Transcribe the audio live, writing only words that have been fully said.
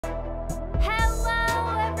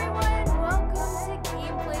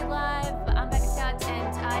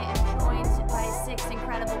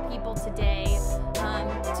people today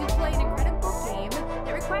to play an incredible game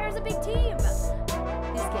that requires a big team. This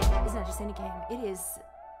game is not just any game, it is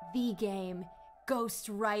the game Ghost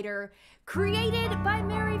Rider, created by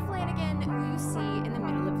Mary Flanagan, who you see in the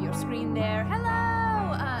middle of your screen there.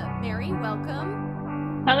 Hello! Mary,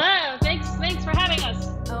 welcome. Hello, thanks for having us.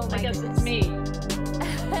 Oh my I guess goodness. it's me.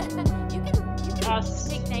 you can Us.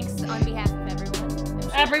 take thanks on behalf of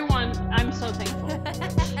everyone. Everyone, I'm so thankful.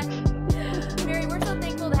 Mary, we're so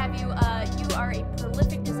thankful to have you. You are a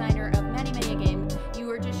prolific designer of many a game. You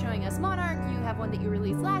were just showing us Monarch. You have one that you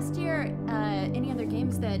released last year. Any other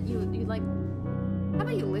games that you'd like? How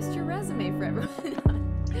about you list your resume for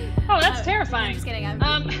everyone? Oh, that's terrifying. I'm just kidding.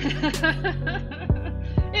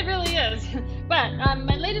 It really is. But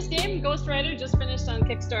my latest game, Ghost Rider, just finished on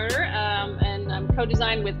Kickstarter, and I'm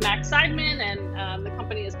co-designed with Max Seidman, and the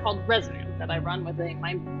company is called Resonant, that I run with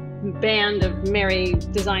my band of Mary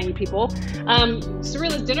design people.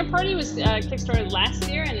 Surrealist Dinner Party was kickstarted last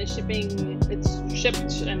year, and it's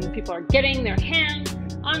shipped, and people are getting their hands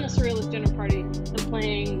on the Surrealist Dinner Party and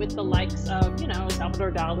playing with the likes of,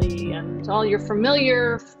 Salvador Dali and all your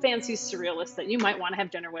familiar fancy surrealists that you might want to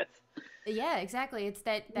have dinner with. Yeah, exactly. It's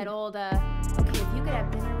that old, okay, if you could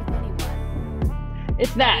have dinner with anyone.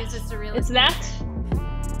 It's that.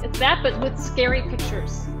 It's that, but with scary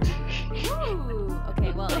pictures. Ooh,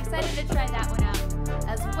 okay, well, excited to try that one out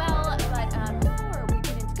as well. But before we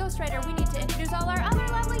get into Ghost Rider, we need to introduce all our other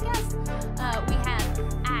lovely guests. We have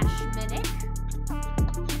Ash Minnick.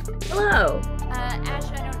 Hello. Ash,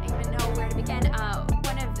 I don't even know where to begin.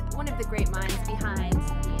 One of the great minds behind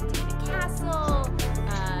D&D Castle.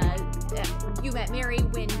 You met Mary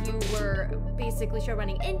when you were basically show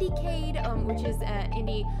running Indiecade, which is an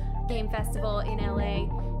indie game festival in LA,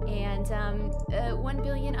 and 1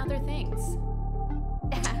 billion other things.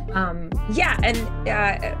 Yeah, and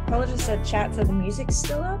apologies that chat said the music's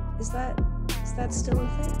still up. Is that still a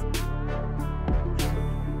thing?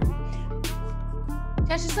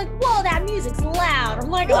 Chat's just like, whoa, that music's loud.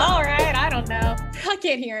 I'm like, all right, I don't know. I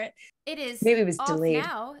can't hear it. It is. Maybe it was off delayed.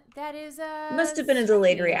 Now. That is Must have been a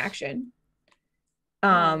delayed reaction.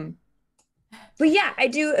 But yeah, I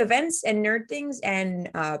do events and nerd things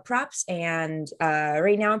and props, and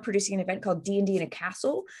right now I'm producing an event called D&D in a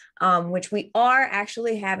Castle, which we are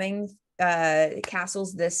actually having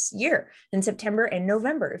castles this year in September and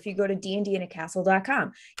November. If you go to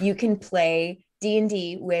dndinacastle.com, you can play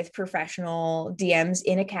D&D with professional DMs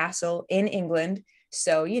in a castle in England.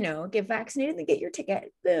 So, get vaccinated and get your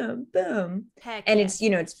ticket. Boom, boom. Heck and yeah.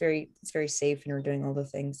 it's very safe, and we're doing all the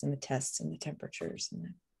things and the tests and the temperatures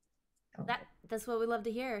and that's what we love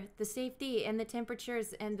to hear. The safety and the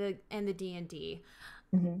temperatures and the D&D.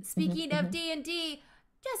 Mm-hmm, Speaking of D&D,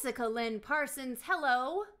 Jessica Lynn Parsons,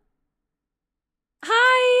 hello.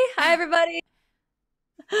 Hi everybody.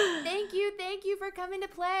 Thank you for coming to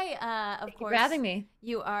play. Of course, for having me.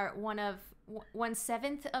 You are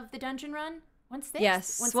 1/7 of the dungeon run. 1/6?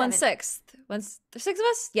 Yes, 1/7. 1/6. There's 6 of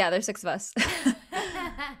us? Yeah, there's 6 of us.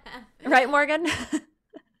 Right, Morgan?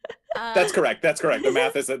 That's correct. The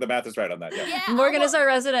math is right on that. Yeah. Morgan is our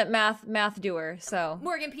resident math doer, so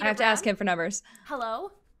Morgan Peter I have to Brown. ask him for numbers.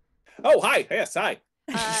 Hello. Oh, hi. Yes, hi.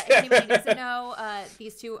 If anybody doesn't know,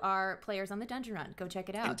 these two are players on the dungeon run. Go check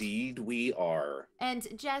it out. Indeed, we are. And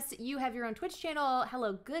Jess, you have your own Twitch channel.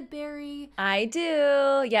 Hello, Goodberry. I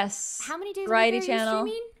do. Yes. How many days Variety a week are you channel.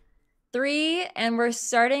 streaming? 3, and we're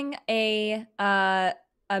starting a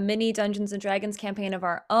mini Dungeons and Dragons campaign of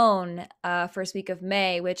our own first week of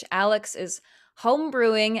May, which Alex is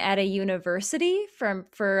homebrewing at a university for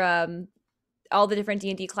all the different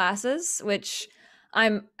D&D classes, which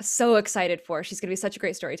I'm so excited for. She's gonna be such a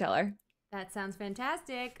great storyteller. That sounds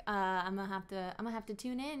fantastic. I'm gonna have to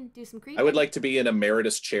tune in, do some creeping. I would like to be an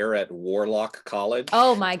emeritus chair at Warlock College.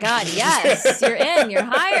 Oh my God, yes, you're in, you're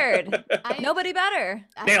hired. Nobody better.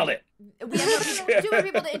 Nailed it. We have two more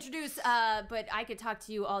people to introduce, but I could talk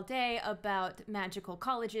to you all day about magical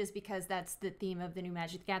colleges because that's the theme of the new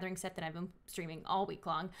Magic the Gathering set that I've been streaming all week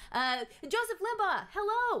long. Joseph Limbaugh,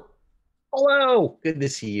 hello. Hello. Good to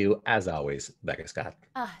see you, as always, Becca Scott.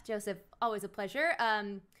 Joseph, always a pleasure.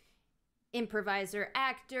 Improviser,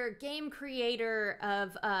 actor, game creator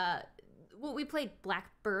of, we played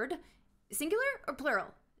Blackbird. Singular or plural?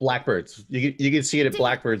 Blackbirds. You can see it at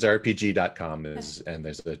blackbirdsrpg.com. And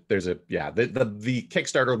there's the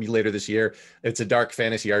Kickstarter will be later this year. It's a dark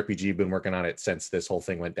fantasy RPG. Been working on it since this whole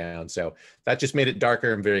thing went down. So that just made it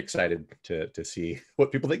darker. I'm very excited to see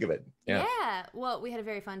what people think of it. Yeah. Well, we had a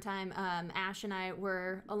very fun time. Ash and I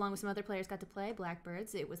were, along with some other players, got to play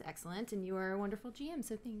Blackbirds. It was excellent, and you are a wonderful GM,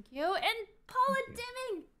 so thank you. And Paula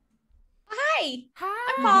Dimming. Hi.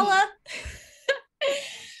 Hi. I'm Paula.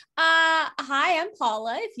 Hi, I'm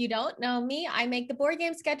Paula. If you don't know me, I make the board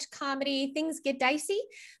game sketch comedy Things Get Dicey.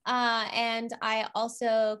 And I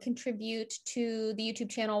also contribute to the YouTube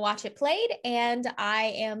channel Watch It Played. And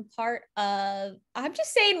I am part of, I'm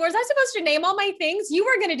just saying, was I supposed to name all my things? You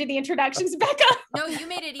were going to do the introductions, Becca. No, you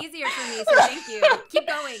made it easier for me, so thank you. Keep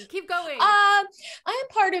going. Keep going. I'm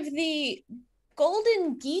part of the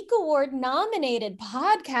Golden Geek Award nominated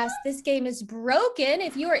podcast, This Game is Broken.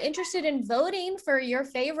 If you are interested in voting for your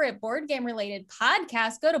favorite board game related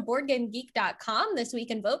podcast, go to boardgamegeek.com this week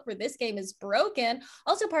and vote for This Game is Broken.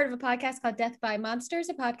 Also part of a podcast called Death by Monsters,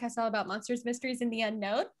 a podcast all about monsters, mysteries, and the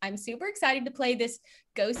unknown. I'm super excited to play this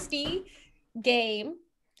ghosty game.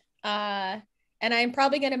 And I'm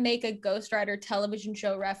probably going to make a Ghost Rider television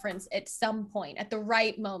show reference at some point, at the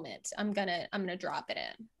right moment. I'm gonna drop it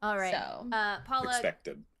in. All right. So, Paula,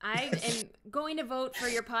 Expected. I am going to vote for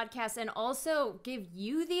your podcast and also give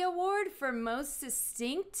you the award for most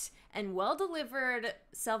succinct and well-delivered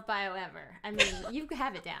self-bio ever. I mean, you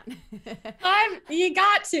have it down. you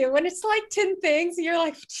got to. When it's like 10 things, you're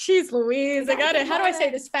like, geez Louise, how do I say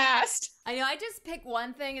this fast? I know, I just pick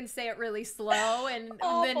one thing and say it really slow and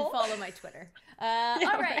then follow my Twitter.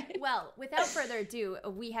 All right. Well, without further ado,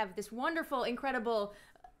 we have this wonderful, incredible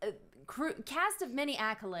cast of many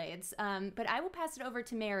accolades. But I will pass it over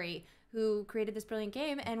to Mary, who created this brilliant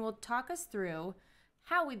game, and will talk us through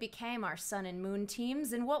how we became our Sun and Moon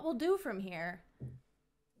teams and what we'll do from here.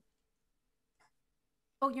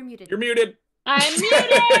 Oh, you're muted. You're muted. I'm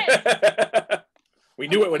muted. We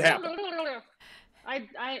knew it would happen.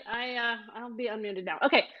 I'll be unmuted now.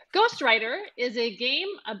 Okay, Ghost Rider is a game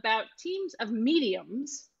about teams of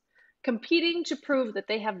mediums competing to prove that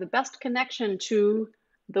they have the best connection to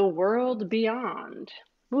the world beyond.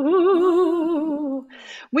 Woo-hoo.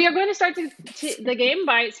 We are going to start the game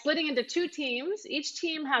by splitting into 2 teams. Each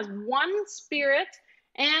team has 1 spirit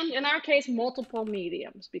and, in our case, multiple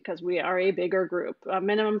mediums because we are a bigger group.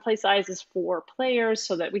 Minimum play size is 4 players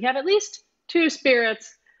so that we have at least 2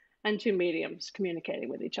 spirits and 2 mediums communicating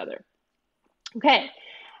with each other. Okay,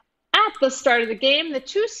 at the start of the game, the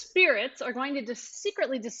 2 spirits are going to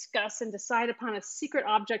secretly discuss and decide upon a secret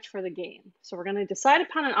object for the game. So we're going to decide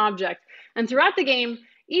upon an object, and throughout the game,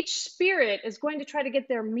 each spirit is going to try to get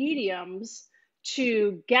their mediums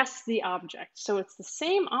to guess the object. So it's the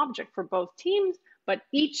same object for both teams, but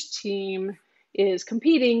each team is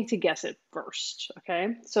competing to guess it first,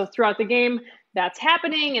 okay? So throughout the game, that's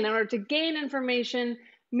happening, and in order to gain information,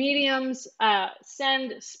 mediums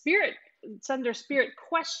send their spirit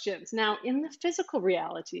questions. Now, in the physical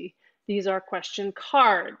reality, these are question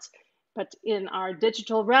cards, but in our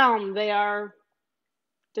digital realm, they are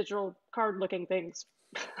digital card-looking things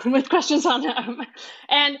with questions on them.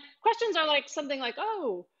 And questions are like something like,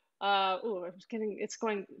 it's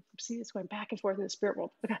going back and forth in the spirit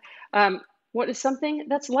world. Okay. What is something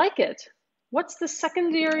that's like it? What's the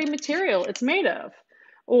secondary material it's made of?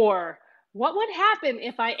 Or what would happen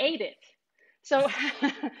if I ate it? So those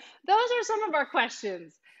are some of our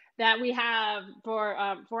questions that we have for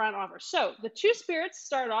on offer. So the 2 spirits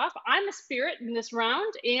start off. I'm a spirit in this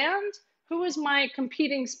round, and who is my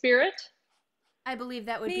competing spirit? I believe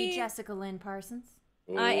that would be Jessica Lynn Parsons.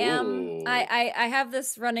 I am. I have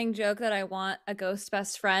this running joke that I want a ghost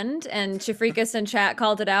best friend, and Shafrikas in chat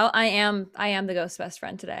called it out. I am the ghost best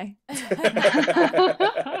friend today.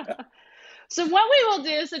 So what we will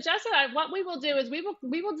do, so Jess and I, what we will do is we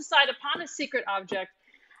will decide upon a secret object.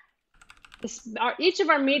 Each of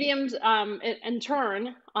our mediums, in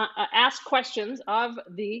turn, ask questions of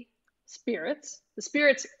the spirits. The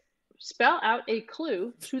spirits spell out a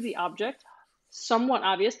clue to the object, somewhat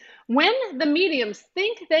obvious. When the mediums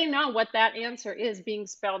think they know what that answer is being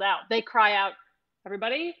spelled out, they cry out,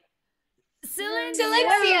 everybody, Silencio.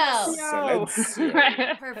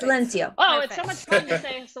 Right. Silencio. Oh, it's so much fun to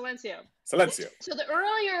say silencio. Silencio. So the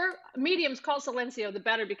earlier mediums call silencio, the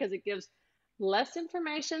better, because it gives less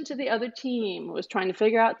information to the other team who was trying to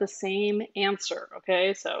figure out the same answer.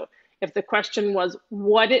 Okay, so if the question was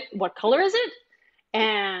what color is it,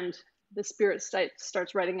 and the spirit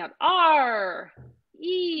starts writing out R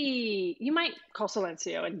E, you might call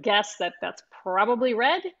silencio and guess that that's probably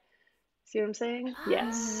red. See what I'm saying?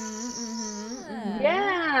 Yes.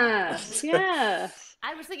 Yes.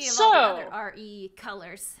 I was thinking of all the other RE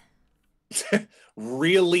colors.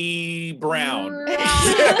 Really brown. That's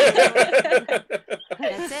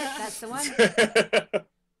it. That's the one.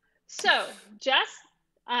 So, Jess,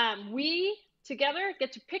 we together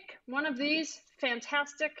get to pick one of these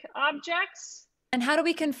fantastic objects. And how do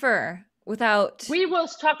we confer without? We will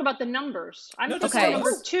talk about the numbers. I'm just okay.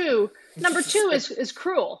 number 2. Number 2 is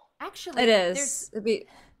cruel. Actually, it is. It'd be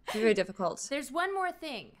very difficult. There's one more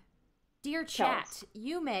thing. Dear chat,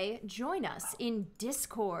 you may join us in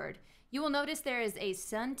Discord. You will notice there is a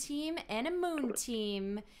sun team and a moon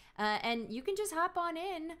team, and you can just hop on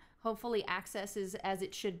in. Hopefully access is as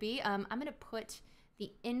it should be. I'm going to put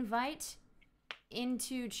the invite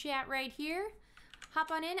into chat right here.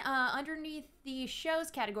 Hop on in. Underneath the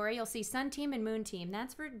shows category, you'll see sun team and moon team.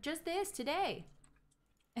 That's for just this today.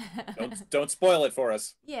 Don't spoil it for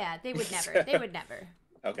us. Yeah, they would never. They would never.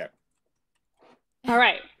 Okay. All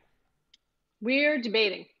right. We're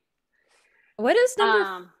debating. What is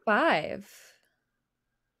number 5?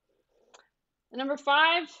 Number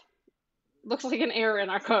 5 looks like an error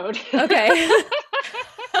in our code. Okay.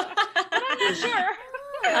 But I'm not sure.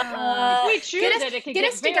 If we choose it could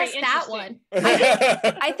get very guess that interesting.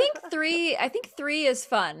 one. I think 3. I think 3 is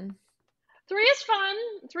fun. 3 is fun.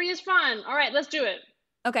 3 is fun. All right, let's do it.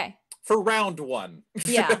 Okay. For round 1.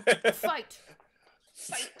 Yeah. Fight.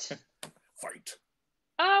 Fight.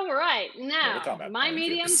 All right, now my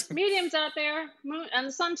mediums out there and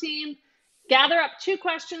the sun team, gather up 2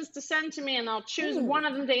 questions to send to me, and I'll choose one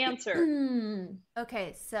of them to answer.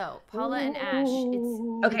 Okay, so Paula and Ash,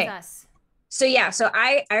 it's us. So yeah, so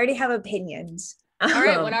I already have opinions. All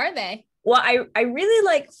right, what are they? Well, I really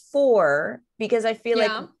like 4 because I feel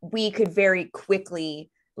like we could very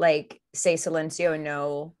quickly like say Silencio and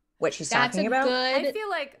know what she's talking about. Good, I feel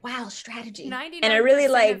like strategy. 99% and I really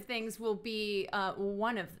like of things will be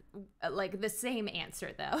one of like the same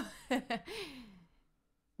answer though.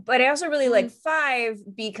 But I also really like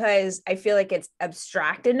 5 because I feel like it's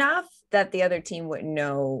abstract enough that the other team wouldn't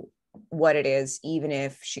know what it is, even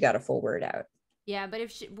if she got a full word out. Yeah, but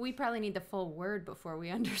if we probably need the full word before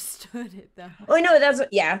we understood it though. Oh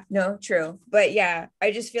no, true. But yeah,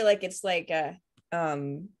 I just feel like it's like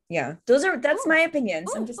yeah, that's my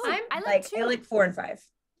opinions. I like 4 and 5.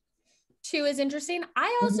 2 is interesting.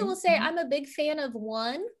 I also will say I'm a big fan of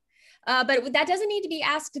 1, but that doesn't need to be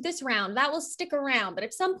asked this round. That will stick around. But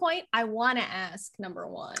at some point, I want to ask number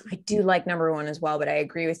 1. I do like number 1 as well, but I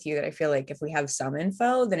agree with you that I feel like if we have some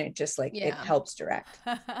info, then it just like it helps direct.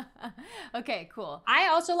 Okay, cool. I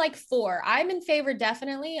also like 4. I'm in favor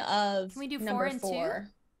definitely of. Can we do 4 number and 4?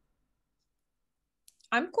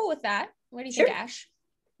 I'm cool with that. What do you Sure. think, Ash?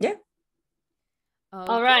 Yeah.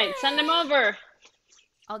 Okay. All right, send them over.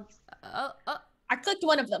 I clicked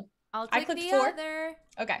one of them. I'll click clicked the 4. other.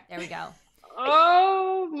 Okay. There we go.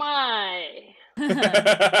 Oh my.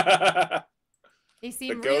 They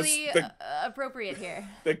seem ghosts- really appropriate here.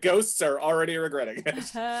 The ghosts are already regretting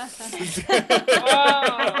it.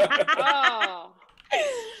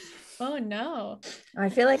 Oh no. I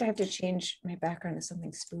feel like I have to change my background to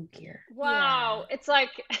something spookier. Wow. It's like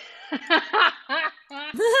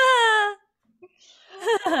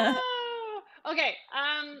okay.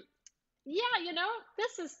 Yeah,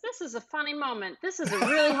 this is a funny moment. This is a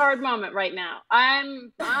really hard moment right now. I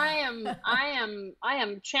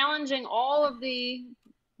am challenging all of the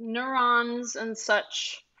neurons and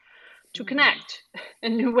such to connect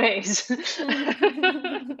in new ways.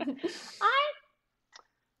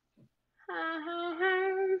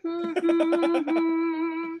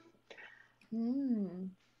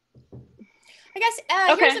 I guess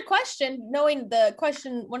here's a question. Knowing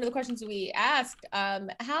one of the questions we asked,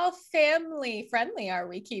 how family friendly are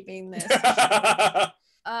we keeping this?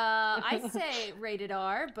 I'd say rated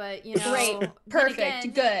R, but Great, perfect,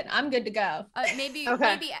 again, good. I'm good to go. Maybe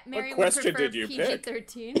Mary would question prefer did you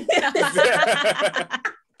PG-13.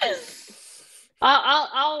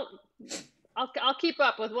 I'll keep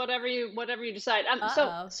up with whatever you decide.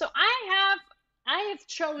 So I have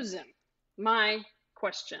chosen my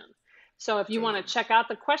question. So if you want to check out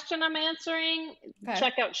the question I'm answering,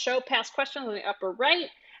 check out Show Past Questions on the upper right,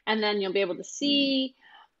 and then you'll be able to see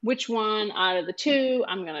which one out of the 2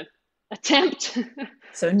 I'm going to attempt.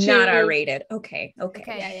 So not R-rated. Okay.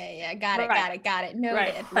 Yeah. Got it. Noted.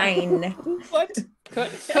 Right. Fine. What?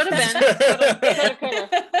 Could have been. Could have.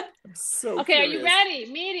 So Okay, curious. are you ready?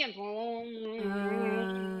 Medium.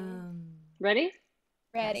 Ready?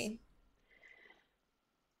 Ready.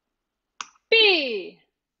 B.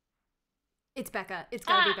 It's Becca. It's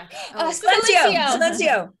gotta be Becca.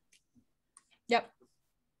 Silencio. Yep.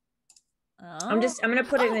 I'm gonna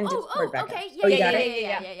put it in Discord, Becca. Okay. You got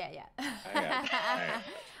Yeah. I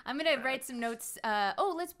I'm gonna write some notes.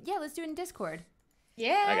 Let's do it in Discord.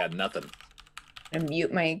 Yeah. got nothing. And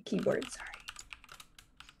mute my keyboard. Sorry.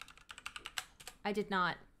 I did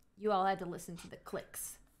not. You all had to listen to the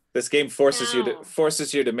clicks. This game forces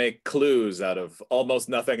you to make clues out of almost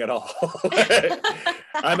nothing at all.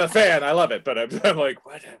 I'm a fan. I love it, but I'm like,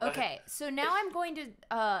 what? Okay, so now I'm going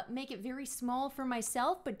to make it very small for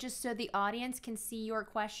myself, but just so the audience can see your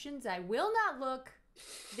questions, I will not look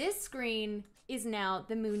This screen is now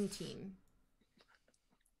the moon team.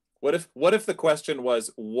 What if the question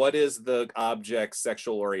was, what is the object's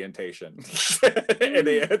sexual orientation? And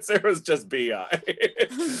the answer was just BI.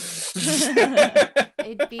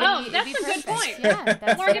 It'd be, Oh, it'd that's be a good perfect. point. Yeah,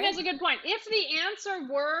 that's Morgan right. has a good point. If the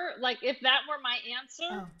answer were like, if that were my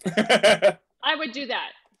answer, Oh, I would do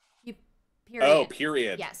that. period. Oh,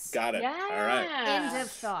 period. Yes. Got it. Yeah. All right. End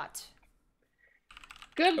of thought.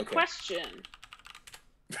 Good Okay. question.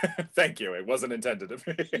 Thank you. It wasn't intended to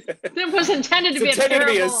be. It was intended to be It's a intended to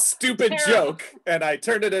be a terrible. stupid terrible- joke, and I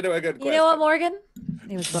turned it into a good You question. know what, Morgan?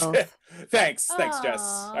 It was both. Thanks, Jess.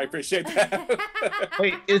 Aw. I appreciate that.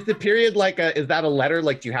 Wait, is the period like is that a letter?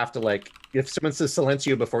 Like, do you have to like, if someone says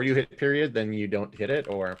silencio before you hit period, then you don't hit it,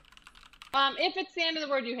 or? If it's the end of the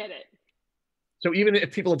word, you hit it. So even if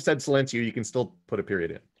people have said silencio, you can still put a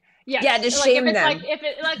period in. Yes. Yeah, just like shame if it's them. Like if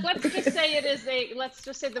it like let's just say it is let's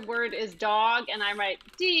just say the word is dog and I write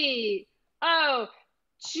D-O-G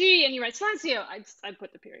and you write silencio, I'd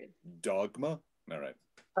put the period. Dogma? All right.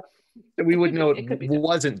 So we would know It could be it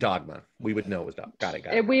wasn't dogma. We would know it was dogma. Got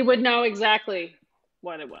it. We would know exactly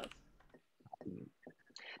what it was.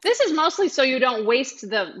 This is mostly so you don't waste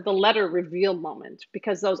the letter reveal moment,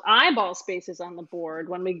 because those eyeball spaces on the board,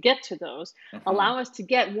 when we get to those, allow us to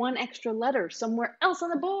get one extra letter somewhere else on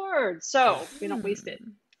the board, so we don't waste it.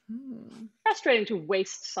 Frustrating to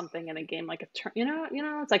waste something in a game like a turn. You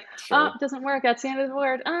know, it's like, Sure. oh, it doesn't work. That's the end of the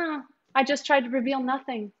word. Oh, I just tried to reveal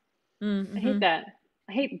nothing. Mm-hmm. I hate that.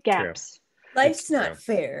 I hate gaps. Life's True. not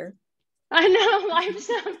fair. I know, life's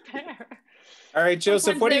not fair. All right, Joseph,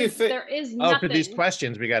 Sometimes what do you think? There is Oh, nothing. for these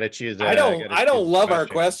questions, we got to choose. I don't love our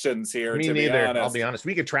questions here. Me to neither. Be honest. I'll be honest.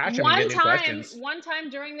 We could trash them and get new questions. One time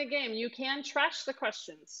during the game, you can trash the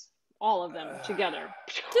questions, all of them together,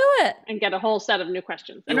 Do it. and get a whole set of new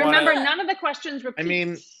questions. And You wanna- remember, none of the questions repeat. I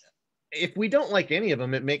mean, if we don't like any of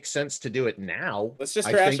them, it makes sense to do it now. Let's just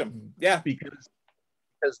I trash think, them. Yeah. because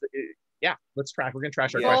yeah, let's trash. We're gonna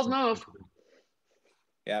trash our Yeah. Bold questions. move.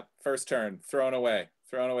 Yeah. First turn. Throwing away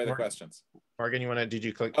the Mark. questions. Morgan, you want to? Did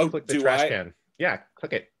you click? Oh, click the do trash I? can. Yeah,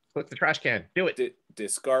 click it. Click the trash can. Do it.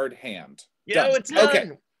 Discard hand. Yeah, Done. it's done.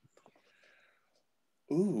 Okay.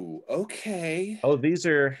 Ooh. Okay. Oh, these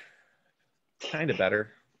are kind of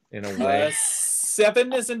better in a way.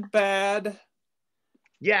 7 isn't bad.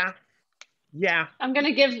 Yeah. I'm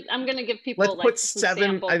gonna give people. Let's like, put some 7.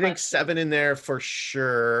 sample I think questions. 7 in there for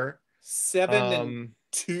sure. 7 and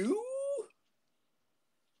 2.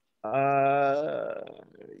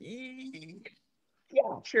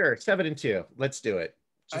 Yeah, sure. 7 and 2. Let's do it.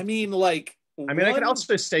 I mean, like. I mean, I could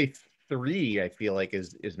also say 3. I feel like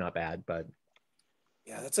is not bad, but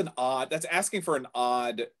Yeah, that's asking for an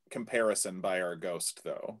odd comparison by our ghost,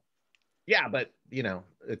 though. yeah, but you know,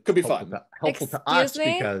 it Could be fun. Helpful to us Excuse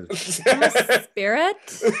me? because I'm a spirit.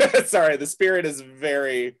 Sorry, the spirit is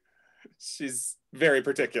she's very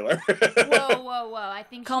particular. Whoa. I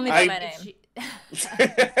think Call she- me by my name. she-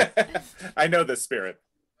 I know this spirit.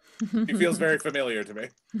 He feels very familiar to me.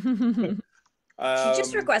 She's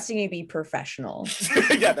just requesting you be professional.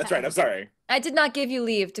 Yeah, that's right. I'm sorry. I did not give you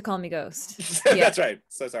leave to call me ghost. That's right.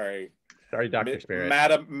 So sorry. sorry, Dr. Spirit.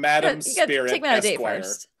 Madam You gotta Spirit. take me on a date Esquire.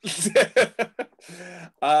 first.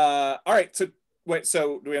 All right. So wait.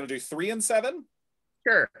 So do we want to do 3 and 7?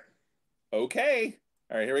 Sure. Okay.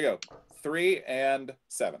 All right. Here we go. 3 and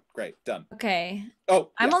 7. Great. Done. Okay.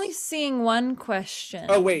 Oh, I'm yes. only seeing one question.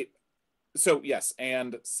 Oh wait. So yes,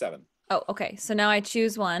 and 7. Oh, okay. So now I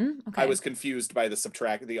choose one. Okay. I was confused by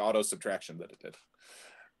the auto subtraction that it did.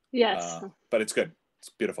 Yes. But it's good. It's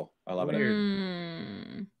beautiful. I love it.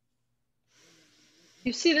 Mm.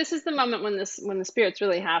 You see, this is the moment when the spirits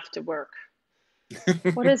really have to work.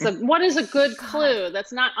 What is a good clue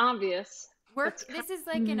that's not obvious? Work. This is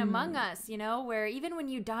like in Among Us, where even when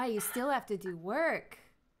you die, you still have to do work.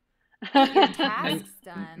 Get your tasks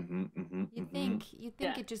done. You think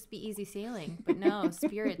Yeah. it'd just be easy sailing, but no,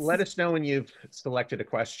 spirits. Let us know when you've selected a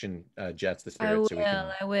question, Jets the I Spirit. will. so we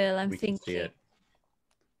can, I will. I'm we can see thinking. it.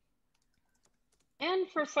 And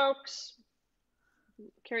for folks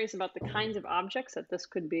curious about the kinds of objects that this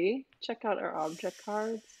could be, check out our object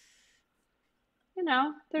cards.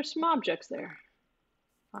 There's some objects there.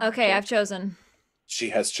 Okay, I've chosen. She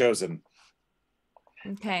has chosen.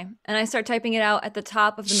 Okay, and I start typing it out at the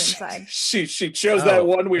top of the moon side. She chose that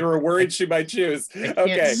one we were worried she might choose. I can't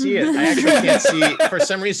Okay. see it. I actually can't see. For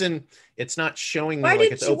some reason, it's not showing me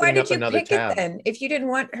like it's why opening did up you another pick tab. it then? If you didn't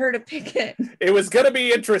want her to pick it. It was gonna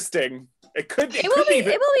be interesting. It could It will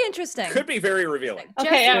be interesting. could be very revealing.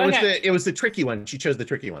 Okay, It was the tricky one. She chose the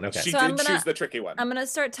tricky one. Okay. She So I'm did gonna- choose the tricky one. I'm gonna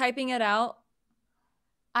start typing it out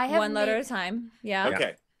I have one letter at made- a time. Yeah.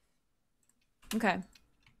 Okay. Okay.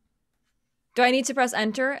 Do I need to press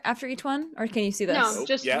enter after each one, or can you see this? No, Nope.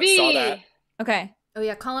 just Yeah, V. saw that. Okay. Oh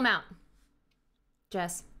yeah, call him out,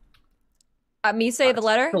 Jess. Me say the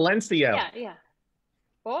letter. Silencio. Yeah.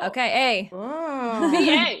 Oh. Okay, A. Oh,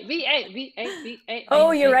 V-A.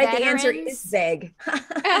 oh, you're right. The Veterans. answer is Zeg.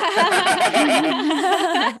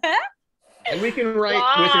 And we can write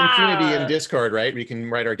with impunity in Discord, right? We can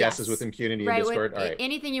write our guesses with impunity in Discord. All right.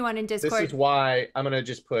 Anything you want in Discord. This is why I'm going to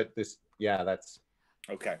just put this. Yeah, that's.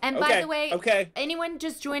 Okay. And okay. by the way, okay. anyone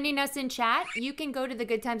just joining us in chat, you can go to the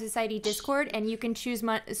Good Time Society Discord and you can choose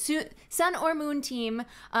Sun or Moon team.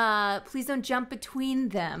 Please don't jump between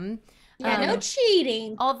them. Yeah, no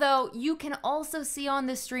cheating. Although you can also see on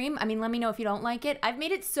the stream, I mean, let me know if you don't like it. I've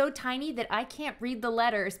made it so tiny that I can't read the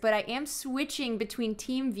letters, but I am switching between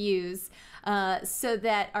team views so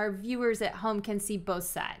that our viewers at home can see both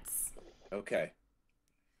sides. Okay.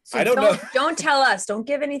 So I don't know. Don't tell us. Don't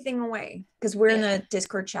give anything away because we're in the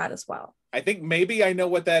Discord chat as well. I think maybe I know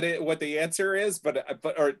what that is, what the answer is, but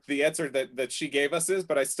or the answer that she gave us is,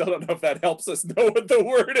 but I still don't know if that helps us know what the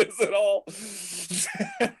word is at all.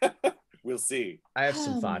 We'll see. I have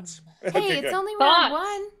some thoughts. Hey, Okay, it's good. only round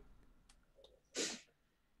one.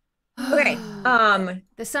 Okay.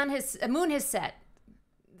 The moon has set.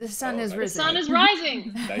 The sun has nice. The risen. sun is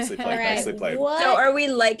rising. Nicely played. All right, Nicely played. what So are we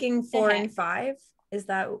liking 4 heck? and 5? Is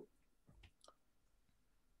that?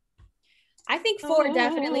 I think 4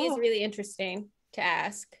 definitely is really interesting to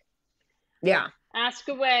ask. Yeah. Ask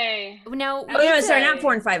away. Now, Oh no, sorry, not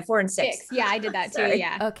 4 and 5, 4 and 6. 6. Yeah, I did that too. Sorry.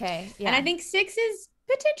 Yeah. okay. Yeah. And I think 6 is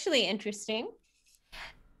potentially interesting.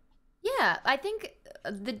 Yeah, I think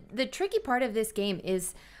the tricky part of this game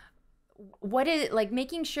is what is like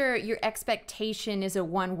making sure your expectation is a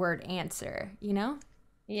one-word answer, you know?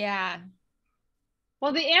 Yeah.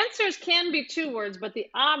 Well, the answers can be 2 words, but the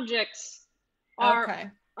objects are Okay.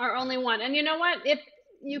 only one. And you know what? If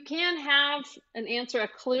you can have an answer, a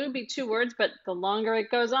clue be 2 words, but the longer it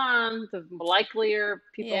goes on, the likelier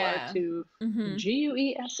people Yeah. are to Mhm.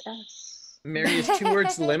 GUESS. Mary, is 2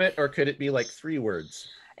 words the limit, or could it be like 3 words?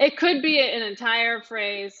 It could be an entire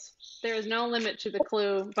phrase. There is no limit to the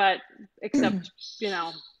clue, but except,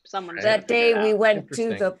 someone. That day we went to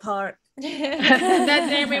Interesting. the park. That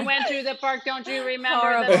day we went to the park. Don't you remember?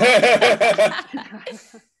 Horrible.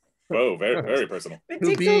 Whoa, very, very personal.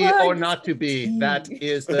 To be or not to be, that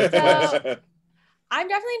is the question. I'm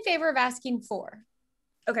definitely in favor of asking 4.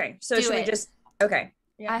 Okay, so Do should we it. just? Okay.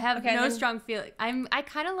 Yeah. I have Okay, no then- strong feeling. I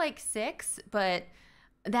kind of like 6, but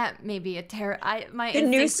that may be a terror. My The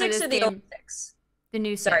new instinct for 6 this or the game- old 6? The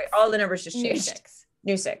new 6. Sorry, all the numbers just New changed. 6.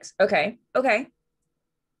 New 6. Okay. Okay.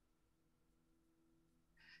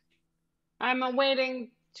 I'm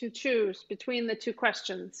awaiting to choose between the 2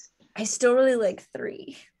 questions. I still really like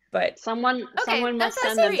 3, but Someone Okay, must that's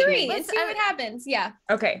send them to 3 me. and Let's- see what happens. Yeah.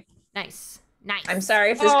 okay. Nice. Nice. I'm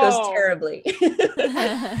sorry if this goes Oh. terribly.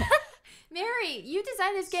 Mary, you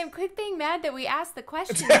designed this game. Quit being mad that we asked the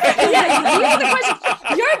questions. You're the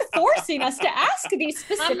question. You're forcing us to ask these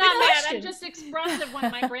specific I'm not mad. questions. I'm just expressive when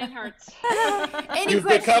my brain hurts. Any You've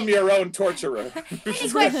question- become your own torturer. any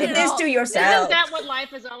question Did at this all. to Isn't yourself. that what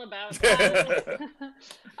life is all about?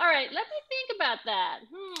 All right, let me think about that.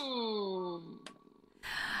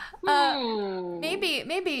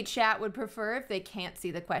 Maybe chat would prefer if they can't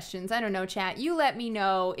see the questions. I don't know, chat. You let me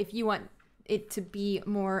know if you want it to be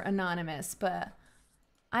more anonymous, but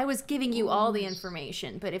I was giving you all the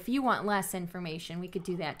information. But if you want less information, we could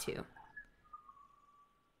do that too.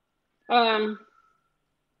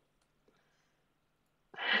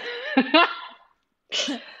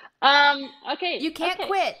 Okay. You can't okay.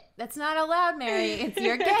 quit. That's not allowed, Mary. It's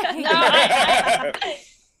your game. No,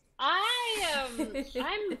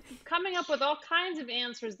 I'm coming up with all kinds of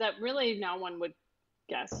answers that really no one would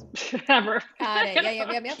guess ever. Got it.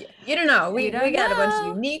 Yeah. You don't know. We don't got a bunch of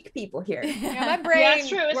know. unique people here. Yeah, my brain Yeah, it's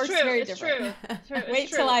true. It's works true. very It's different. true. It's true. It's Wait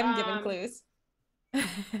true. till I'm given clues.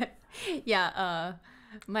 Yeah,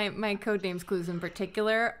 my code names clues in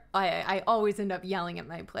particular, I always end up yelling at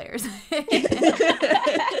my players.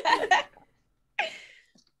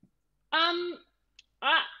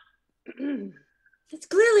 It's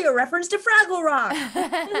clearly a reference to Fraggle Rock.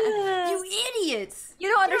 You idiots! You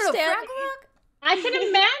don't know understand. Fraggle Rock? I can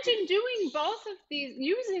imagine doing both of these,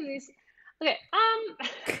 using these. Okay.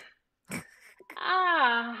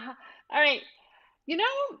 All right.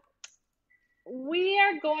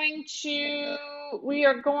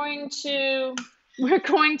 We're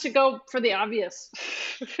going to go for the obvious.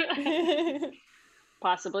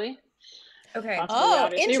 Possibly. Okay. Possibly Oh,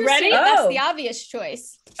 obvious. interesting. You ready? That's Oh. the obvious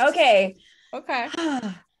choice. Okay. Okay.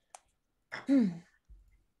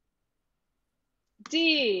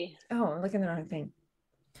 D. Oh, I'm looking at the wrong thing.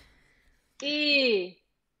 E.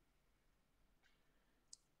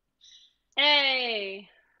 A.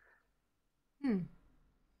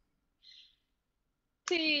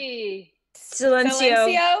 T.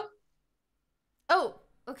 Silencio. Oh,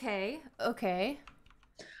 okay.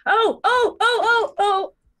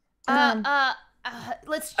 Oh.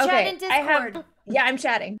 Let's chat in Discord. Yeah, I'm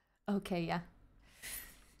chatting. Okay, yeah.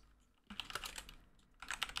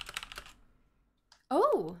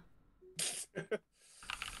 Oh.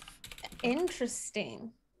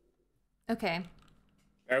 Interesting. Okay.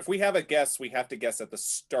 Now, if we have a guess, we have to guess at the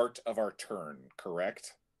start of our turn,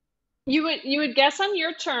 correct? You would guess on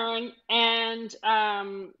your turn, and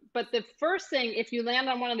but the first thing, if you land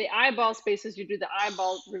on one of the eyeball spaces, you do the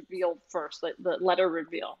eyeball reveal first, the letter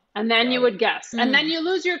reveal, and then you would guess, and then you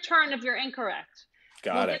lose your turn if you're incorrect.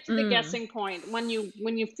 Got it. Get to the guessing point. When you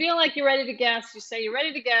feel like you're ready to guess, you say you're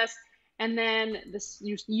ready to guess, and then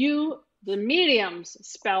the mediums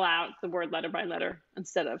spell out the word letter by letter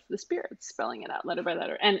instead of the spirits spelling it out letter by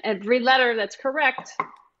letter, and every letter that's correct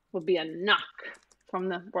will be a knock from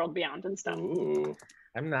the world beyond and stuff. Ooh.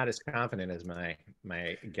 I'm not as confident as my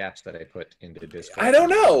guess that I put into Discord. I don't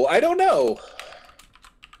know.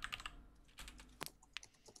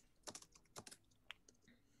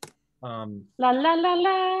 La la la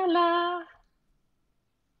la la.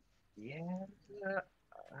 Yeah,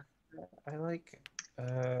 I like.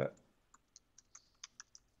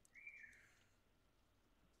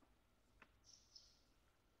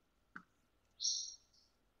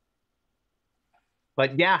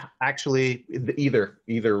 But yeah, actually, either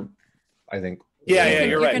I think. Yeah,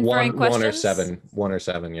 you're right. One or seven.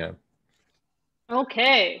 Yeah.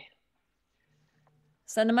 Okay.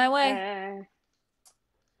 Send them my way.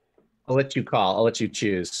 I'll let you call. I'll let you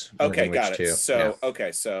choose. Okay, got it. Two. So Yeah.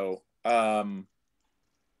 okay, so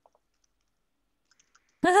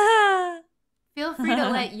Feel free to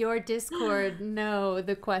let your Discord know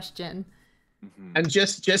the question. And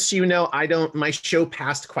just so you know, my show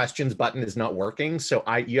past questions button is not working, so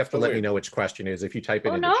you have to let me know which question it is. If you type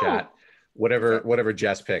it in the chat, whatever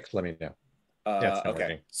Jess picked, let me know. okay.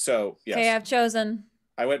 Working. So yes. Okay, I've chosen.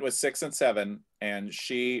 I went with 6 and 7, and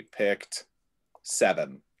she picked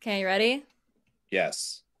 7. Okay, you ready?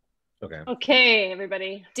 Yes. Okay. Okay,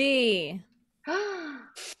 everybody. D.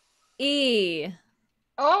 E.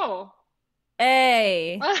 Oh.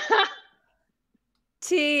 A.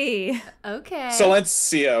 T. Okay.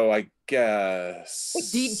 Silencio, I guess.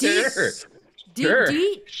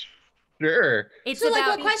 Sure. It's So, like,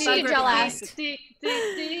 about what question did y'all ask?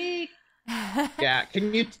 Yeah.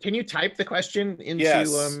 Can you type the question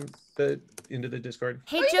into into the Discord?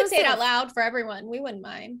 Hey, Or you Joseph. could say it out loud for everyone. We wouldn't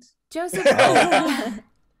mind. Joseph. Oh.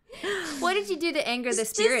 What did you do to anger the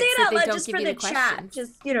Just spirits say it that out they loud don't just give for you the the chat. questions?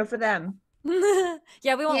 Just for them.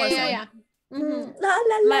 Yeah, we won't listen. Yeah.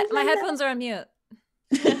 My headphones are on mute.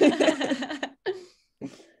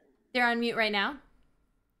 They're on mute right now.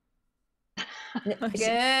 Good.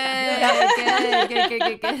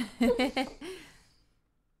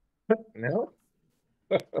 No.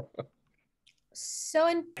 So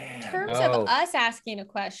in terms of us asking a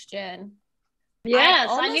question, Yes,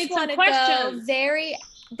 I almost need some wanna questions.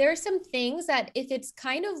 There's some things that if it's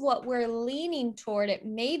kind of what we're leaning toward, it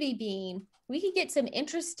maybe being, we could get some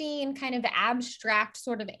interesting kind of abstract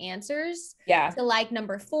sort of answers. Yeah. So like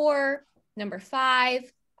number 4, number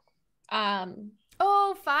 5. 5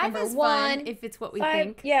 Number is 1. fun if it's what we 5,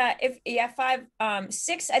 think. yeah. 5.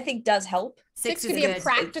 6, I think does help. 6 is could be a good.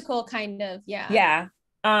 practical kind of, Yeah.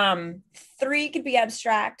 3 could be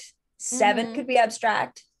abstract. 7 could be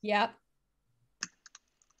abstract. Yep.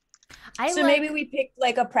 So maybe we pick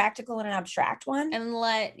like a practical and an abstract one. And then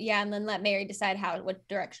let Mary decide what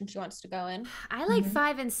direction she wants to go in. I like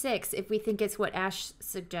 5 and 6 if we think it's what Ash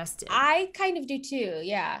suggested. I kind of do too.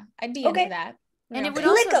 Yeah, I'd be into that. And it would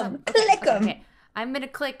Click also 'em, click 'em. Okay. I'm gonna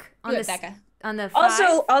click on Do it, the Becca. on the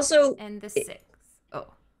 5 Also and the 6. Oh,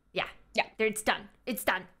 yeah. There, it's done. It's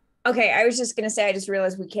done. Okay, I was just gonna say I just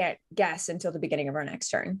realized we can't guess until the beginning of our next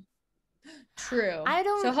turn. True. I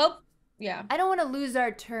don't. So hope. Yeah. I don't want to lose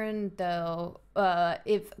our turn though.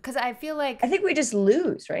 Because I feel like I think we just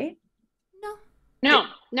lose, right? No.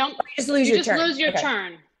 You just lose your turn. Lose your Okay.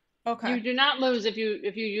 turn. Okay. You do not lose if you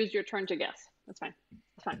use your turn to guess. That's fine.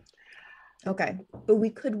 Okay, but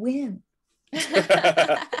we could win. I'm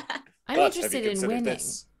But have interested you in considered winning.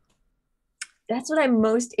 this? That's what I'm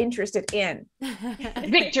most interested in.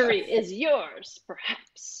 Victory is yours,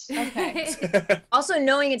 perhaps. Okay. Also,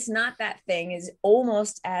 knowing it's not that thing is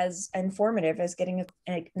almost as informative as getting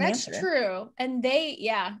an That's answer. true. And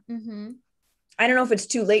I don't know if it's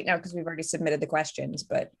too late now because we've already submitted the questions,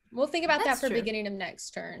 but we'll think about That's that for true. beginning of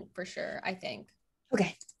next turn for sure. I think.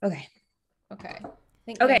 okay. Okay. I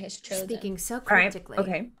think Okay. May has chosen. Speaking so All right. cryptically.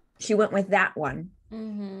 Okay. She went with that one.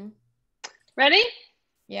 Mm-hmm. Ready?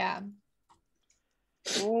 Yeah.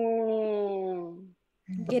 Oh.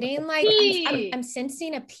 Getting like P. I'm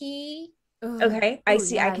sensing a P. Ooh. Okay. I Ooh,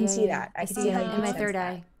 see. yeah, I can yeah, see yeah. that. I can see see it how in you my sense third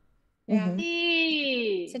that. eye. Yeah. Mhm.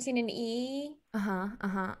 E. Sensing an E. Uh-huh.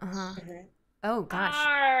 Mhm. Oh gosh.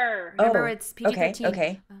 R. Remember, Oh, it's PG-13.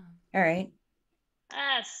 okay. Oh. All right.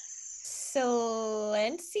 S.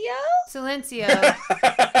 Silencio. Silencio.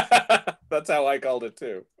 That's how I called it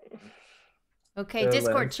too. Okay,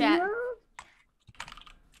 Discord chat.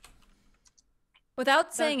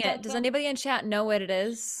 Without saying Dun, dun, it, does dun. anybody in chat know what it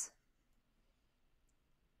is?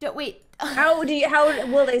 Wait. How will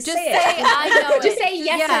they Just say say it? I know Just it. say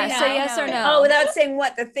yes Yeah, or no. say yes or no. Oh, without saying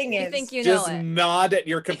what the thing You is. think you know Just it. nod at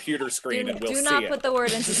your computer screen and we'll Do see not it. put the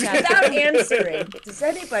word into chat. Without answering. Does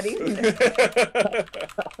anybody know?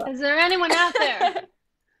 Is there anyone out there?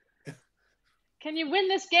 Can you win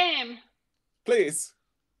this game? Please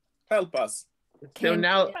help us. So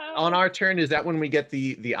now on our turn, is that when we get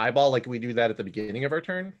the eyeball? Like we do that at the beginning of our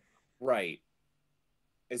turn? Right.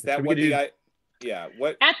 Is So that we what could do- yeah,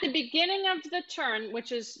 what? At the beginning of the turn,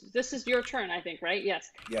 this is your turn, I think, right? Yes.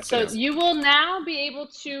 Yes, So it is. you will now be able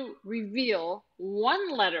to reveal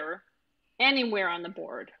one letter anywhere on the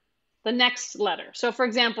board, the next letter. So for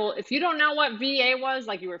example, if you don't know what VA was,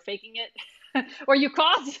 like you were faking it, or you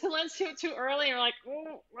called Silencio too early, or like,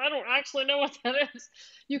 oh, I don't actually know what that is,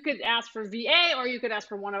 you could ask for VA, or you could ask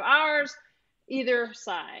for one of ours, either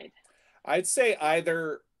side. I'd say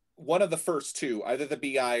either one of the first two, either the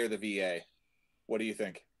BI or the VA. What do you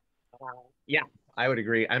think? Yeah, I would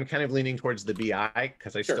agree. I'm kind of leaning towards the BI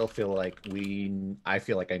because I Sure. still feel like I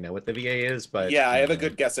feel like I know what the VA is, but Yeah, I have a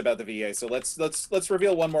good guess about the VA. So let's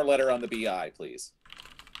reveal one more letter on the BI, please.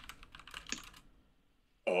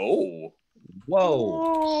 Oh. Whoa.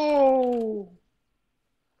 Oh.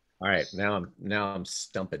 All right, now I'm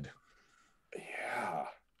stumped. Yeah.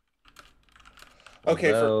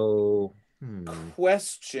 Okay, Although, for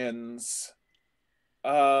questions.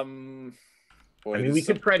 Boy, I mean, we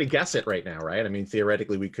could try to guess it right now, right? I mean,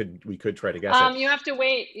 theoretically, we could try to guess it. You have to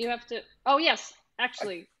wait. You have to. Oh yes,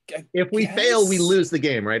 actually. If we fail, we lose the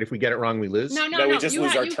game, right? If we get it wrong, we lose. No, we just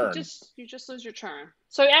lose our turn. You just lose your turn.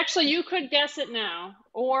 So actually, you could guess it now,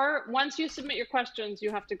 or once you submit your questions,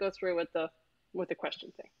 you have to go through with the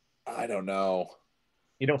question thing. I don't know.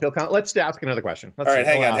 You don't feel confident? Let's ask another question. All right,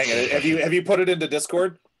 hang on. Have you put it into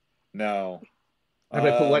Discord? No. Have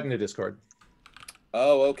I put what into Discord?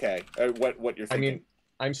 Oh, okay. What you're thinking? I mean,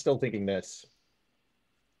 I'm still thinking this,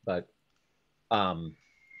 but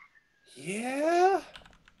yeah.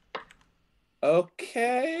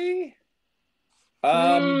 Okay.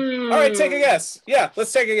 All right, take a guess. Yeah,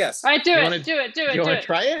 let's take a guess. All right, do it. Do it. You want to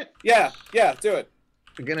try it? Yeah, do it.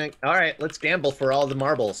 We're gonna. All right, let's gamble for all the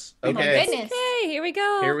marbles. Oh my Okay. goodness. Okay, here we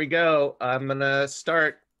go. Here we go. I'm gonna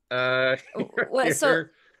start. So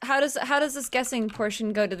how does this guessing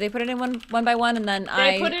portion go? Do they put it in one by one and then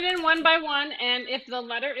They put it in one by one, and if the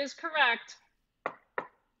letter is correct,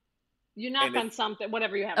 you knock on something,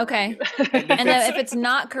 whatever you have. Okay. And then if it's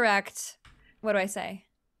not correct, what do I say?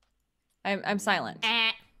 I'm silent.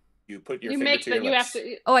 You put your you finger make to that. your You lips. have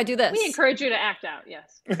to. Oh, I do this. We encourage you to act out.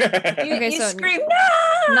 Yes. Okay, you so scream,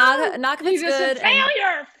 knock if You it's just good. said,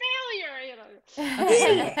 failure. You know.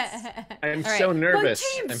 I'm All so right.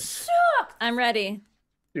 nervous. I'm ready.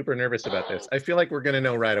 Super nervous about this. I feel like we're gonna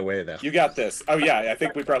know right away, though. You got this. Oh yeah, I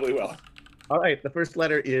think we probably will. All right, the first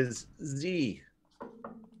letter is Z.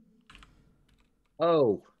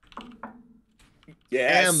 O.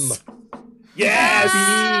 Yes. M. Yes.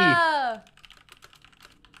 Ah!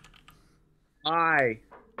 I.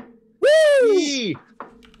 Woo! E.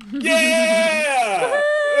 Yeah.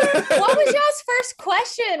 What was y'all's first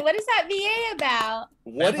question? What is that VA about?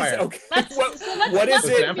 What is Vampire. okay? Let's what is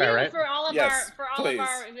review it? Vampire, right? for all of Yes, our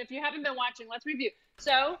if you haven't been watching, let's review.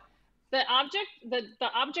 So the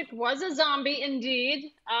object was a zombie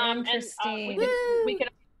indeed. Interesting. And we could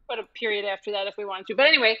put a period after that if we wanted to. But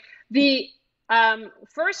anyway, the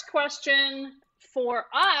first question for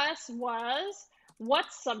us was, what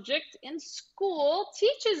subject in school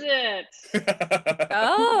teaches it?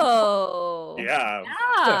 Oh. Yeah.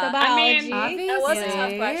 Yeah. I mean, Obviously. That was a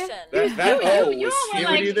tough question. You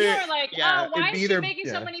were like, yeah, oh, why it'd be is she either- making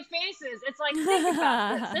yeah. so many faces? It's like, think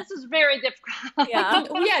about this. This is very difficult. Yeah.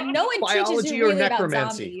 Yeah, no one teaches Biology you or really about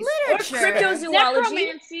necromancy? zombies. Or cryptozoology.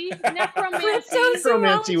 Necromancy.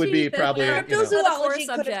 Necromancy would be probably. Yeah. You know. Cryptozoology Four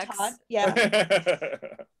could have subjects. taught. Yeah.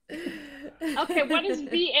 Okay, what is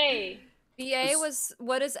VA? BA was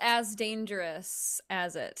what is as dangerous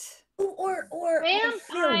as it? or a film.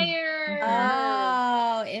 Vampire.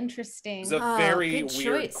 Oh, interesting. It's a Oh, very good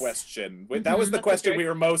weird choice. question. That was the That's question okay. we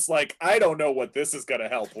were most like, I don't know what this is going to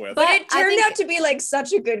help with. But it I turned think- out to be like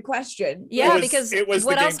such a good question. Yeah, was- because it was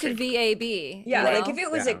what the else game could VA be? Yeah, Right. like if it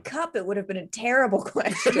was Yeah. a cup, it would have been a terrible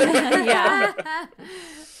question. Yeah.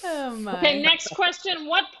 Oh my. Okay, next question.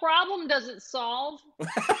 What problem does it solve?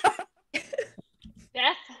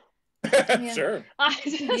 Death? Yeah. Sure. I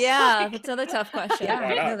just, Yeah, like, that's another tough question. Yeah,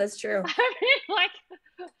 Why not? no, that's true.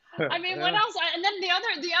 I mean, what else? And then the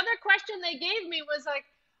other question they gave me was like,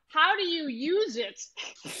 how do you use it?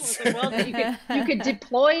 I was like, well, you could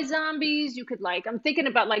deploy zombies. You could I'm thinking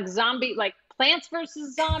about like zombie, like Plants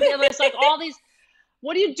versus Zombie. It's like all these.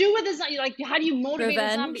 What do you do with a zombie? Like, how do you motivate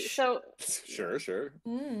a zombie? Revenge. So, Sure.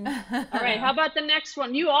 all right. How about the next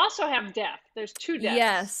one? You also have death. There's 2 deaths.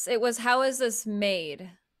 Yes, it was how is this made?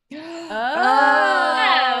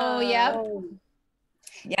 Oh, yep.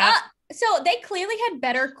 Yeah. So they clearly had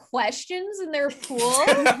better questions in their pool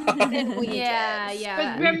than we Yeah, did.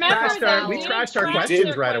 yeah. But We remember trashed that we we trashed our trashed questions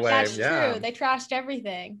their right away. That's Yeah. true. They trashed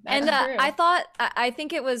everything. That's And true. I thought I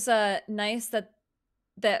think it was nice that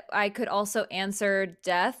I could also answer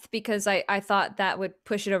death because I thought that would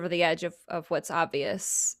push it over the edge of what's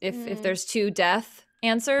obvious. If there's 2 death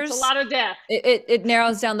answers, It's a lot of death. it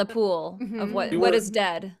narrows down the pool of what We were- is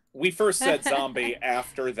dead. We first said zombie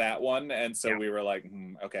after that one, and so Yeah. we were like,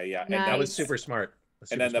 okay, yeah. And, Nice. That was super smart.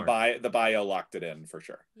 and then the bio locked it in for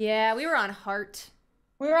sure. Yeah, we were on heart.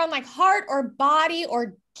 we were on like heart or body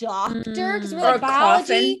or doctor because we're Or like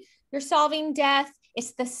biology. coffin. You're solving death.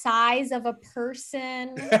 It's the size of a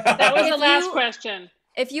person. That was If the last you- question.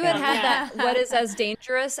 If you had Yeah. had Yeah. that, what is as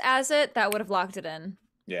dangerous as it, that would have locked it in.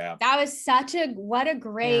 Yeah. That was what a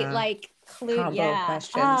great Yeah. like clue. Combo Yeah.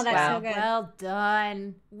 questions. Oh, that's Wow. so good. Well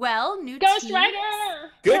done. Well, new Ghost teams. Rider.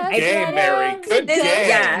 Good Yes, game, I Mary. know. Good This- game.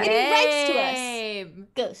 yeah. And he writes to us. Game.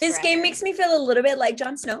 Ghost This Rider. game makes me feel a little bit like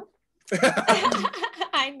Jon Snow.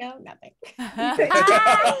 I know nothing.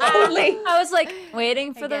 Only. I was like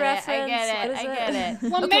waiting for the get it, reference. I get it, What is I get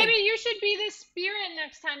it. Well, Okay. maybe you should be the spirit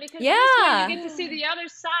next time because this Yeah. way you get to see the other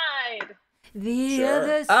side. The Sure.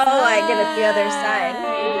 other Oh, I get it the other side.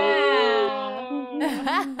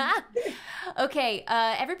 Okay,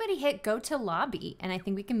 everybody hit go to lobby, and I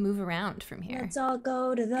think we can move around from here. Let's all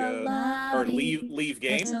go to the Good. lobby. Or leave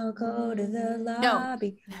game. Let's all go to the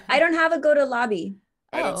lobby. I don't have a go to lobby.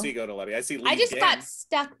 I don't Oh. see go to lobby. I see leave I just game. got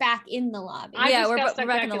stuck back in the lobby. I Yeah, just we're, got we're stuck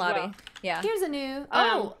back in the back as lobby. well. Yeah. Here's a new.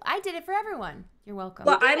 Oh, I did it for everyone. You're welcome.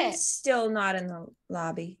 Well, did I'm it. still not in the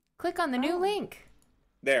lobby. Click on the new link.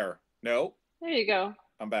 There. No, There you go.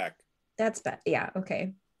 I'm back. That's bad. Yeah,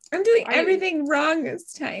 okay. I'm doing Are you- everything wrong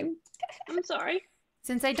this time. I'm sorry.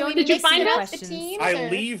 Since I Can we don't Did you mix find the out the questions. team? I Or-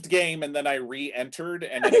 leaved game and then I re-entered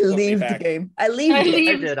and I then it put me leave the back. game. I leave I the game.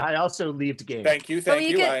 leave. I did. I also leaved game. Thank you. So Thank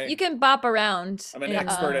you. you can bop around. I'm an in,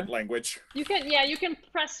 expert at language. You can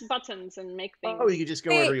press buttons and make things. Oh, you can just go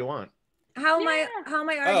wherever you want. How am Yeah. I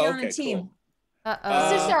already Oh, on okay, a team? cool.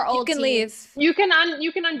 This is our You old can team. leave. You can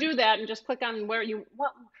undo that and just click on where you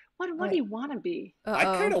what do you want to be? I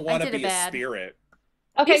kind of want to did it be a bad. spirit.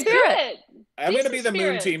 Okay, Spirit. good. I'm Be going to some be the moon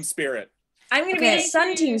spirits. team spirit. I'm gonna be Okay. the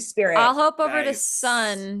Sun Team spirit. I'll hop over to Nice.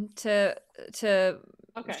 Sun to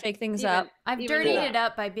Okay. shake things Even- up. I've Even dirtied better. it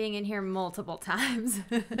up by being in here multiple times.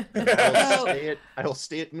 I will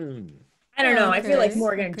stay at Moon. I don't know. I feel like Okay.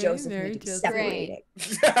 Morgan and Okay, Joseph very need to just- separate it.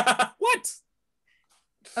 What?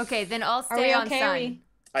 Okay, then I'll Are stay we on okay? Sun.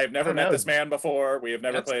 I have never Oh, met no. this man before. We have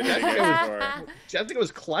never played any That's- games before. I think it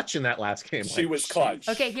was clutch in that last game. She like, was clutch.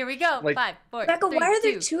 Okay, here we go. Like- 5, 4, Becca, 3, why are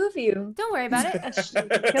there 2. two of you? Don't worry about it. Because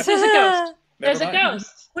there's a ghost. There's a Never mind.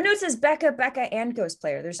 ghost. Well, no, it says Becca, and Ghost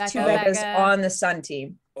Player. There's two Becca, Beccas Becca. on the Sun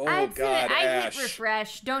Team. Oh I God, hit Ash.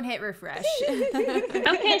 refresh. Don't hit refresh.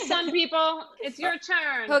 Okay, sun people, it's your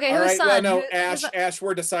turn. Okay, All who's right, Sun? well, no, Who's- Ash,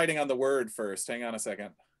 we're deciding on the word first. Hang on a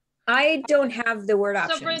second. I don't have the word So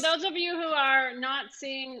options. for those of you who are not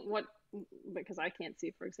seeing what, because I can't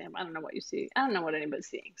see, for example, I don't know what you see. I don't know what anybody's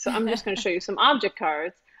seeing. So I'm just going to show you some object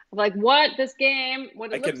cards of like what this game,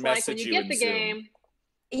 what I it can looks like when message you you get the in Zoom. game.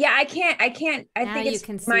 Yeah, I can't. I Now think you it's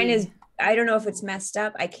can mine see. is. I don't know if it's messed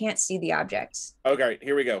up. I can't see the objects. Okay,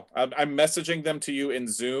 here we go. I'm messaging them to you in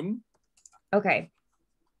Zoom. Okay.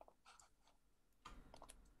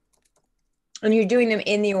 And you're doing them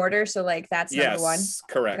in the order, so like that's Yes, number one.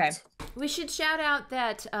 correct. We should shout out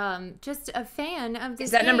that just a fan of this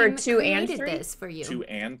Is that number game 2 and created 3? this for you. 2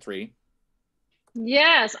 and 3.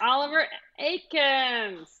 Yes, Oliver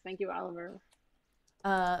Akins. Thank you, Oliver.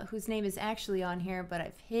 whose name is actually on here, but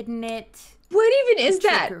I've hidden it. What even is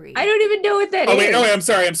that? Trickery. I don't even know what that is. Oh,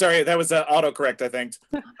 I'm sorry. That was autocorrect, I think.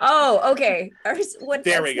 Oh, okay. There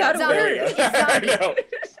we go. There we go. I know.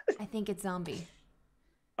 I think it's zombie.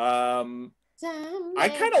 Zombie, I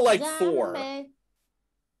kind of like 4.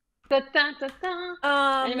 Da, da, da,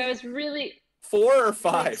 da. Anyway, it was really 4 or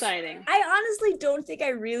 5? exciting. I honestly don't think I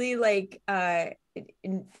really like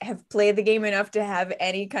have played the game enough to have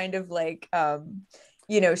any kind of like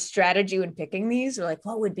strategy when picking these, or like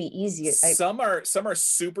what would be easy. Some are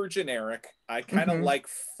super generic. I kind of like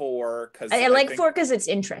 4 because I like 4 because it's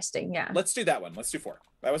interesting. Yeah. Let's do that one. Let's do 4.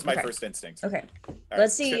 That was my first instinct. Okay. All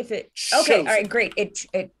Let's see if it. Okay. All right. Great.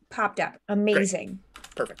 It popped up. Amazing.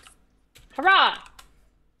 Great. Perfect. Hurrah!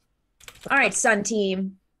 All right, Sun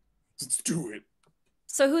Team. Let's do it.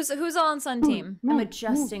 So who's all on Sun Team? I'm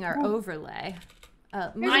adjusting our overlay.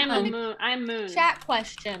 I'm Moon. Chat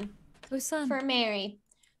question Who's Sun? for Mary.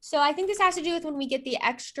 So I think this has to do with when we get the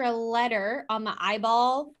extra letter on the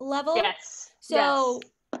eyeball level. Yes. So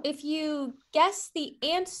if you guess the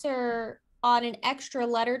answer on an extra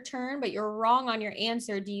letter turn, but you're wrong on your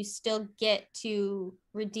answer, do you still get to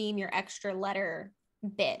redeem your extra letter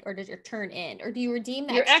bit, or does your turn end, or do you redeem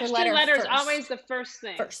the Your extra letter is first? always the first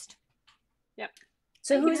thing. First. Yep.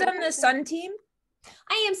 So who's on the Sun Team?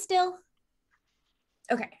 I am still.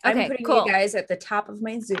 Okay. I'm putting cool. you guys at the top of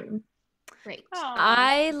my Zoom. Great.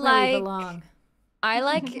 I like belong. I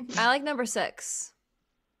like number 6.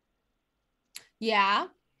 Yeah.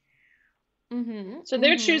 Mm-hmm. So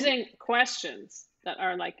they're choosing questions that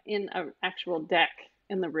are like in an actual deck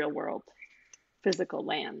in the real world, physical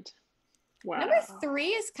land. Wow. Number 3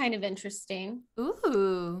 is kind of interesting.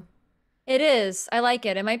 Ooh. It is. I like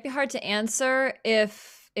it. It might be hard to answer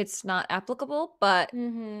if it's not applicable, but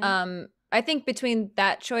I think between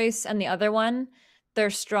that choice and the other one, they're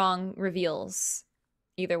strong reveals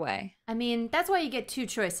either way. I mean, that's why you get 2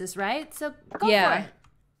 choices, right? So go for Yeah. it.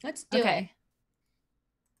 Let's do it.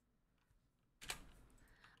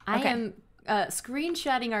 I am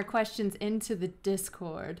screenshotting our questions into the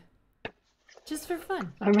Discord. Just for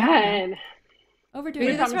fun. All right. Overdoing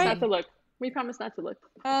We it. promise not to look. We promise not to look.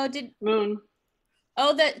 Oh, Moon.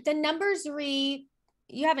 Oh, the numbers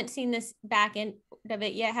you haven't seen this back end of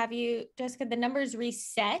it yet, have you, Jessica? The numbers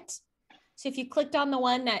reset. So if you clicked on the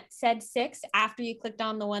one that said 6 after you clicked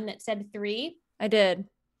on the one that said 3, I did.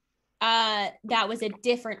 that was a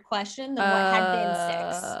different question than what had been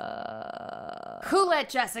 6. Who let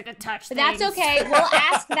Jessica touch But things? that's okay. We'll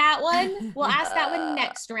ask that one. We'll ask that one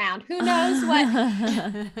next round. Who knows what?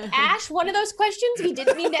 Ash, one of those questions we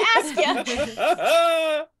didn't mean to ask you.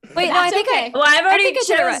 Wait, no, I That's think okay. Well, I've already think I did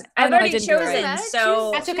it right. chosen. Oh, I've no, I already didn't do it chosen. right.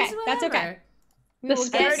 So That's okay. That's okay. We will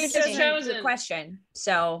I've get already specific. chosen the question.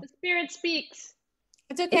 So The spirit speaks.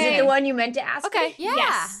 It's is okay. it the one you meant to ask? Okay. me? Yeah.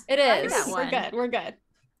 Yes. It I like is. that We're one. good. We're good.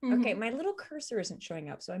 Okay, my little cursor isn't showing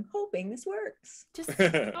up, so I'm hoping this works. Just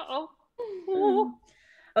Uh-oh.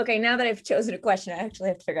 Okay, now that I've chosen a question, I actually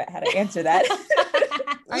have to figure out how to answer that.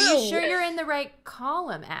 Are you sure you're in the right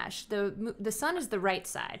column, Ash? The sun is the right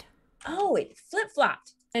side. Oh, it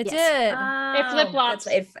flip-flopped. It Yes. did. It flip-flops.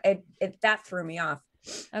 That threw me off.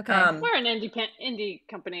 Okay. We're an indie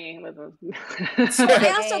company with a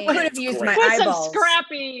I also could have used my with some eyeballs.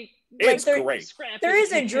 scrappy. It's there- great. Scrappy. There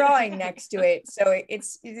is a drawing next to it, so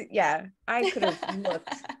it's yeah. I could have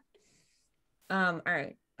looked. All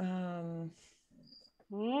right.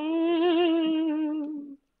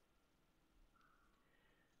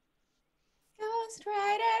 Ghost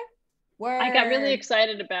Rider. Word. I got really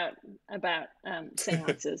excited about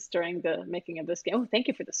seances during the making of this game. Oh, thank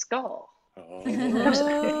you for the skull. Oh.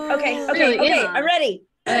 Okay. Really in on I'm it. ready.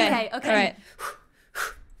 Okay. All right.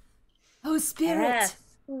 Oh, spirit. F.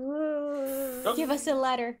 Give us a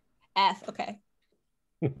letter. F. Okay.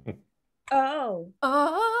 Oh.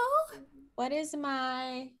 Oh. What is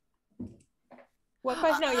my? What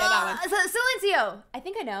question? Oh, yeah, that one. Silencio. I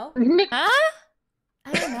think I know. Huh?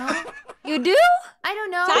 I don't know. You do? I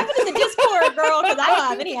don't know. Type it in the Discord, girl, because I don't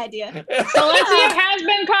have any idea. Silencio has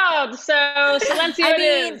been called, so Silencio I it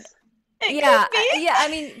mean, is. Yeah. Yeah. I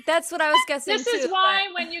mean, that's what I was guessing This too. is why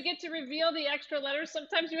when you get to reveal the extra letters,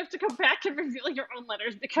 sometimes you have to go back and reveal your own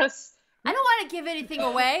letters because I don't want to give anything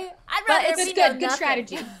away. I'd But rather it's we good. know Good nothing.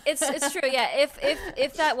 strategy. It's true. Yeah.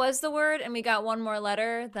 If that was the word and we got one more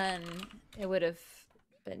letter, then it would have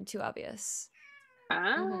been too obvious.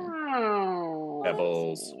 Oh.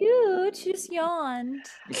 Pebbles. Cute. She just yawned.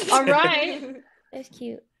 All right. That's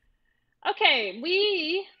cute. Okay,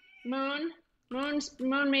 we moon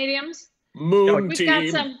mediums. Moon We've team. got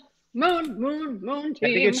some moon team.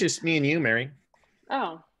 I think it's just me and you, Mary.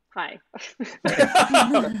 Oh, Hi. No,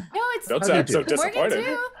 it's Don't How sound do so you do? disappointed.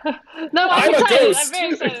 Morgan too. No, I'm I'm a excited. ghost. I'm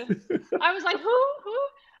very excited. I was like, who?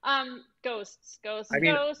 Ghosts. I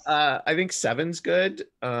mean, Ghosts. I think 7's good,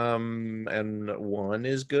 and 1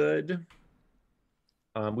 is good.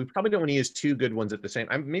 We probably don't want to use 2 good ones at the same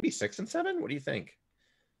time. Maybe 6 and 7. What do you think?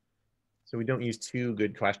 So we don't use 2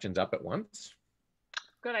 good questions up at once.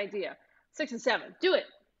 Good idea. 6 and 7. Do it.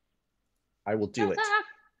 I will do it.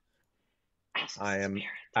 I am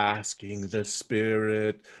asking the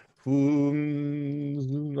spirit.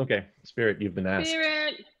 Okay, spirit, you've been asked.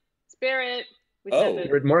 Spirit. We Oh. said it.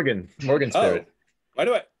 Spirit Morgan spirit. Why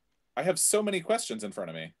do I have so many questions in front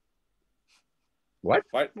of me? What?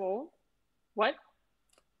 Why? Whoa. What?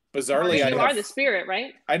 Bizarrely, You I are have, the spirit,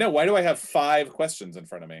 right? I know. Why do I have 5 questions in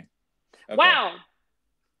front of me? Okay. Wow.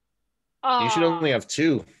 You should only have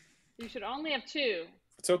 2. You should only have 2.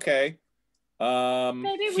 It's okay.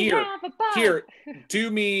 Maybe we have a bug. Here,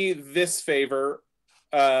 do me this favor,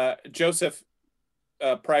 Joseph.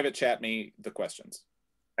 Private chat me the questions.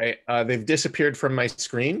 They've disappeared from my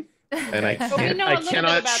screen, and I But we know a little bit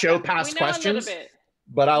cannot about show them. past We know a little questions. bit.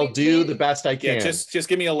 But I'll We- do we- the best I can. Yeah, just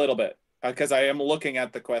give me a little bit, because I am looking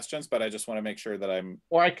at the questions, but I just want to make sure that I'm.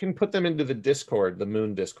 Or I can put them into the Discord, the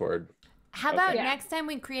Moon Discord. How about Okay. next time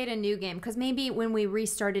we create a new game? Because maybe when we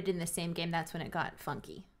restarted in the same game, that's when it got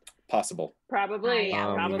funky. Possible. Probably.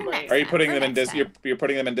 Yeah, Probably. next Are you time, putting for them in next time. You're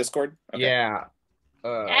putting them in Discord? Okay. Yeah.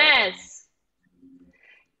 Yes.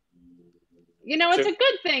 You know, it's So- a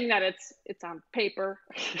good thing that it's on paper.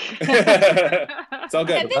 It's all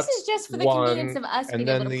Yeah, good. this is just for the convenience of us And being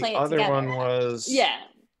able then to the play it other together. one was. Yeah.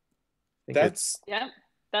 I think it's, That's Yeah.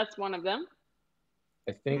 That's one of them.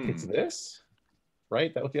 I think it's this,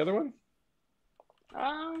 right? That was the other one.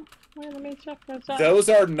 Wait, let me check this out. those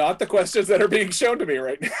are not the questions that are being shown to me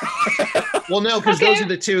right now. Well, no, because Okay. those are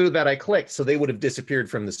the 2 that I clicked, so they would have disappeared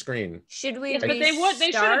from the screen. Should we? Yes, but they should have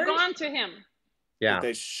restart? gone to him. Yeah.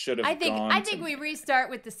 They should have. I think gone we to- restart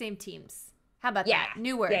with the same teams. How about Yeah. that?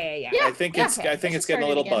 New word. Yeah. Yeah. I think it's. okay. I think Let's it's getting a start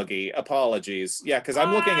it little again. buggy. Apologies. Yeah, because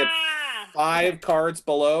I'm looking at 5 cards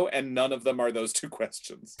below, and none of them are those 2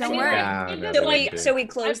 questions. Don't So- worry. Yeah, It no, doesn't So they we do. so we I've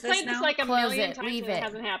close this played this now. like a Close million it, times leave and it it.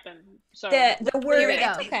 hasn't happened. So The word. Here we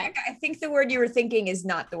go. I think the word you were thinking is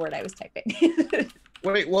not the word I was typing.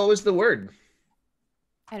 Wait, what was the word?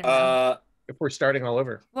 I don't know. If we're starting all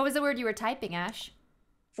over. What was the word you were typing, Ash?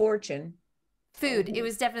 Fortune. Food. It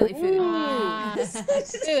was definitely food. Ah,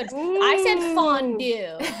 food. I said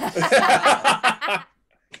fondue.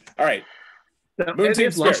 All right. Moon It Team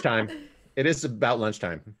is Spirit. lunchtime. It is about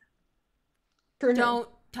lunchtime. Don't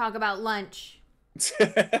talk about lunch.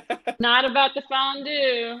 not about the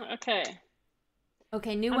fondue. Okay.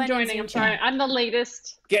 Okay, new I'm one. joining. I'm sorry. I'm the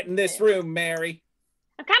latest. Get in this room, Mary.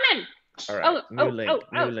 I'm coming. All right. Oh,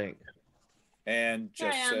 New link. And Here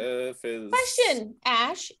I am. Joseph is. Question,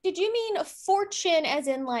 Ash. Did you mean fortune as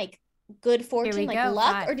in like good fortune, like go.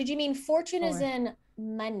 luck, 5, or did you mean fortune as 4. in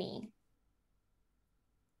money?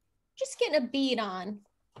 Just getting a beat on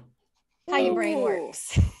how your brain Ooh.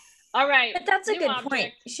 works. All right. But that's a New good object.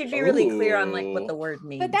 point. You should be really clear on like what Ooh. the word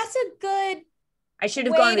means. But that's a good I should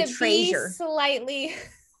have way gone to with treasure. be slightly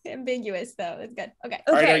ambiguous, though. It's good. Okay.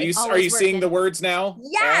 All right, are Okay. you Always seeing the working. words now?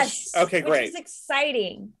 Yes. Ash? Okay, which great. is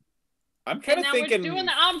exciting. I'm And kind of now thinking we're doing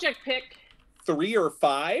the object pick. 3 or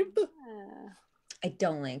 5. I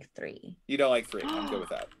don't like 3. You don't like 3. I'm good with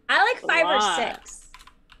that. I like 5 or Why? 6.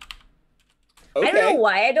 Okay. I don't know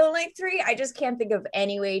why I don't like 3. I just can't think of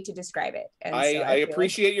any way to describe it. And I so feel like-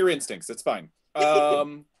 appreciate your instincts. It's fine.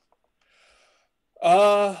 Let's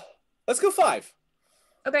go 5.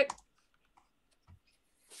 Okay.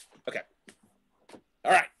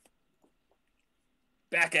 All right.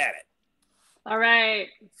 Back at it. All right.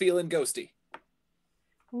 Feeling ghosty.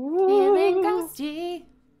 Feeling ghosty.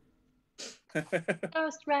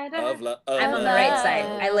 Ghost Rider. of I'm on the love. right side.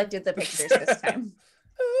 I looked at the pictures this time.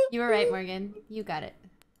 You were right, Morgan. You got it.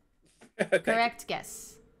 Correct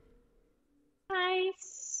guess.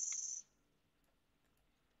 Nice.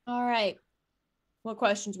 All right. What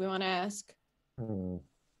questions we want to ask?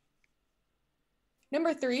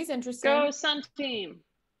 Number 3 is interesting. Go Sun Team.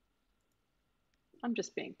 I'm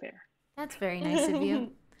just being fair. That's very nice of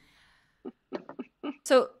you.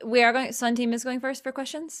 So we are going. Sun Team is going first for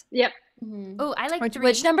questions. Yep. Mhm. Oh, I like Which, 3.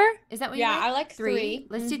 which number? Is that what Yeah, you like? I like 3.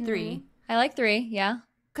 Let's do 3. I like 3. Yeah.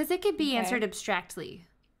 Because it could be Okay. answered abstractly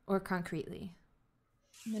or concretely.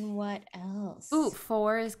 And then what else? Ooh,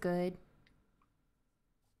 4 is good.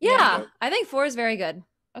 Yeah. I think 4 is very good.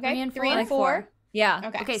 Okay. 3 and 3 4. and 4. Yeah.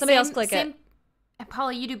 Okay. Okay, Somebody else click it.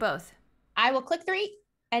 Paula, you do both. I will click 3.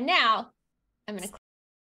 And now I'm going to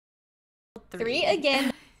click 3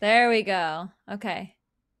 again. There we go. Okay.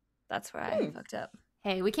 That's where I fucked up.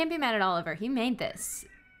 Hey, we can't be mad at Oliver. He made this.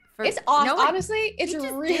 It's awesome. No one- Honestly, it's he just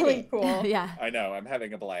did really it. cool. Yeah. I know. I'm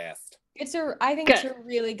having a blast. I think it's a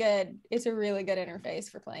really good interface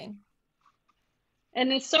for playing.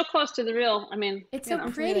 And it's so close to the real. I mean, It's you so know.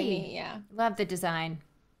 It's really pretty. neat, yeah. Love the design.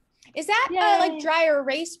 Is that like Yay. dry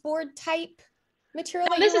erase board type material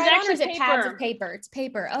No, that this you is write on, or actually is it pads paper. of paper? It's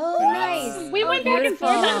paper. Oh, Ah. nice. We went back and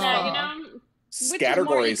forth on that, you Beautiful. know. Which is more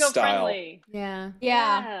Scattergory style. eco-friendly. Yeah.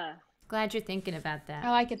 Yeah. Glad you're thinking about that.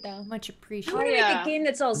 I like it though. Much I appreciated. want to yeah. make a game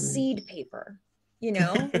that's all seed paper, you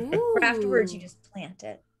know? Ooh. But afterwards, you just plant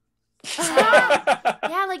it.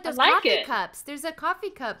 Yeah, like those like coffee it. cups. There's a coffee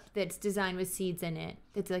cup that's designed with seeds in it.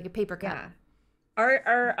 It's like a paper cup. Yeah. Our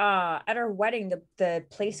at our wedding, the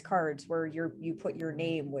place cards where you put your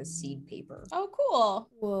name was seed paper. Oh, cool.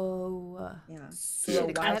 Whoa. Yeah. So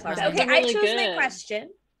Should've Wildflowers. kept mine. Okay, I Really chose my good. question.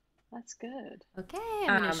 That's good. Okay,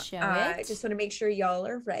 I'm gonna show I it. just want to make sure y'all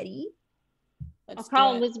are ready. I'll Let's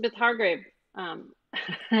call do it. Elizabeth Hargrave. And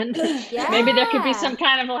maybe there could be some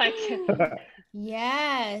kind of like.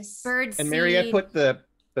 Yes. Bird And Mary, I seed. put the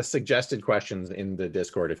suggested questions in the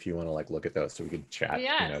Discord if you want to like look at those so we could chat, you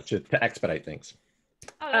know, Yes. to expedite things.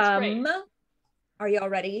 Oh, that's great. Are y'all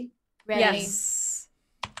ready? Ready. Yes.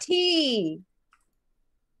 T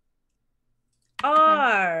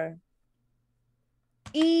R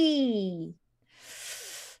E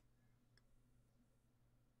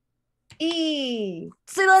E.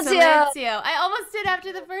 Silencio. Silencio. I almost did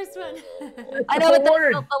after the first one. I know, but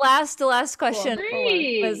Word. the last question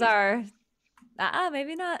Three. was our.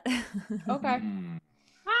 Maybe not. Okay. Hmm.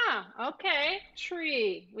 Okay.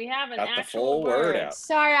 Tree. We have an Got the actual full word out.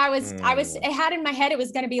 Sorry, I had in my head it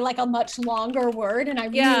was going to be like a much longer word, and I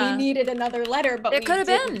really needed another letter, but It could have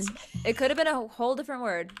been. didn't. It could have been a whole different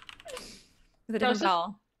word with a different Joseph?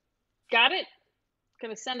 vowel. Got it?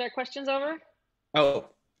 Gonna send our questions over? Oh,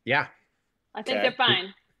 yeah. I think Okay. they're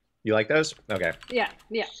fine. You like those? Okay. Yeah.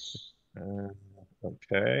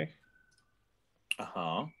 Okay.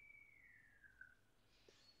 Uh-huh.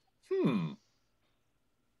 Hmm.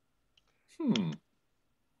 Hmm.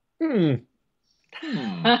 Hmm.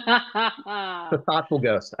 Hmm. A thoughtful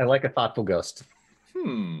ghost. I like a thoughtful ghost.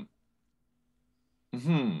 Hmm.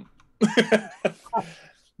 Hmm.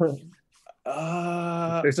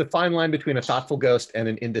 There's a fine line between a thoughtful ghost and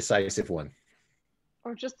an indecisive one.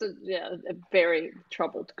 Or just a very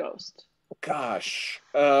troubled ghost. Gosh.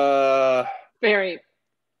 Very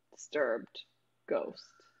disturbed ghost.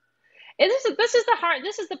 And this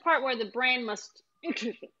is the part where the brain must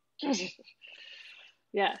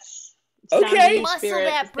yes. It's down to Okay. you, Muscle spirit.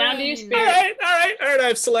 that It's down to you, brain. All spirit. right.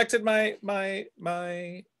 I've selected my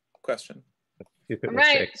question. If it All was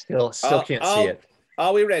right. fixed. Still can't see it.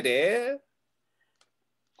 Are we ready?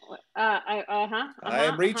 I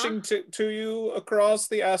am reaching to you across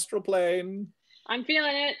the astral plane. I'm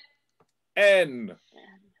feeling it. N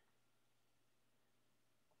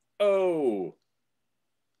O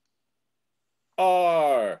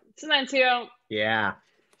R. Silencio. Yeah.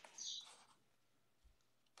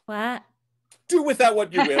 What? Do with that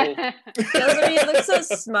what you will. Rosalie, you look so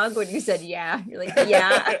smug when you said yeah. You're like,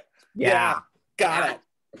 yeah. Yeah. Got it.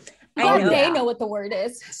 I know. They know what the word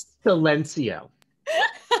is. Silencio.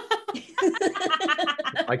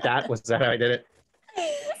 Like that? Was that how I did it?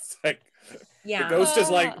 It's like Yeah. the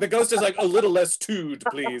ghost is like a little less tood,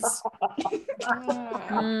 please.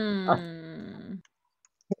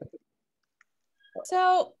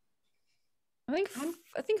 So I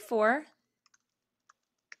think 4.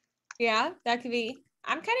 yeah, that could be.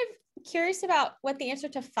 I'm kind of curious about what the answer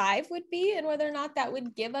to 5 would be and whether or not that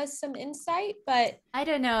would give us some insight, but I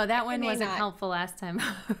don't know. That one may wasn't not. helpful last time.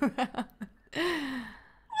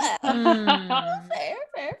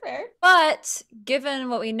 fair. But given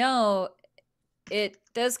what we know, it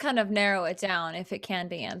does kind of narrow it down if it can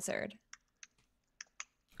be answered.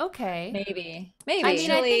 Okay. Maybe. I mean, I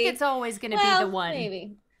Actually, think it's always going to be the one.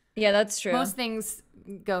 Maybe. Yeah, that's true. Most things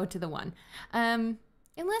go to the one. Unless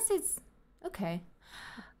it's okay.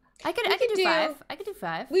 I could do 5. I could do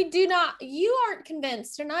 5. We do not. You aren't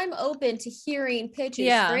convinced, and I'm open to hearing pitches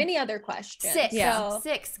Yeah. for any other questions. 6. Yeah.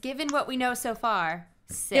 6. Given what we know so far.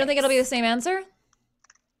 6. You don't think it'll be the same answer?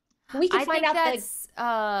 We can I find think out that's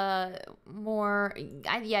more.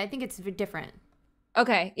 I think it's different.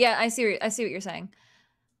 Okay. Yeah, I see what you're saying.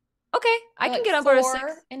 Okay, I can like, get on board with 4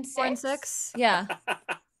 6. and 4 and 6. 6. Yeah.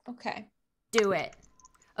 Okay. Do it.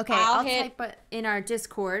 Okay, I'll I'll hit- type it in our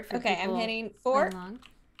Discord for Okay, people I'm hitting playing 4. along.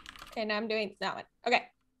 Okay, now I'm doing that one. Okay.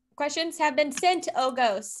 Questions have been sent, oh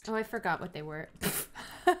ghost. Oh, I forgot what they were.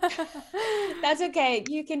 That's okay.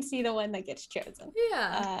 You can see the one that gets chosen.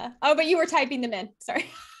 Yeah. Oh, but you were typing them in. Sorry.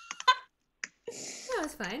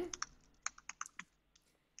 it's fine.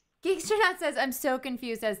 Geeksternaut says, I'm so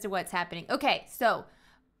confused as to what's happening. Okay, so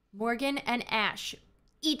Morgan and Ash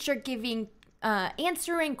each are giving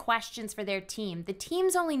answering questions for their team. The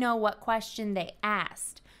teams only know what question they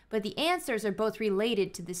asked, but the answers are both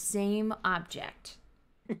related to the same object.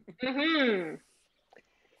 Mm-hmm.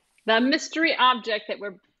 The mystery object that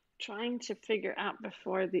we're trying to figure out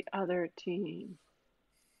before the other team.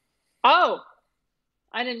 Oh,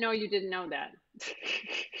 I didn't know you didn't know that.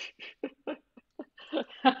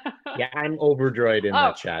 Yeah, I'm overjoyed in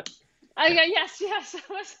that chat. Yeah, yes. I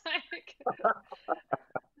was like,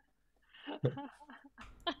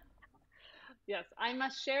 yes, I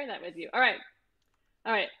must share that with you. All right.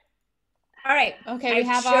 Okay, we I've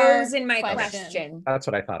have our chosen my question. question. That's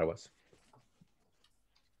what I thought it was.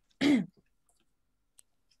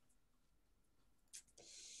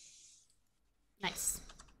 Nice.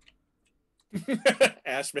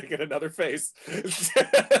 Ash making another face.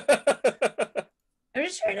 I'm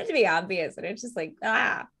just trying not to be obvious, and it's just like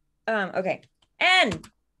okay. N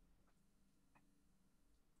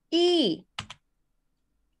E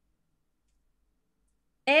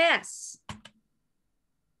S.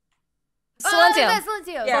 Silencio. Oh,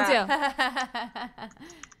 Silencio. Yeah.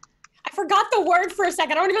 I forgot the word for a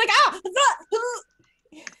second. I want to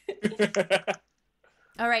be like,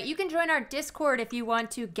 All right, you can join our Discord if you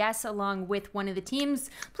want to guess along with one of the teams.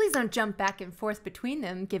 Please don't jump back and forth between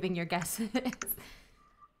them giving your guesses.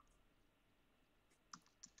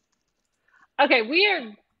 Okay, we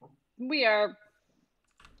are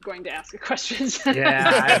going to ask you questions.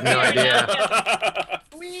 Yeah, I have no idea.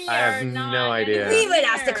 I have no idea. We would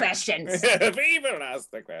ask the questions. We will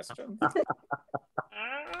ask the question.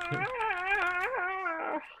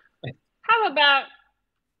 How about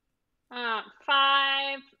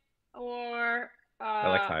 5 or I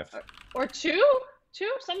like 5. or 2?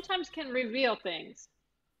 2 sometimes can reveal things.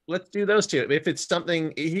 Let's do those 2. If it's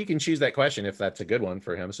something, he can choose that question if that's a good one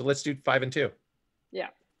for him. So let's do 5 and 2. Yeah.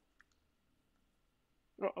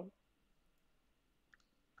 Uh-oh.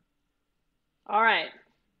 All right.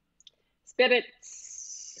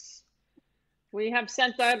 Spirits. We have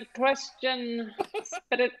sent our question.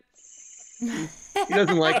 Spirits. He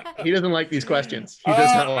doesn't like these questions. He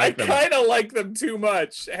does not like them. I kind of like them too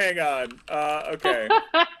much. Hang on. Okay.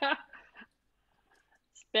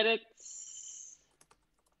 Spirits.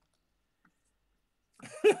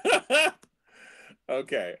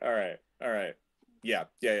 Okay. All right. Yeah.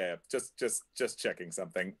 Just checking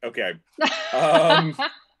something. Okay.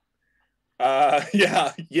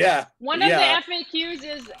 Yeah. One of the FAQs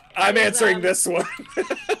is I'm answering this one.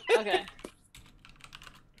 Okay.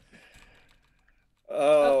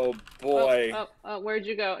 Oh boy. Oh, where'd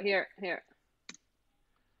you go? Here.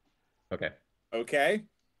 Okay.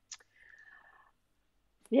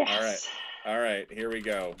 Yes. All right. Here we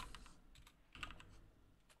go.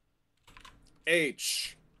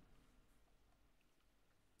 H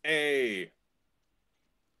A.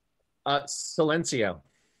 Silencio.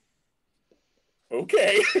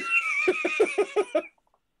 Okay.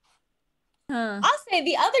 I'll say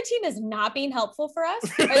the other team is not being helpful for us.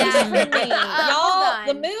 Or at least Yeah. for me. Y'all, Hold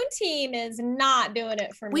the on. Moon team is not doing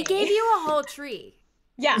it for me. We gave you a whole tree.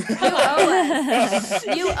 Yeah. You owe us.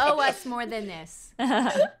 You owe us more than this.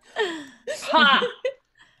 Ha.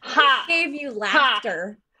 Gave you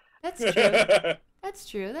laughter. That's true. That's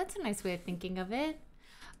true. That's a nice way of thinking of it.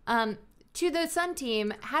 To the Sun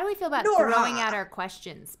team, how do we feel about Nora. throwing out our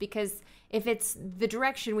questions? Because if it's the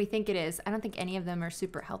direction we think it is, I don't think any of them are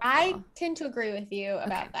super helpful. I tend to agree with you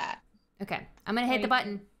about that. Okay, I'm gonna hit the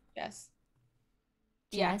button. Yes.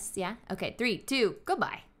 Yes, yeah. Okay, 3, 2,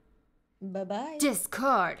 goodbye. Bye-bye.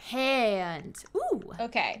 Discard hand. Ooh.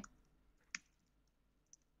 Okay.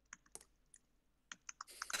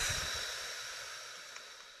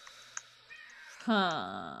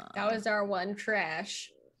 Huh. That was our one trash.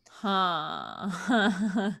 Huh.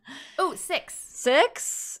 Oh, 6.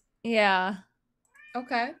 6? Yeah.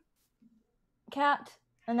 Okay. Cat.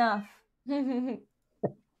 Enough.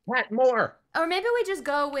 What more? Or maybe we just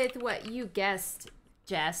go with what you guessed,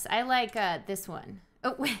 Jess. I like this one.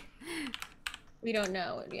 Oh, wait. We don't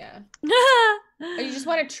know. Yeah. Oh, you just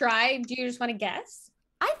want to try? Do you just want to guess?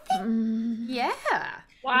 I think, yeah.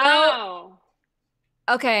 Wow.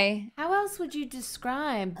 Okay. How else would you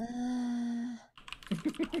describe?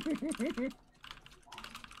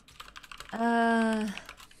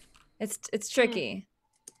 It's tricky.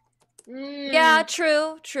 Mm. Yeah,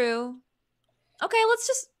 true. Okay, let's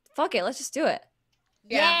just fuck it. Let's just do it.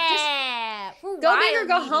 Yeah. Go big or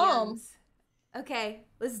go home. Okay,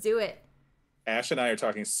 let's do it. Ash and I are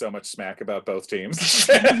talking so much smack about both teams.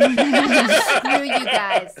 Screw you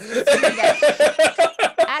guys. Screw you guys.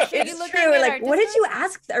 Ash, are you It's looking true. at Like, our what did you Discord?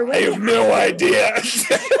 ask? Or what I did have you no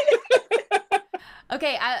ask? idea.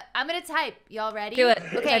 Okay, I'm gonna type. Y'all ready? Do it.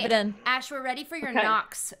 Okay, Type it in. Ash, we're ready for your Okay.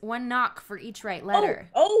 knocks. One knock for each right Oh, letter.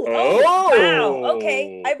 wow.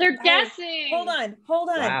 Okay. They're guessing. Hold on.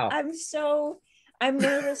 Wow. I'm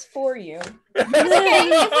nervous for you. Okay,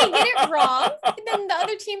 if we get it wrong, then the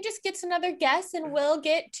other team just gets another guess and we'll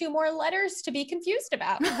get 2 more letters to be confused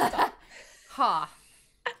about. Ha.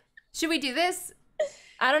 Should we do this?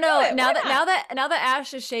 I don't know. Do it, Now why that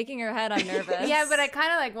Ash is shaking her head, I'm nervous. Yeah, but I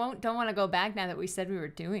kind of like don't want to go back now that we said we were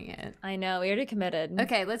doing it. I know we already committed.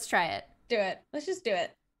 Okay, let's try it. Do it. Let's just do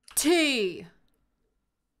it. T.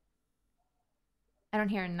 I don't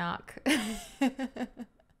hear a knock.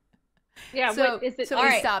 Yeah, so what is it? so All we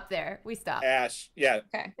right. stop there. We stop. Ash, yeah,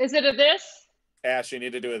 Is it a this? Ash, you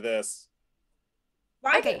need to do this.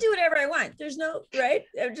 Well, I Okay. can do whatever I want. There's no right.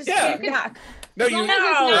 I'm just Yeah. knock. No, As you. long as it's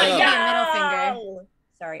not Give me yeah. a middle finger.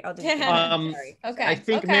 Sorry, I'll do sorry. Okay. I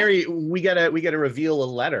think okay. Mary, we gotta reveal a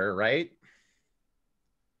letter, right?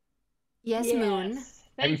 Yes, Moon.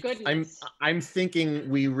 Thank goodness. I'm thinking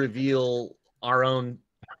we reveal our own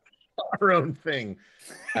thing.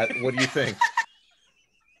 What do you think?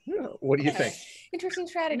 What do you think? Interesting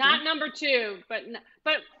strategy. Not number 2, but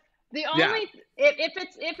the only Yeah.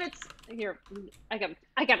 if it's here, I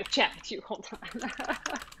gotta chat with you. Hold on.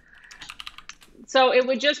 So it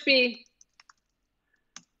would just be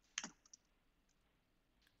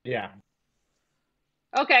Yeah.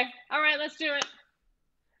 okay. All right, let's do it.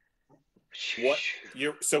 What?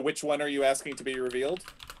 So which one are you asking to be revealed?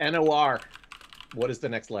 NOR. What is the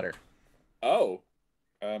next letter? Oh,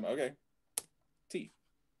 okay. T.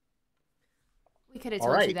 We could have All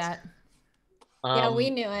told you right. that. Yeah, we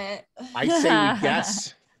knew it. I say we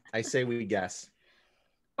guess. I say we guess.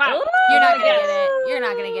 Wow. You're not gonna get it. You're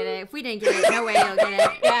not gonna get it. If we didn't get it, no way you'll get it.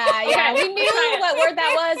 Yeah, yeah. Okay, We knew try it. what word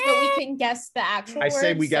that was, but we couldn't guess the actual I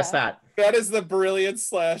say word, we guess so- that. That is the brilliance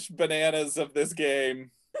 / bananas of this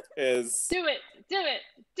game. Is Do it. Do it.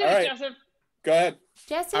 Do All it, right. Joseph. go ahead.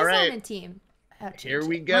 Jess is All right. on the team. Oh, Here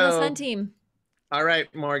we On the go. Sun team. All right,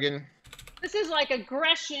 Morgan. This is like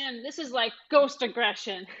aggression. This is like ghost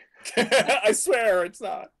aggression. I swear it's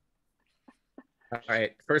not. All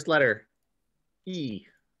right, first letter. E.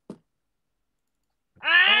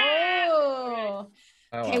 Ah! Oh.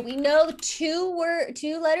 Oh, Okay, well. we know the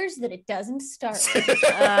two letters that it doesn't start with.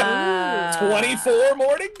 24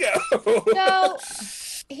 more to go.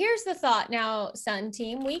 So here's the thought now, Sun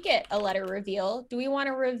Team. We get a letter reveal. Do we want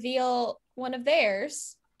to reveal one of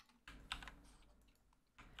theirs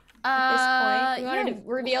at this point? Do we want to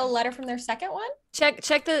reveal a letter from their second one? Check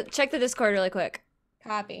the Discord really quick.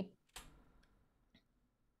 Copy.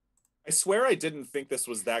 I swear I didn't think this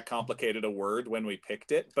was that complicated a word when we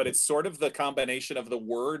picked it, but it's sort of the combination of the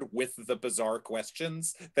word with the bizarre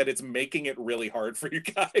questions that it's making it really hard for you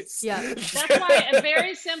guys. Yeah. That's why a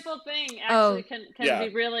very simple thing actually can Yeah. be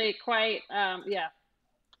really quite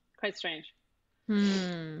quite strange.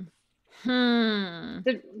 Hmm.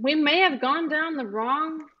 We may have gone down the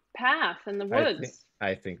wrong path in the woods.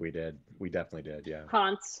 I think we did. We definitely did. Yeah.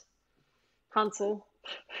 Hansel.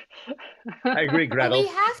 I agree, Do Gretel. we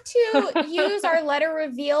have to use our letter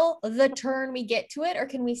reveal the turn we get to it, or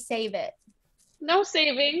can we save it? No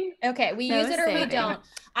saving. Okay, we No use it or we saving. don't.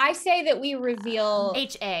 I say that we reveal.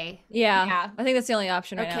 HA. Yeah. Yeah. I think that's the only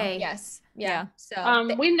option right Okay. Yes. Yeah. Yeah.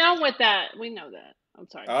 So We know that. I'm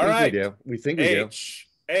sorry. All right. We do. We think we do.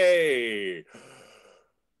 H-A-W.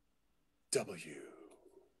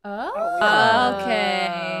 Oh. now.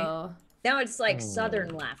 Okay. Now it's like Southern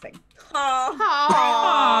laughing.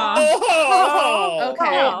 Aw. Oh!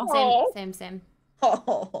 okay. Same.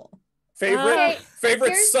 Favorite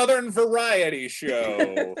here's- Southern variety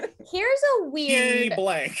show. Here's a E weird.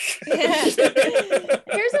 blank. Here's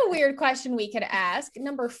a weird question we could ask.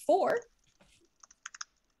 Number 4.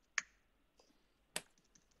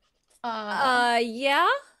 Yeah.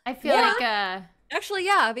 I feel Yeah. like Actually,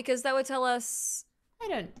 yeah, because that would tell us. I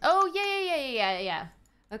don't. Oh yeah.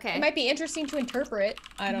 Okay. It might be interesting to interpret.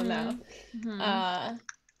 I don't know. Mhm.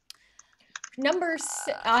 Number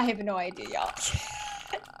I have no idea, y'all.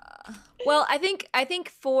 Well, I think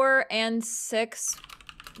 4 and 6,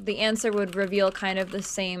 the answer would reveal kind of the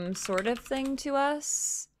same sort of thing to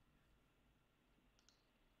us.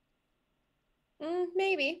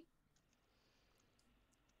 Maybe.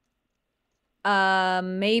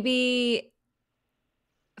 Maybe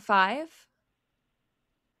 5.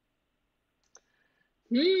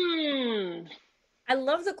 I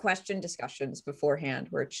love the question discussions beforehand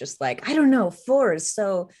where it's just like, I don't know, 4 is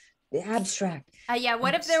so abstract. Yeah,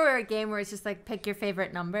 what if there were a game where it's just like pick your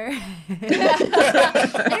favorite number? I don't know,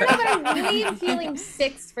 but I really am feeling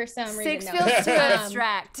 6 for some reason. Six No. feels too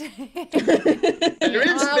abstract. There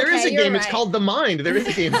is a Okay, game. you're It's right. called The Mind. There is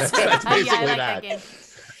a game that's Yeah, basically I like that.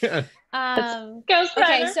 that game. Ghost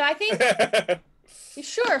Okay, Rider. so I think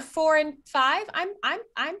sure 4 and 5. I'm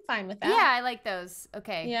fine with that. Yeah, I like those.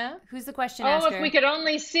 Okay. Yeah. Who's the question Oh, asker? if we could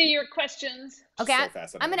only see your questions. Okay, So I'm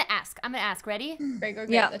fascinating. gonna ask. Ready? Great.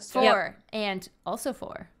 Yeah. Let's do it. 4 and also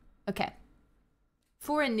 4. Okay.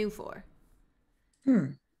 4 and new 4.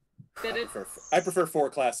 Spit it. I prefer 4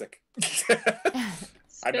 classic. I'm Spit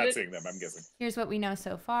not it. seeing them. I'm guessing. Here's what we know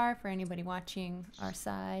so far for anybody watching our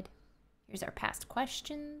side. Here's our past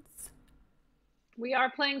questions. We are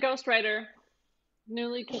playing Ghost Rider,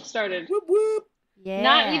 newly kickstarted. Whoop whoop. Yeah.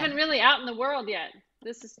 Not even really out in the world yet.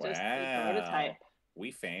 This is just a Wow. prototype.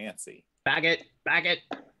 We fancy. Bag it.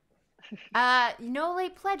 No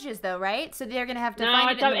late pledges though, right? So they're gonna have to No,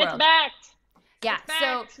 find it in the it's world. backed. Yeah. It's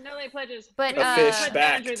So backed. No late pledges. But, We The fish pledged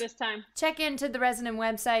backed. Andrew this time. check into the Resonant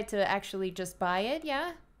website to actually just buy it.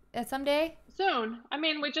 Yeah. Someday. Soon. I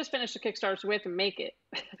mean, we just finished the Kickstarter, so we have to make it.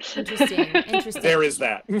 Interesting. There is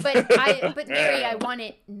that. But Mary, I want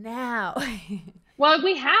it now. Well,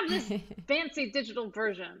 we have this fancy digital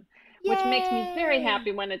version, which makes me very Yay.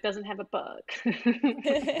 happy when it doesn't have a bug.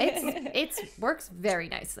 It's works very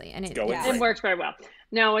nicely, and it Going yeah. great. It works very well.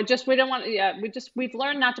 No, we don't want. Yeah, we've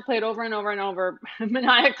learned not to play it over and over and over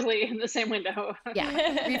maniacally in the same window.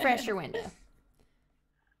 Yeah. Refresh your window.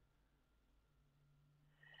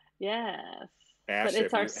 Yes. Ash, But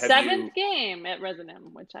it's our have 7th game at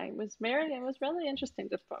Resonum, which it was really interesting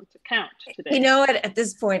to count today. You know what? At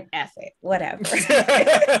this point, F it. Whatever.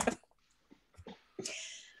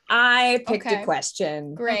 I picked Okay. a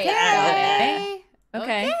question. Great. Okay.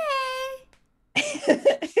 Okay.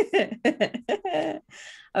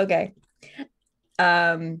 Okay.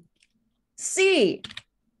 C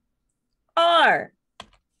R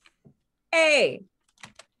A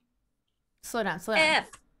Slow down. Slow down. F.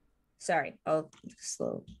 Sorry, I'll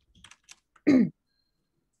slow. Okay.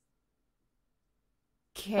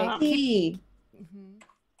 E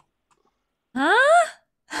Huh?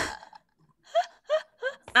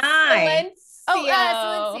 I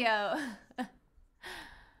Oh, Silencio.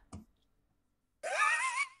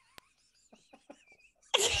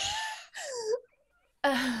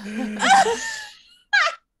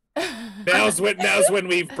 now's when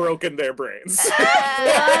we've broken their brains.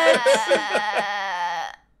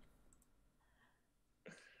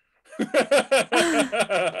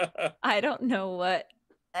 I don't know what.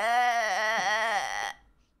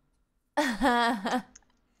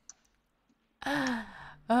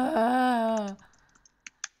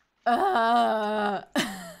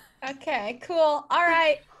 Okay, cool. All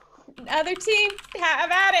right. Other team, have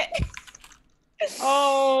at it.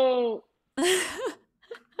 Oh. Oh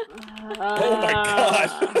my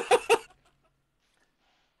god.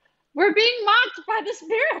 We're being mocked by the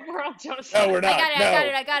spirit world, Joseph. No, we're not.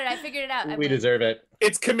 I got it. I figured it out. I We win. deserve it.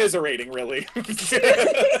 It's commiserating, really.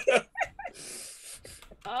 Okay.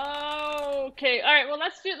 All right. Well,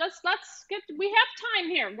 let's get. We have time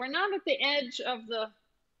here. We're not at the edge of the.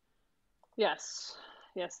 Yes,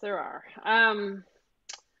 there are.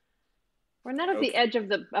 We're not at the edge of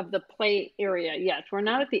the play area yet. We're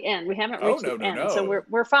not at the end. We haven't reached the end, so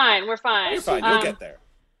we're fine. We're fine. You're fine. You'll get there.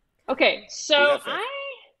 Okay. So have faith.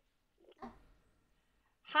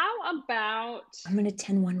 How about? I'm gonna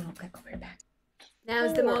 10-1 real quick. I'll be right back.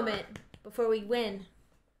 Now's the moment before we win.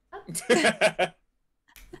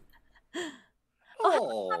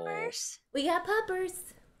 Oh, Puppers. We got puppers.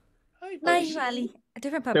 hi, Nice, buddy. Valley. A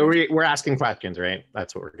different So pupper. we're asking questions, right?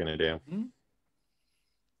 That's what we're gonna do.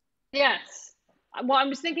 Yes. Well, I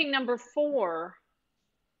was thinking number 4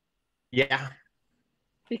 Yeah.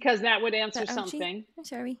 because that would answer Is that ouchie? something. I'm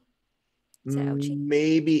sorry. Is that ouchie?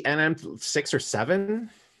 Maybe NM 6 or 7,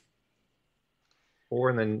 4,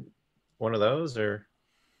 and then one of those, or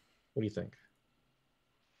what do you think?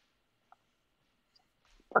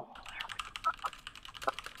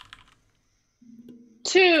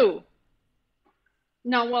 Two.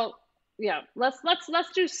 No, well, yeah. Let's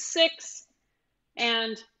do 6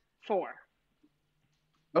 and 4.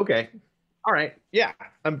 Okay. All right. Yeah.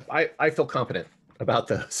 I feel confident about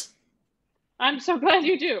those. I'm so glad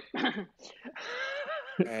you do.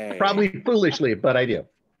 Hey. Probably foolishly, but I do.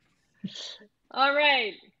 All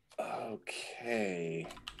right. Okay.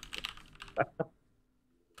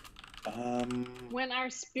 When our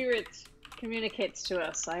spirit communicates to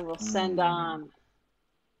us, I will send on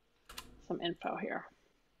some info here.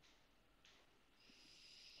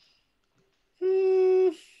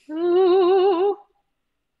 Ooh.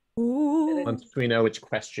 Ooh. Once we know which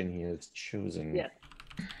question he has chosen. Yeah.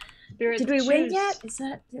 Spirit, Did we win choose. yet? Is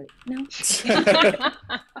that no?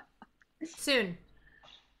 Soon.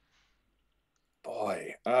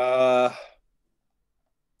 Boy. Hurts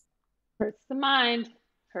the mind.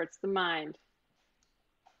 Hurts the mind.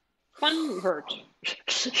 Fun hurt.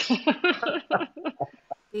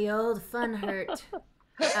 The old fun hurt.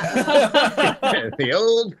 The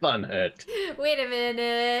old fun hurt. Wait a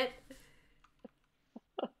minute.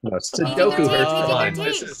 No, Sudoku take, hurts take the your mind.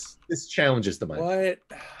 take. This challenges the mind. What?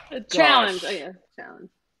 A challenge. Gosh. Oh, yeah, challenge.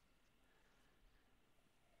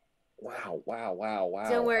 Wow.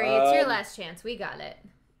 Don't worry, it's your last chance. We got it.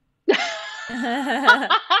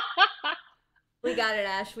 We got it,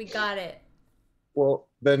 Ash. We got it. Well,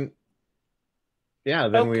 then, yeah,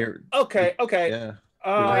 then we're Okay. yeah.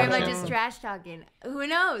 Or am I Yeah. just trash talking? Who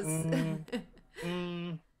knows?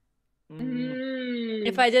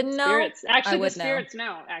 If I didn't know, Spirits. Actually, I the would know. spirits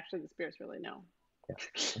know. Actually, the spirits really know. I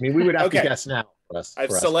mean, we would have to Okay. guess now.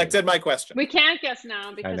 I've selected my question. We can't guess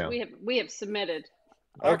now because know. we have submitted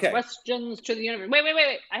our Okay. questions to the universe.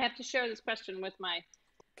 Wait. I have to share this question with my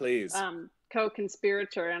Please.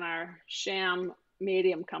 co-conspirator in our sham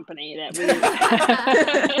medium company that we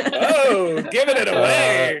Oh, giving it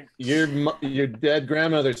away. Your dead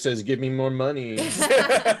grandmother says, "Give me more money."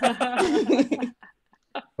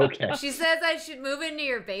 Okay. She says I should move into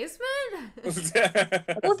your basement? Both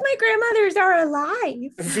my grandmothers are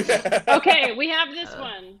alive. Okay, we have this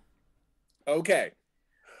one. Okay.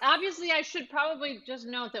 Obviously, I should probably just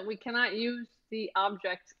note that we cannot use the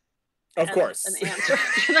object Of as course. an answer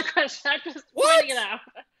to the question. I'm just What? pointing it out.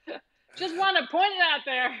 Just want to point it out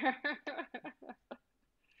there.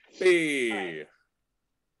 B.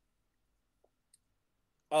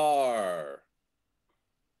 R.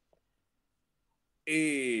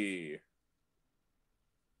 E.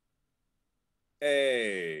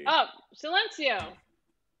 A. Oh, Silencio.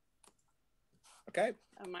 Okay.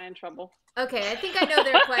 Am I in trouble? Okay, I think I know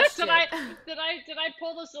their question. Did I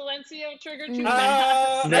pull the Silencio trigger too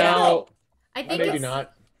fast? No, I think maybe it's,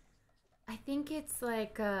 not. I think it's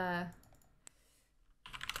like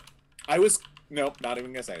Nope, not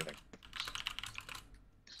even gonna say anything.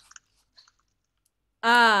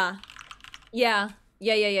 Yeah.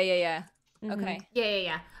 Okay.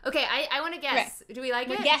 yeah. Okay, I want to guess. Do we like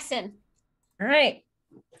We're it? guessing. All right.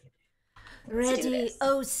 do Ready, this.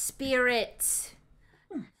 oh spirit.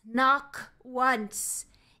 Knock once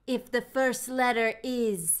if the first letter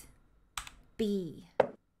is B.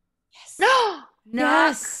 No.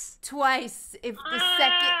 Knock twice if the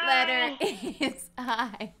second letter is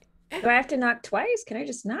I. Do I have to knock twice? Can I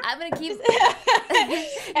just knock? I'm gonna keep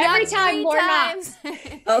Every knock time 3 more times.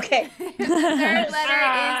 Okay. If the third letter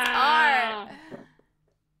is R.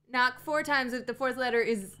 Knock 4 times if the fourth letter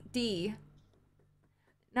is D.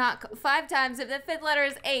 Knock 5 times if the fifth letter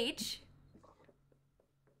is H.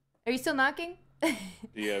 Are you still knocking?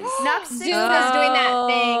 Yes. Knock 6 Zoom is times. doing that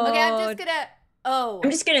thing. Okay, I'm just gonna.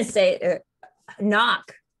 I'm just gonna say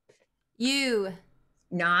knock, U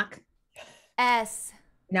knock, S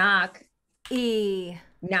knock, E.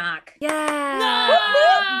 knock. Yeah.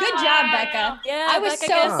 Good job, Becca. Yeah, I was Becca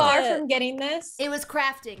so guessed far it. from getting this. It was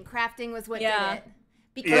crafting. Crafting was what Yeah. did it.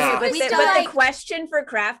 Because Yeah. But, we the, still but like the question for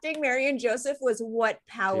crafting, Mary and Joseph, was what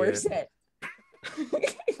powers it.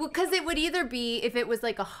 because it would either be if it was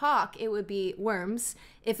like a hawk, it would be worms.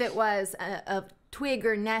 If it was a twig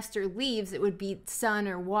or nest or leaves, it would be sun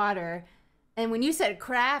or water. And when you said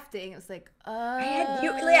crafting, it was like,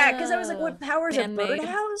 because I was like, what powers a Man-made.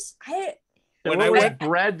 birdhouse? When What I was went-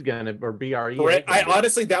 bread gonna or BRE? Bread, I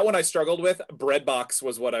honestly, that one I struggled with. Bread box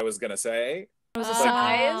was what I was gonna say. Was the Like-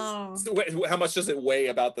 size? So how much does it weigh?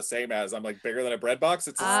 About the same as? I'm like bigger than a bread box.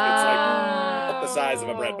 It's like the size of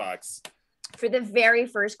a bread box. For the very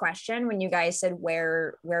first question, when you guys said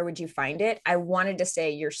where would you find it, I wanted to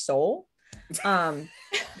say your soul. No,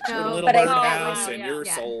 Little but I- birdhouse Oh, and yeah. your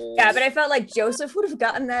Yeah. soul. Yeah, but I felt like Joseph would have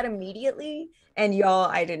gotten that immediately, and y'all,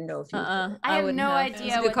 I didn't know if you. I have wouldn't no have. idea It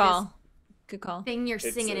was a what good call. Good call. thing you're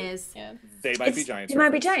It's singing a- is. Yeah. They might be giants. It might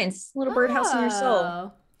be reference. giants. Little birdhouse in your soul.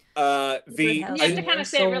 Oh. Birdhouse. You have to Your kind of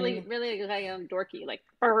say soul. it really like dorky, like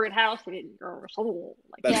birdhouse in your soul.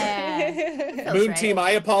 Like That's Yeah. Feels Moon right. Team, I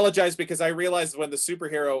apologize because I realized when the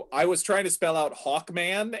superhero, I was trying to spell out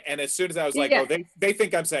Hawkman, and as soon as I was like, Yeah. oh, they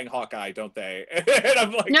think I'm saying Hawkeye, don't they? And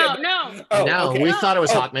I'm like, no. Oh, no, okay. we thought it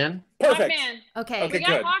was Oh. Hawkman. Perfect. Hawkman. Okay. Okay. We got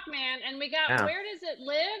good. Hawkman, and we got Yeah. where does it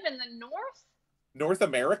live in the north? North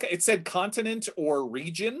America. It said continent or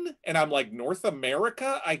region, and I'm like, North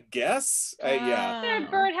America, I guess. Yeah, There are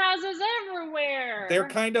birdhouses everywhere. there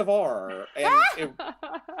kind of are. And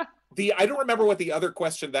I don't remember what the other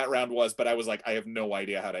question that round was, but I was like, I have no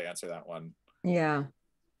idea how to answer that one. Yeah.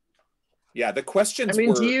 Yeah, the questions I mean,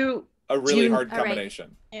 were a really hard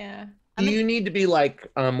combination. Yeah. Do you need to be like,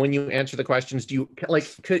 when you answer the questions, do you like,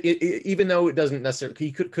 even though it doesn't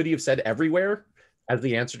necessarily, could he have said everywhere as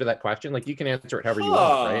the answer to that question? Like, you can answer it however you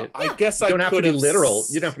want, right? I guess You I don't have to could be have literal.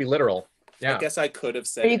 You don't have to be literal. Yeah. I guess I could have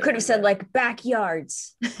said Or you could have said everywhere. like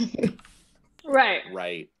backyards. Right.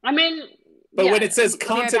 Right. I mean, But yeah, when it says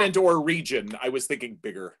We'll be right continent or region, I was thinking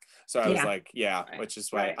bigger. So I was Yeah. like, yeah, Right, which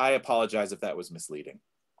is why right. I apologize if that was misleading.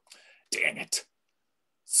 Dang it.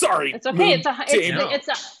 Sorry. it's okay. Moon Team.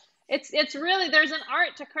 It's really, there's an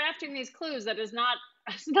art to crafting these clues that is not,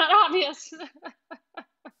 it's not obvious.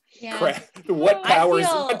 Yeah. What I powers?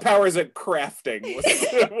 feel- What powers at crafting?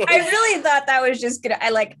 I really thought that was just gonna. I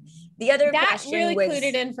like the other That question really was. clued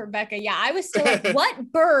it in for Becca. Yeah, I was still like,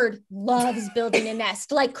 what bird loves building a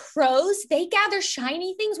nest? Like crows, they gather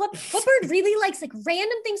shiny things. What bird really likes like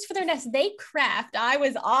random things for their nest? They craft. I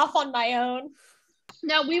was off on my own.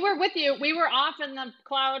 No, we were with you. We were off in the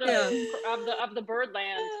cloud of, Yeah. of the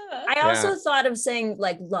birdland. I also thought of saying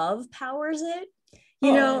like love powers it,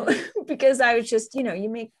 you know, because I was just, you know, you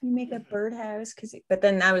make a birdhouse but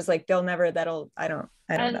then I was like,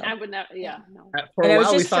 I don't know. I would not, yeah, no. For And a I was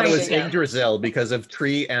while, we just thought it trying was to- Yggdrasil because of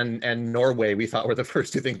tree and Norway. We thought were the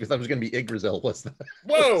first two things. We thought it was going to be Yggdrasil. Was the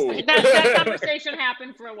Whoa. That conversation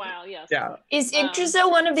happened for a while, yes. yeah. Is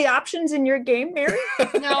Yggdrasil one of the options in your game, Mary?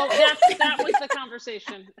 No, that was the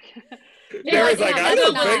conversation. Mary's like, I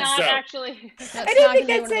don't not, think not so. actually. I don't think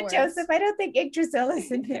that's it, Joseph. I don't think Yggdrasil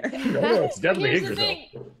is in there. No, it's definitely Here's the Yggdrasil.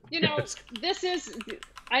 thing, you know, this is,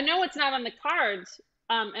 I know it's not on the cards,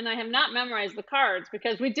 and I have not memorized the cards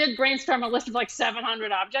because we did brainstorm a list of like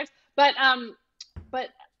 700 objects, but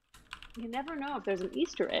you never know if there's an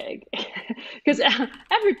Easter egg because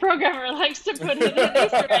every programmer likes to put in an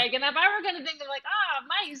Easter egg, and if I were going to think of like,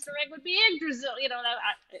 my Easter egg would be Yggdrasil, you know,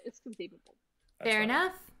 it's conceivable. Fair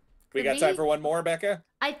enough. We Could got time for one more, Becca?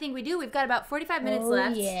 I think we do. We've got about 45 minutes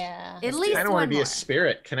left. Yeah. At least I don't one want to be more. a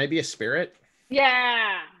spirit. Can I be a spirit?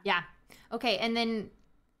 Yeah. Yeah. Okay, and then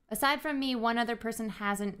aside from me, one other person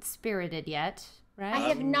hasn't spirited yet, right? I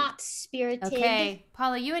have not spirited. Okay,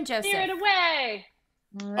 Paula, you and Joseph. Steer it away.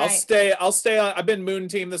 All I'll right. stay on. I've been Moon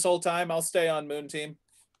Team this whole time. I'll stay on Moon Team.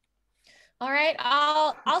 All right.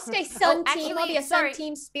 I'll stay Sun Team. I'll be a sorry. Sun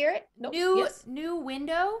Team spirit. Nope. New Yes. new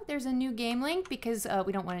window. There's a new game link because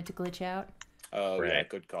we don't want it to glitch out. Oh yeah, Right.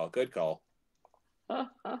 good call. Good call.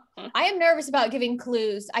 I am nervous about giving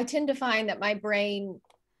clues. I tend to find that my brain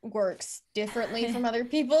works differently from other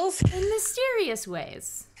people's. In mysterious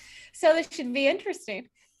ways. So this should be interesting.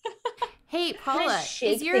 Hey, Paula,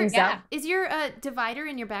 shake is your things up? is your divider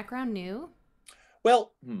in your background new?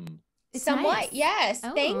 Well, It's Somewhat, nice. yes.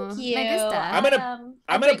 Oh, Thank you. me gusta. I'm gonna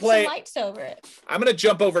I gonna draped some play- lights over it. I'm gonna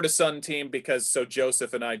jump over to Sun Team because so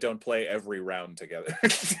Joseph and I don't play every round together.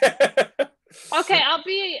 Okay, I'll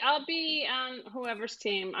be on whoever's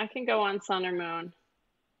team. I can go on Sun or Moon.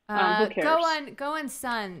 Who cares? Go on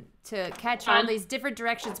Sun to catch all these different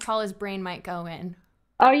directions Paula's brain might go in.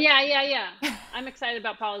 Oh yeah. I'm excited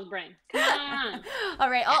about Paula's brain. Come on. All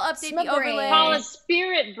right, I'll update Small the brain. overlay. Paula's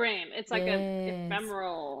spirit brain. It's like a Yes.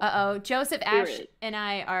 ephemeral. Uh-oh, Joseph, Ash, Spirit. and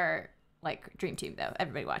I are like dream team though.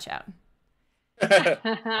 Everybody watch out.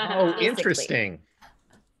 Oh, interesting.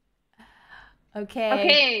 Okay.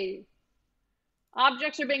 Okay.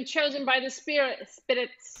 Objects are being chosen by the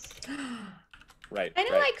spirits. Right. I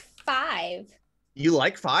know right. like 5. You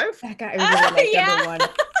like 5? That guy really liked Yeah. everyone. I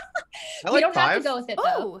We like don't have 5. to go with it though.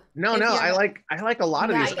 Oh, No, if no, you're I not- like a lot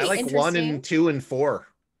of these. I Right, like 1 and interesting. 2 and 4.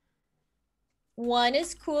 1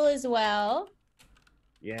 is cool as well.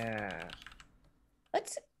 Yeah.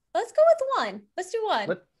 Let's go with 1. Let's do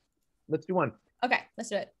 1. Let's do 1. Okay, let's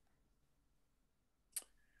do it.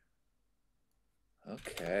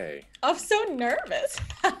 Okay. I'm so nervous.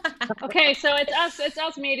 Okay, so it's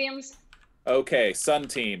us mediums. Okay, Sun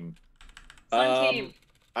Team. Sun team.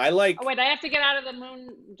 I like Oh wait, I have to get out of the Moon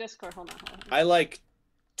Discord. Hold on. I like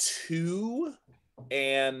 2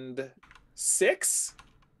 and 6.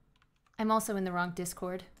 I'm also in the wrong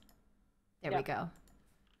Discord. There we Yeah. go.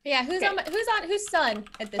 Yeah, who's Sun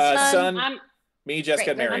at this Uh, time? Sun, I'm me,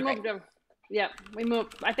 Jessica, and Great, Mary. I moved over. Yeah, we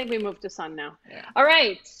moved. I think we moved to Sun now. Yeah. All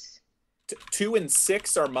right. 2 and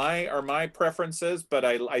 6 are my preferences, but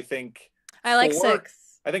I think I like 4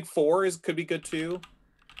 6. I think 4 could be good too.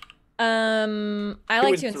 I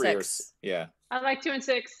like 2 and 3 are 6. yeah. I like 2 and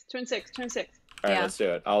 6. 2 and 6. 2 and 6. All right, Yeah. let's do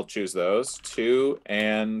it. I'll choose those. 2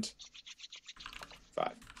 and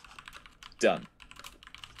 5. Done.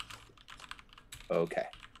 Okay.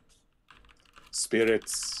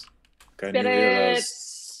 Spirits, can you hear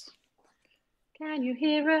us? Can you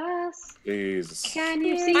hear us? Jesus. Can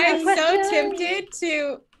you see I'm our so question? tempted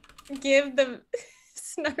to give the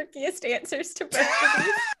snarkiest answers to both of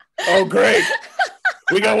these. Oh, great.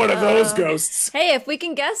 We got one of those ghosts. Hey, if we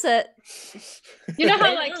can guess it. You know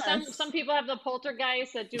how Why like not? some people have the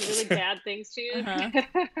poltergeists that do really bad things to you?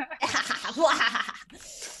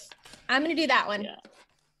 I'm gonna do that one. Yeah.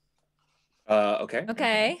 Okay.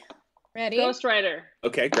 Okay. Ready? Ghost Rider.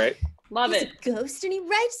 Okay, great. Love He's it. a ghost and he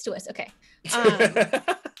writes to us. Okay.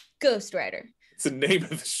 Ghost Rider. It's the name of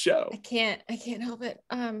the show. I can't help it.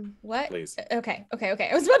 What? Please. Okay. I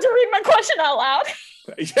was about to read my question out loud.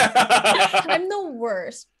 Yeah. I'm the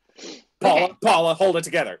worst. Paula, Okay. Paula, hold it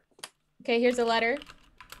together. Okay, here's a letter.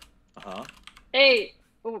 Uh-huh. Hey.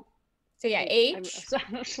 Oh, So yeah, H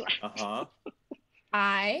Uh-huh.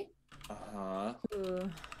 I Uh-huh. Ooh.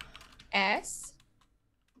 S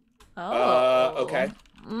Oh. Okay.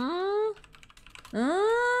 Mm.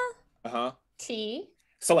 Uh-huh. T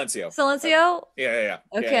Silencio. Silencio? Yeah.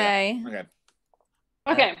 Okay. Yeah. Okay.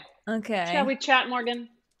 okay. Okay. Shall we chat, Morgan?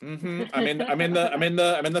 Mm-hmm. I'm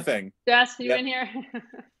in the thing. Jess, you Yep. in here?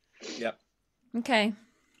 Yep. Okay.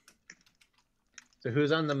 So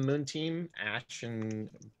who's on the moon team? Ash and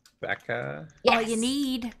Becca. All you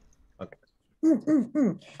need.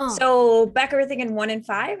 Oh. So Becca, we're thinking 1 and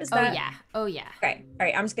 5. Is Oh that? yeah. Oh yeah. Okay. All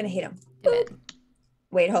right. I'm just gonna hit him. Do it.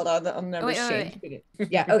 Wait, hold on. The numbers wait, changed.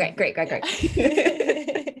 Yeah. Okay. Great.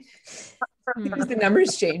 Hmm. Because the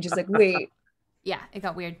numbers change. It's like, wait. Yeah, it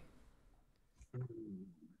got weird. All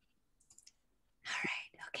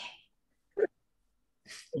right. Okay.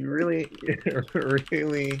 You really.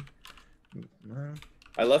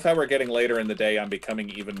 I love how we're getting later in the day. I'm becoming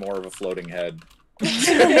even more of a floating head.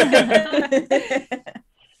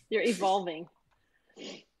 You're evolving.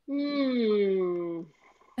 Hmm.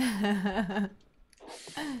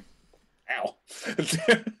 Ow.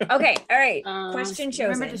 Okay. All right. Um, Question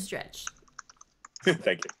Remember chosen. to stretch.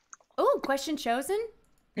 Thank you. Oh, question chosen?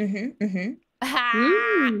 Mm-hmm.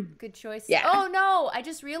 Good choice. Yeah. Oh no, I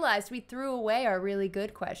just realized we threw away our really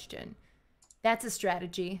good question. That's a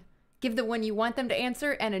strategy. Give the one you want them to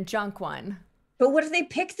answer and a junk one. But what if they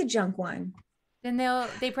pick the junk one? Then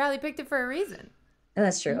they probably picked it for a reason. Oh,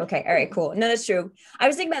 that's true. Okay. All right. Cool. No, that's true. I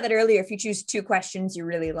was thinking about that earlier. If you choose 2 questions you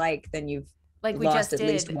really like, then you've Like we lost just at did.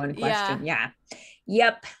 least 1 question. Yeah.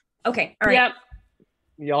 Yep. Okay. All right. Yep.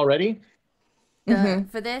 Y'all ready? Mhm.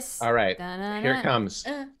 For this. All right. Da-na-na. Here it comes.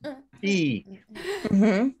 E.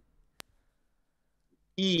 Mm-hmm.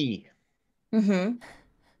 E. Mm-hmm.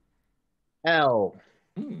 L.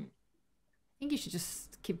 Hmm. I think you should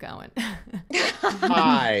just keep going.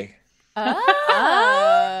 I.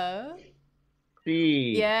 Oh.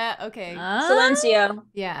 B. Yeah, okay. Silencio.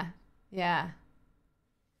 Yeah.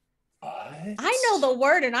 What? I know the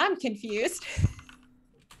word and I'm confused.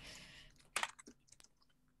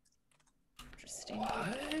 Interesting.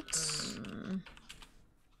 What?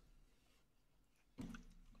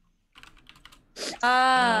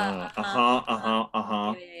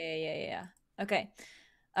 Yeah. Okay.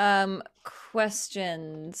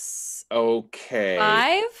 Questions. Okay.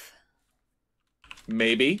 5?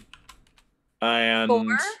 Maybe. And 4?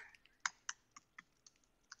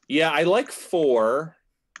 yeah, I like 4.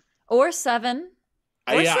 Or 7?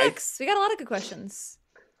 Or Yeah, 6? We got a lot of good questions.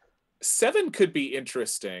 7 could be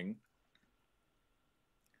interesting.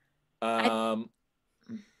 5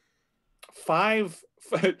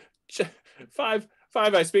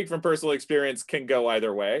 I speak from personal experience can go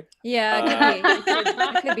either way. Yeah,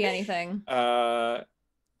 it could be anything. I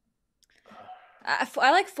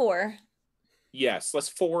like 4. Yes, let's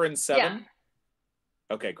 4 and 7. Yeah.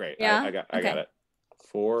 Okay, great. Yeah? I got Okay. it.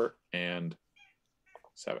 4 and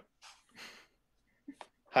 7.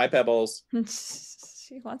 Hi, Pebbles.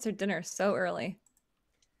 She wants her dinner so early.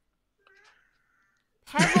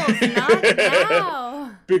 Pebbles, not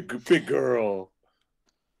now. Big girl.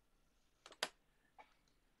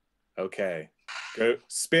 Okay. Go.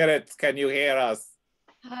 Spirit, can you hear us?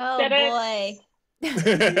 Oh Spirits. boy.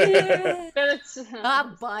 Spirits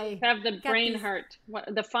Oh boy. have the Got brain these- hurt.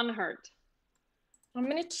 What, the fun hurt. I'm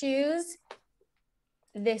gonna choose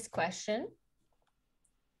this question.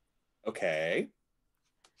 Okay.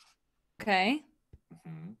 Okay.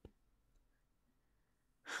 Mhm.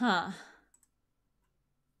 Huh.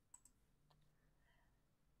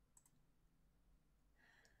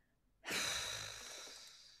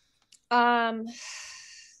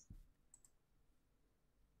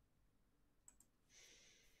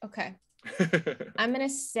 Okay. I'm gonna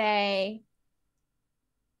say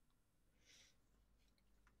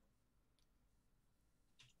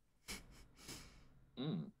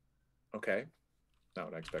Okay. Not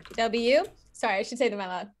what I expected. W. Sorry, I should say them out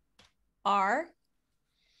loud. R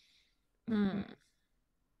Hmm.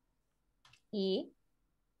 E.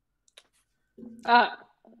 Not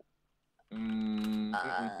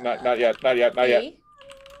yet. Not yet. B.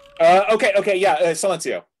 Okay. Yeah.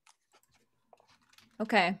 Silencio.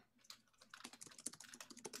 Okay.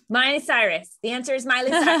 Miley Cyrus. The answer is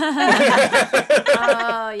Miley Cyrus.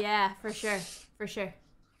 Oh yeah, for sure. For sure.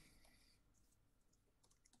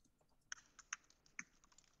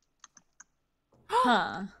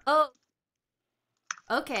 Huh. Oh.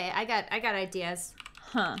 Okay, I got ideas.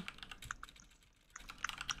 Huh.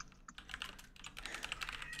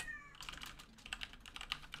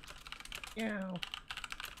 Yeah.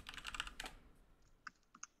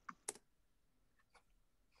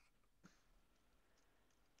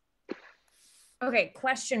 Okay,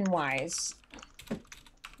 question wise.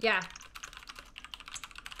 Yeah.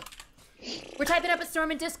 We're typing up a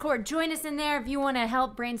storm in Discord. Join us in there if you want to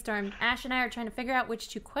help brainstorm. Ash and I are trying to figure out which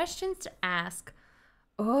 2 questions to ask.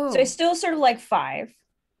 Oh. So I still sort of like 5.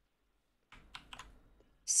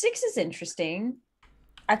 6 is interesting.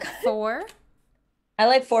 4? I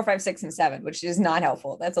like 4, 5, 6, and 7, which is not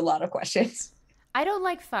helpful. That's a lot of questions. I don't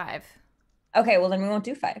like 5. Okay, well then we won't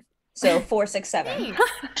do 5. So 4, 6, 7.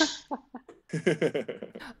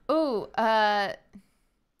 Oh,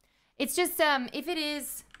 it's just if it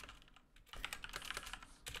is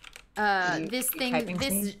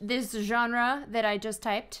this genre that I just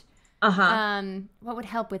typed. What would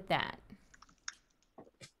help with that?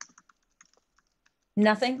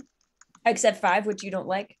 Nothing except 5, which you don't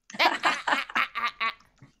like.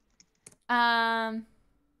 I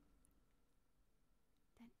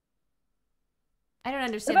don't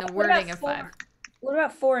understand the wording of 5. What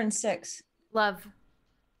about 4 and 6? Love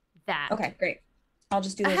that. Okay, great. I'll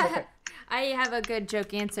just do those real quick. I have a good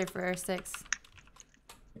joke answer for 6.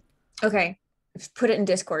 Okay. Just put it in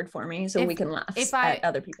Discord for me so we can laugh at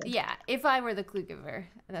other people. Yeah, if I were the clue giver,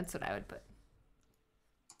 that's what I would put.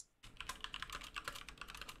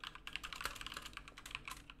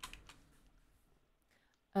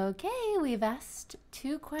 Okay, we've asked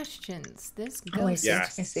 2 questions. This ghost I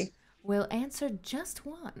see. will answer just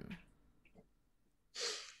 1.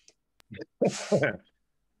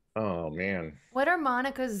 Oh man. What are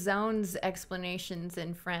Monica Zone's explanations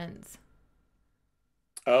in Friends?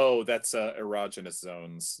 Oh, that's erogenous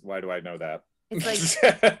zones. Why do I know that?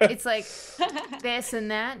 It's like this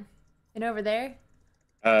and that and over there.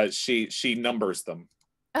 She numbers them.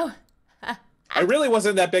 Oh. I really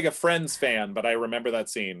wasn't that big a Friends fan, but I remember that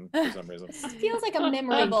scene for some reason. It feels like a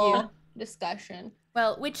memorable discussion.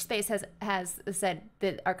 Well, Witch Space has said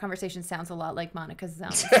that our conversation sounds a lot like Monica's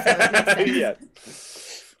Zone. So it makes sense. Yeah.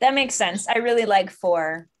 That makes sense. I really like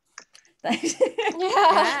 4.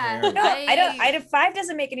 Yeah. No, I don't. 5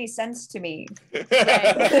 doesn't make any sense to me.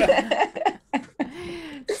 Right.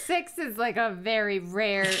 6 is like a very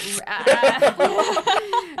rare.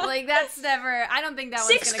 Like that's never. I don't think that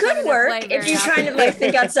 6 one's gonna could work if you kind of like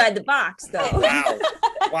think outside the box, though.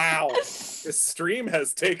 Wow. This stream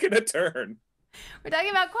has taken a turn. We're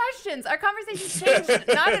talking about questions. Our conversation's changed.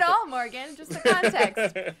 Not at all, Morgan. Just the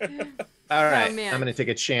context. All right, Oh, man. I'm gonna take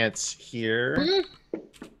a chance here.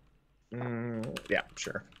 Yeah,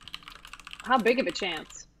 sure. How big of a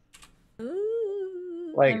chance?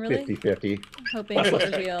 Ooh, Like I'm really 50-50. hoping to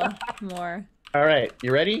reveal more. All right,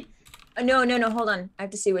 you ready? No, hold on. I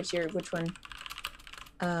have to see which one.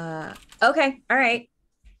 Okay, all right.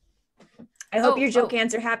 I hope your joke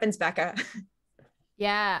answer happens, Becca.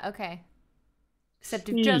 Yeah. Okay. Except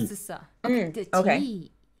if justice saw. Okay. Okay.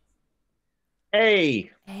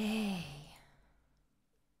 A. Hey.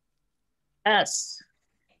 S.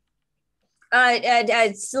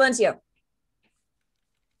 Silencio.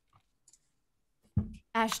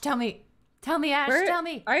 Ash, tell me. Tell me, Ash. Tell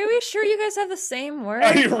me. Are we sure you guys have the same word?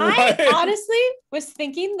 Are you right? I honestly was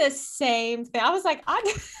thinking the same thing. I was like,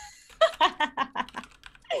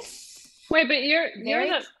 Wait, but you're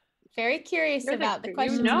very curious about the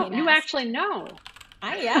question. You actually know.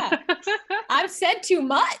 Yeah. I've said too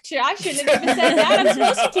much. I shouldn't have even said that. I'm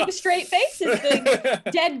supposed to keep a straight face as the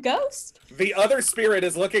dead ghost. The other spirit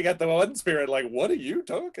is looking at the one spirit like, what are you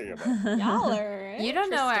talking about? Y'all are You don't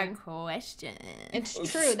know our interesting. question. It's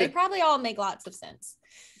true. They probably all make lots of sense.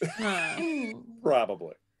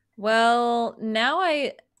 Probably. Well, now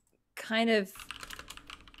I kind of.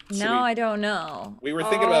 Now I don't know. We were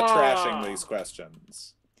thinking about trashing these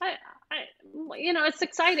questions. It's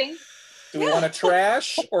exciting. Do we want to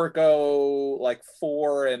trash or go like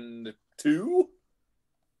 4 and 2?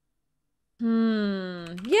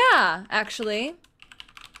 Yeah, actually.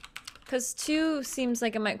 Because 2 seems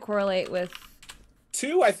like it might correlate with.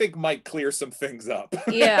 2, I think, might clear some things up.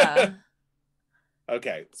 Yeah.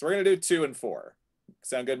 Okay, so we're going to do 2 and 4.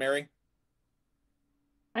 Sound good, Mary?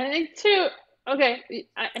 I think 2. Okay,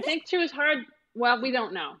 I think 2 is hard. Well, we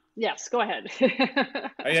don't know. Yes, go ahead.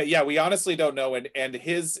 Yeah, we honestly don't know, and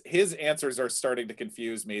his answers are starting to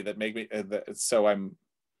confuse me. That make me so I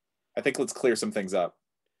think let's clear some things up.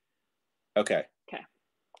 Okay. Okay.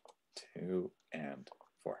 2 and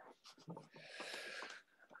 4.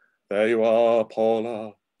 There you are,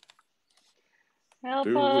 Paula. Help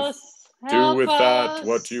Do us. Do Help with us. that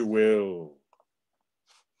what you will.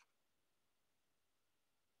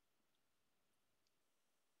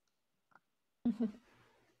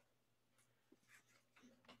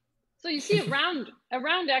 So you see, a round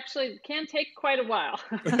actually can take quite a while.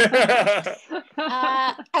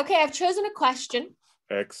 Okay, I've chosen a question.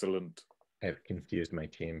 Excellent. I've confused my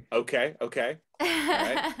team. Okay. Right.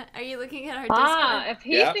 Are you looking at our Discord? If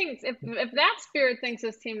he thinks, if that spirit thinks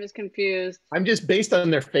his team is confused. I'm just based on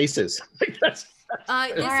their faces. This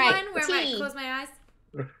right, one, where am I? T. Close my eyes.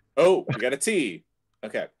 Oh, we got a T.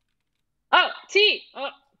 Okay. Oh, T. Oh.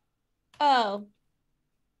 Oh,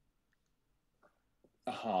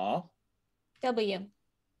 Uh-huh. W.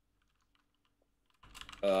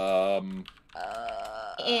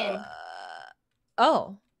 In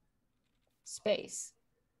Oh. space.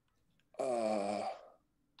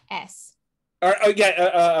 S.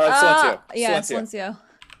 Silencio. Yeah, Silencio. Silencio.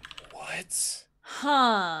 What?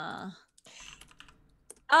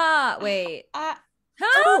 Huh. Wait. Huh?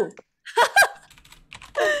 Oh,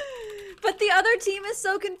 But the other team is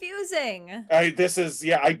so confusing. I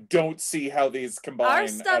don't see how these combine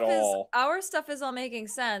at all. Our stuff is all making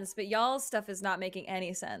sense, but y'all's stuff is not making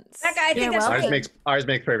any sense. that guy, I think You're that's welcome. right. Ours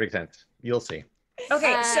makes perfect sense. You'll see.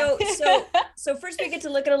 Okay, so first we get to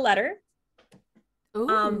look at a letter.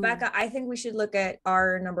 Ooh. Becca, I think we should look at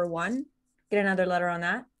our number 1. Get another letter on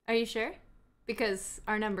that. Are you sure? Because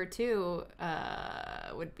our number 2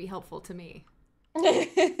 would be helpful to me.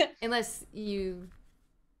 Unless you...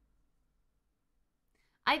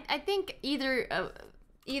 I think either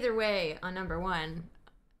way on number 1,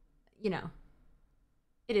 it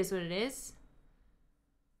is what it is.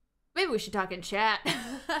 Maybe we should talk in chat.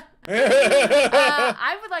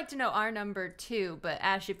 I would like to know our number 2, but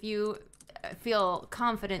Ash, if you feel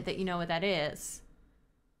confident that you know what that is.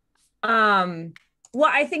 Well,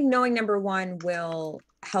 I think knowing number 1 will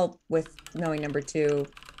help with knowing number 2.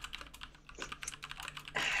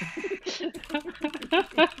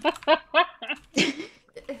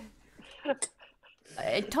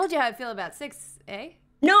 I told you how I feel about 6, eh?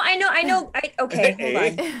 No, I know. Okay, hold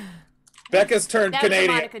on. Becca's turned That Canadian.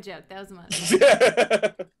 was a Monica joke. That was a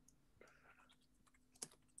Monica.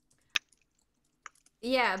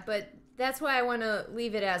 Yeah, but that's why I want to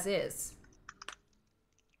leave it as is.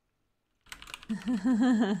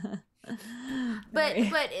 But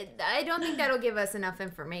I don't think that'll give us enough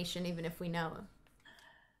information, even if we know.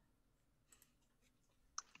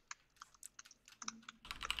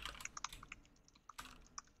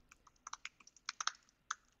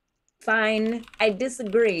 Fine. I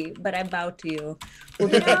disagree, but I bow to you. We'll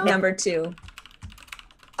get number 2.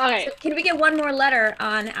 Okay. So can we get one more letter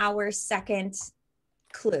on our second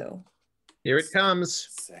clue? Here it comes.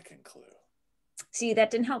 Second clue. See, that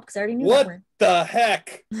didn't help because I already knew that What word. the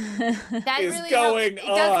heck? That is really going helps.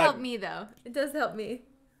 It does help on? me, though. It does help me.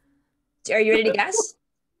 Are you ready to guess?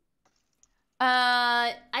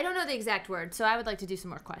 I don't know the exact word, so I would like to do some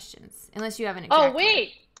more questions. Unless you have an exact Oh,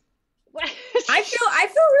 wait. What? I feel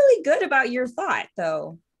really good about your thought,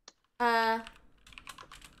 though. word.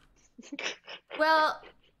 Well,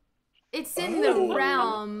 it's in the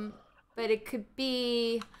realm, but it could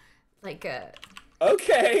be like a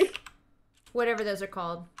Okay. whatever those are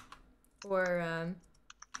called, or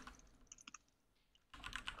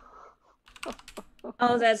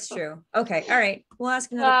Oh, that's true. Okay, all right. We'll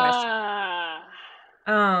ask another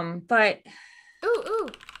question. But ooh.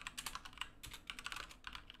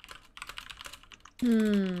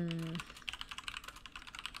 Ooh.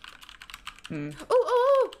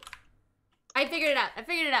 I figured it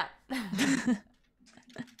out.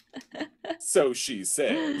 So she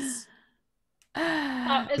says. What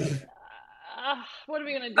are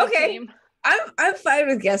we gonna do, Okay. team? I'm fine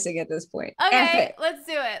with guessing at this point. F Okay, it. let's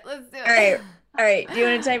do it. All right. Do you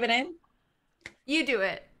want to type it in? You do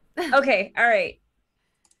it. Okay, all right.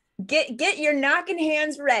 Get your knocking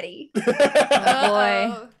hands ready. Oh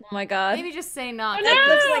boy. Oh my god. Maybe just say knock. Oh, That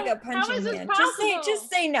no! looks like a How punching is this hand. possible? Just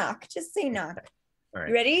say knock. Just say knock. All right.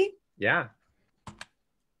 You ready? Yeah.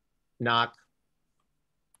 Knock.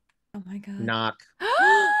 Oh my god. Knock.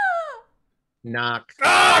 Knock.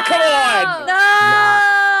 Ah, come on!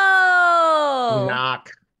 No!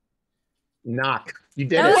 Knock. Knock. You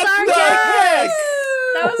did That it. was our the guess! heck?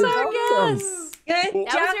 That was our Awesome. guess! Good That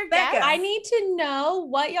was job, your Becca. Becca. I need to know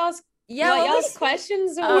what y'all's Yeah,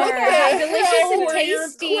 questions were. What the How delicious hell and were your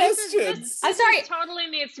tasty. questions? I'm sorry. Totally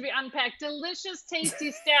needs to be unpacked. Delicious,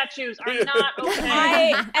 tasty statues are not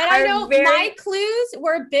okay. I Are know very- my clues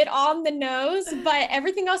were a bit on the nose, but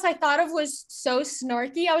everything else I thought of was so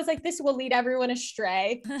snarky. I was like, this will lead everyone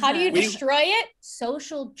astray. How do you destroy it?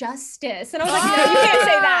 Social justice. And I was like, no, you can't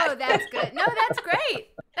say that. Oh, that's good. No, that's great.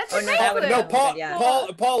 That's a no, great that would- clue.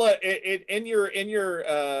 No, Paula, in your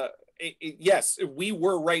yes, we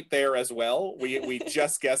were right there as well. We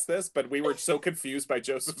just guessed this, but we were so confused by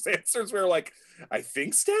Joseph's answers. We were like, I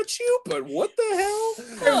think statue, but what the hell?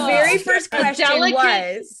 Her very first question delicate-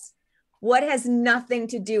 was, what has nothing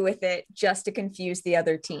to do with it, just to confuse the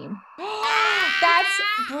other team? That's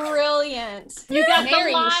brilliant. You got Mary, the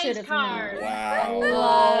you lies should have card. known. Wow.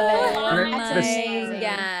 Love it. Oh That's my amazing.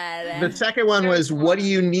 God. The second one was, what do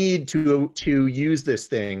you need to use this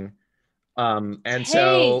thing? And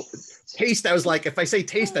so taste, I was like, if I say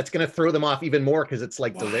taste, that's going to throw them off even more because it's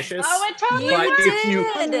like delicious. Oh, it totally But worked. if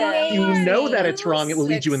you know that it's wrong, it will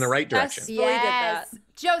lead you in the right direction. Successfully did that. Yes.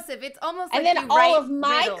 Joseph, it's almost And like then you all write of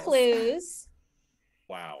my riddles. clues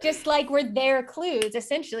Wow. just like were their clues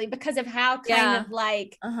essentially because of how kind Yeah. of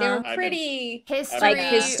like they Uh-huh. were pretty History, Like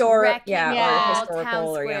historic, wrecking yeah, or ball, historical, town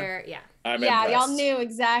or, yeah. square, yeah. I'm yeah, y'all impressed. knew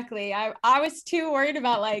exactly. I was too worried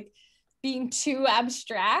about like being too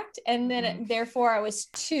abstract and then therefore I was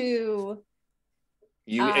too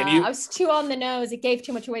I was too on the nose. It gave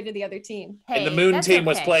too much away to the other team. And the Hey, Moon that's team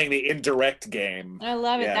was okay. playing the indirect game. I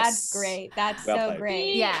love it. Yes. That's great. That's Well so played.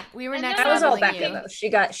 great. Yeah, we were And next then That was all leveling Becca you. though. She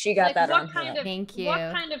got Like, that what on. kind of Thank what you.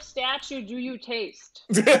 kind of statue do you taste?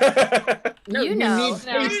 No, You know. need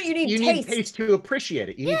No. taste. You need you taste. need taste to appreciate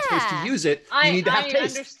it. You need taste to Yeah. use it. You I need to have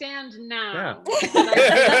taste. understand now.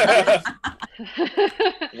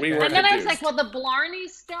 We were And then I was confused. like, well, the Blarney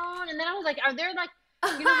Stone. And then I was like, are there like,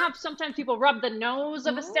 you know how sometimes people rub the nose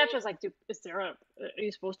of a statue? I was like, are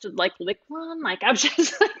you supposed to like lick one? Like, I was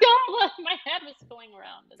just like, oh, my head was going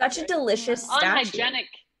around. Such a delicious statue.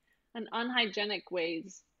 Unhygienic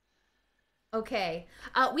ways. Okay,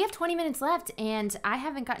 we have 20 minutes left, and I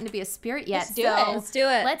haven't gotten to be a spirit yet. Let's do so it. Let's do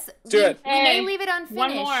it. Let's do it. We may Hey, leave it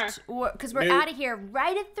one unfinished because we're New- out of here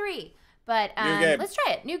right at 3. But New game. let's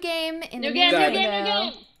try it. New game in New the game, new new game, new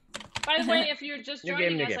window. game. By the way, if you're just New joining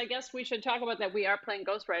game, us, new game. I guess we should talk about that. We are playing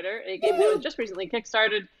Ghost Rider, a game that was just recently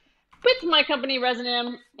kickstarted with my company,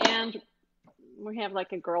 Resonim, and we have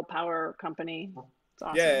like a girl power company. It's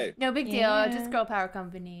awesome. Yay. No big deal. Yeah. Just Girl Power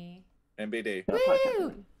Company. NBD. Girl power Woo!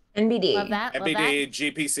 company. NBD. Love that. Love NBD,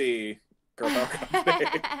 GPC. Girl Power Company.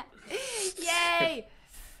 that. Yay!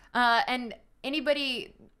 And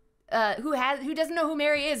anybody who doesn't know who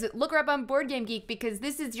Mary is, look her up on Board Game Geek because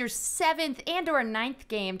this is your 7th and or 9th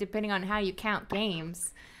game, depending on how you count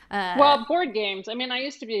games. Well, board games. I mean, I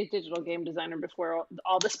used to be a digital game designer before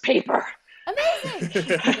all this paper. amazing.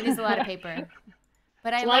 It is a lot of paper,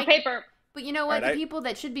 but I It's a lot like of paper. But you know what? Alright, The people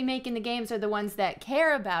that should be making the games are the ones that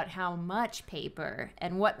care about how much paper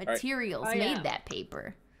and what right. materials Oh, made yeah. that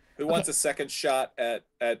paper. Who wants a second shot at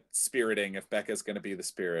spiriting if Becca's going to be the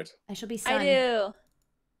spirit? I shall be Sun. I do.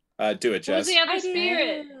 Do it, Who's Jess. the other I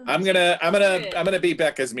spirit? do. I'm gonna be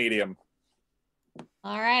Becca's medium.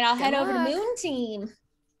 All right, I'll head Good over to luck. Moon Team.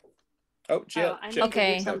 Oh, Jill. I need Jill. to do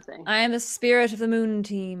Okay. something. I am the spirit of the moon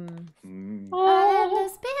team. Mm. I am the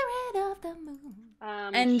spirit of the moon.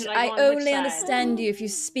 And Should I go on which only side? understand you if you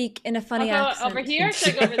speak in a funny I'll go accent. over here. Or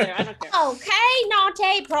should I go over there? I don't care. Okay, not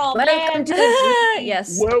a problem. Welcome to the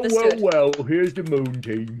Yes. Well, let's do it. well, here's the moon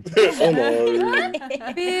team. Hello.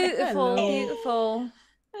 Beautiful, Hello. beautiful.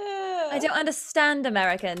 I don't understand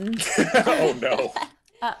Americans. Oh no.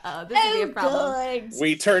 Uh-oh, this will be a problem. good.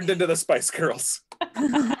 We turned into the Spice Girls. Yeah,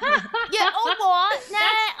 oh what? Nah,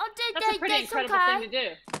 That's a pretty incredible thing to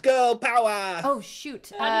do. Go power. Oh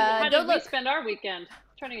shoot. How did don't we look. spend our weekend?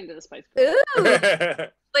 Turning into the Spice Girls. Ooh.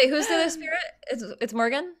 Wait, who's the other spirit? It's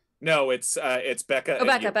Morgan? No, it's Becca. Oh, and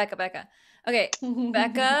Becca, you. Becca. Okay,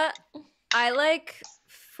 Becca, I like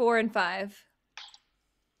 4 and 5.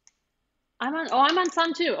 I'm on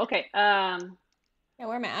Sun too. Okay. Yeah,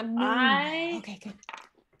 where am I? I'm Moon. I- Okay, good.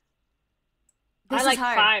 This I is like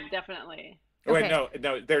hard. 5 definitely. Oh, wait, Okay.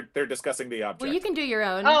 no, they're discussing the object. Well, you can do your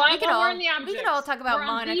own. Oh, we can we're all. in the We can all objects. talk about We're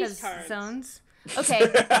on these Monica's cards. zones. Okay.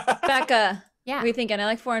 Becca, Yeah. what are you thinking? I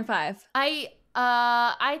like 4 and 5.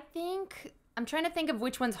 I think I'm trying to think of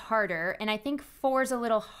which one's harder, and I think 4's a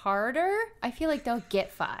little harder. I feel like they'll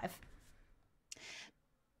get 5.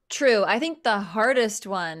 True. I think the hardest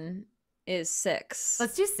one is 6.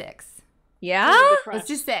 Let's do 6. Yeah? Let's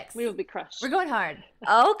do 6. We will be crushed. We're going hard.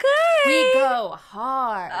 Okay. We go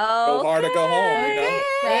hard. Go hard or go home, you know?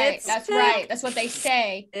 Right. It's That's picked. right. That's what they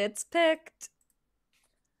say. It's picked.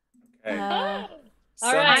 Okay. Uh,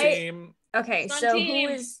 Sun right. team. Okay, Sun so team.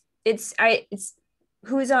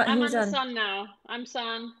 who's on? I'm Who's on the on? sun now. I'm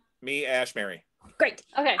sun. Me, Ash, Mary. Great.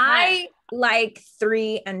 Okay. I like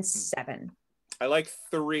 3 and 7. I like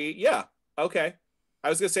 3. Yeah. Okay. I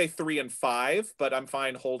was gonna say 3 and 5, but I'm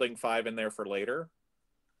fine holding 5 in there for later.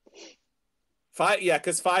 5, yeah,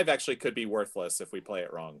 because 5 actually could be worthless if we play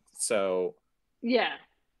it wrong. So Yeah.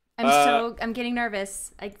 I'm getting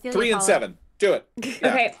nervous. I feel 3 you, and Paula. 7. Do it. Yeah.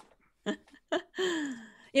 Okay.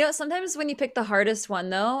 You know, sometimes when you pick the hardest one,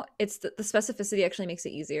 though, it's the specificity actually makes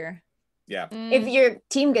it easier. Yeah. If your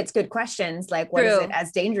team gets good questions, like what is True. it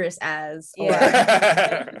as dangerous as? Or,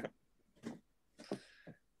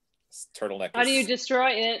 Turtleneck. How do you is-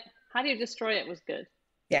 destroy it? How do you destroy it was good.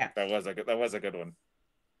 That was a good one.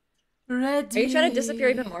 Ready. Are you trying to disappear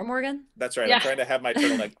even more, Morgan? That's right. Yeah. I'm trying to have my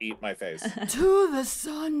turtleneck eat my face. To the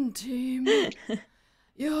sun team.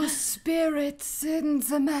 Your spirit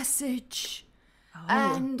sends a message.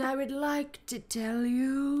 And I would like to tell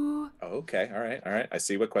you Okay. All right. I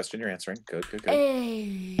see what question you're answering. Good.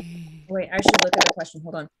 A. wait, I should look at the question.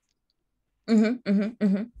 Hold on.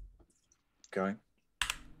 Going.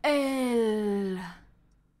 L.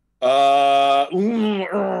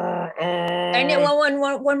 I need one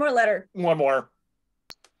more letter. One more.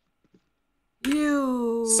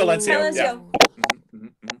 U. Silencio. Yeah. Silencio.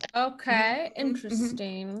 Okay.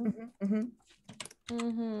 Interesting.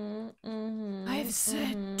 I've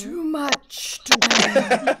said too much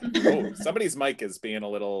today. Oh, somebody's mic is being a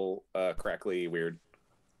little crackly weird.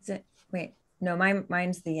 Is it? Wait, no,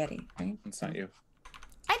 mine's the Yeti, right? It's not you.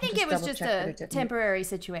 I think Just it was double just check that a it didn't. temporary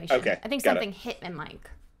situation. Okay, I think got it. something hit my mic.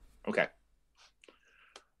 Okay.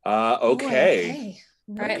 Okay.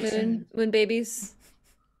 All right, moon babies.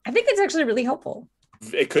 I think it's actually really helpful.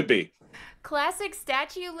 It could be. Classic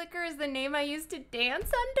statue liquor is the name I used to dance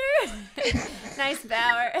under. Nice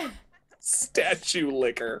Bauer. Statue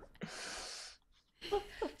liquor.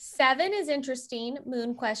 7 is interesting.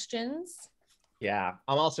 Moon questions. Yeah,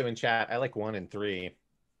 I'm also in chat. I like 1 and 3.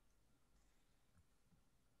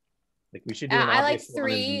 Like we should do. An I like obvious one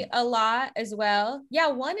 3 and- a lot as well. Yeah,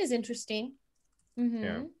 1 is interesting.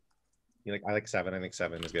 Yeah. I like 7. I think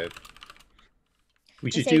 7 is good. We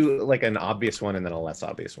I should say- do like an obvious one and then a less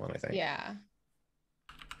obvious one, I think. Yeah.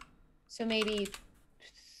 So maybe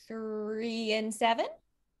 3 and 7?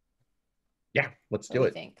 Yeah, let's What do you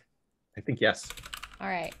it. think? I think yes. All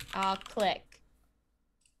right, I'll click.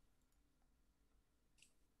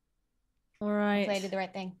 All Hopefully I right. did the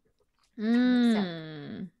right thing.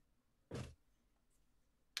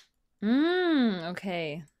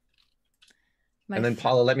 Okay. And then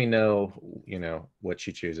Paula, let me know, what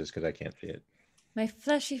she chooses because I can't see it. My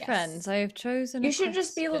fleshy Yes. friends, I have chosen. You a should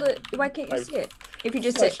just be able to. Why can't you I've- see it? If you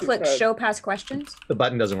just hit Fleshy click friend. show past questions. The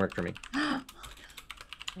button doesn't work for me.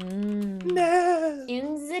 No.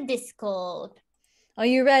 In the Discord. Are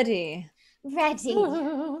you ready? Ready.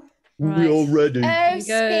 Right. We all ready. Oh, Go.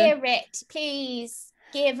 spirit, please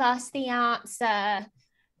give us the answer.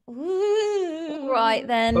 Ooh. Right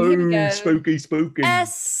then, here we go. spooky.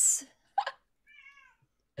 S.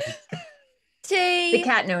 The T.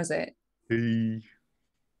 cat knows it. Hey.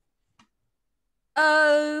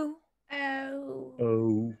 O.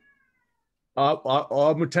 Oh.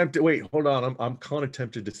 I'm tempted. Wait, hold on. I'm kind of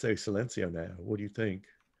tempted to say Silencio now. What do you think?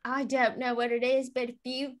 I don't know what it is, but if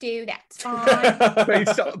you do, that's fine.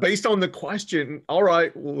 based on the question. All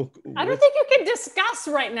right. Well, I don't think you can discuss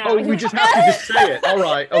right now. Oh, we just have to just say it. All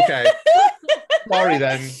right. Okay. Sorry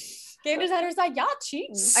then. Game designer's like, y'all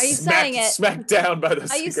cheating. Are you saying it? Smacked down by the.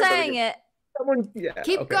 Are you secret saying milligan. it? Someone. Yeah.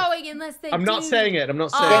 Keep okay. going unless they I'm not do. saying it. I'm not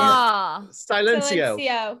saying Ah. it.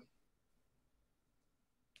 Silencio.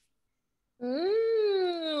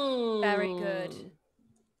 Mm. Very good.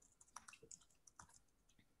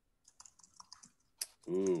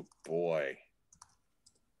 Ooh boy.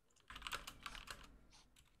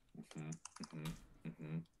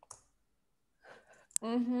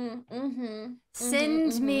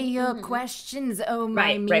 Send me your questions, oh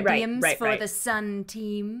my Right, mediums, for right. the Sun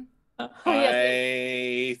team.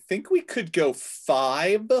 I think we could go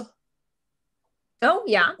 5 Oh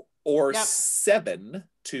yeah, or Yep. 7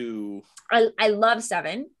 to. I love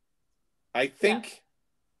 7. I think.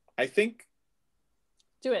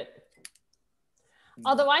 Do it.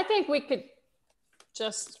 Although I think we could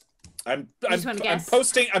just. I'm just wanna guess?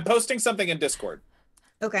 posting something in Discord.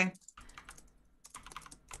 Okay.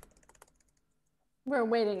 We're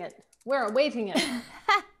awaiting it. We're awaiting it.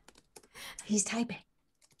 He's typing.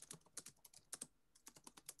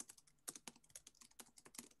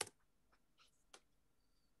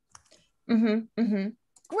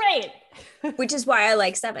 Great. Which is why I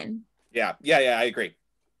like 7. Yeah, I agree.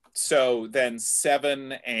 So then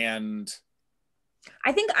 7 and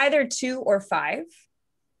I think either 2 or 5.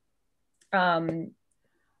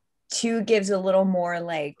 2 gives a little more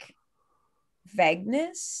like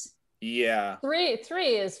vagueness. yeah. 3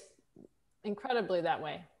 is incredibly that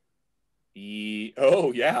way.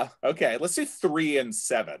 Oh yeah. Okay. Let's do 3 and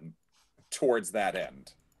 7 towards that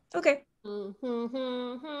end. Okay. All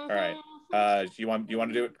right. You want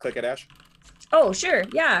to do it? Click it, Ash. Oh, sure.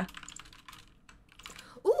 Yeah.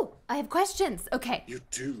 Ooh, I have questions. Okay. You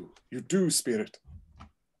do, Spirit.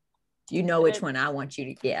 You know which one I want you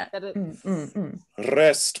to get.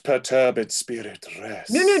 Rest, perturbed spirit,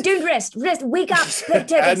 rest. No, don't rest. Wake up,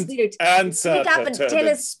 perturbed spirit. Answer, Wake up and tell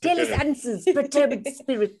us answers, perturbed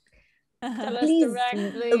spirit. Please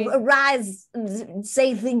arise and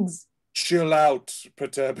say things. Chill out,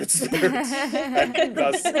 perturbed spirit. And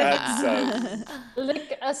thus answer.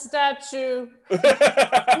 Lick a statue.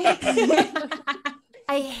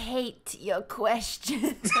 I hate your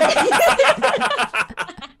questions.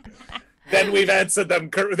 Then we've answered them.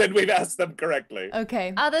 Then we've asked them correctly.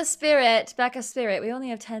 Okay. Other spirit, back a spirit. We only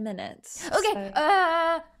have 10 minutes. Okay.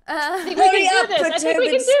 So- Hurry up,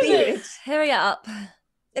 perturbed spirit. Hurry up.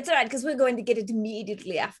 That's all right, because we're going to get it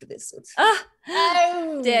immediately after this. So it's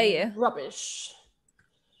Oh, Dare you. Rubbish.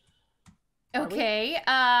 Okay.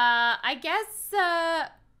 I guess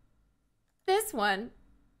this one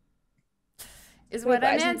is what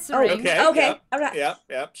I'm answering. Okay. Okay, all right. Yeah.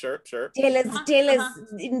 Sure. Tell us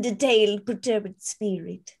in detail, perturbed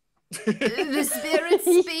spirit. The spirit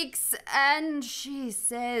speaks and she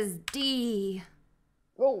says D.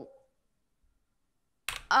 Oh.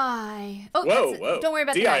 I. Whoa. Don't worry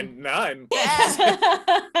about the DI9.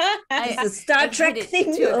 It's a Star Trek hit it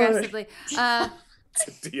thing. too or- aggressively.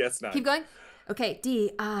 DS9. Keep going. Okay.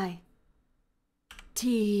 D I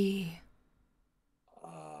T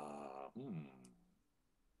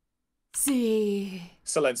C.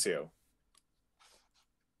 Silencio.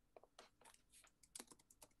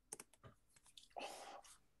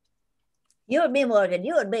 You and me, Morgan.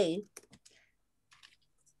 You and me.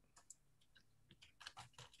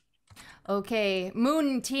 Okay,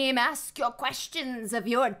 Moon Team, ask your questions of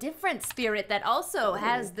your different spirit that also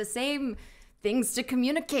has the same things to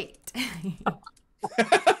communicate.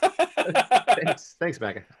 Thanks,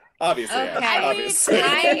 Becca. Obviously. Okay, Ash, we obviously.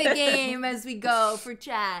 time the game as we go for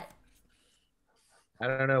chat. I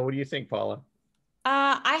don't know. What do you think, Paula?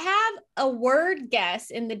 I have a word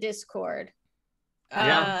guess in the Discord.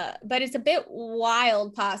 Yeah. But it's a bit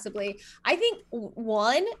wild, possibly. I think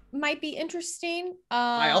 1 might be interesting.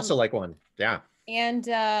 I also like 1. Yeah. And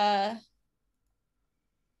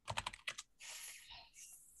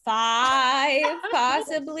 5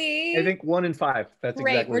 possibly. I think 1 and 5. That's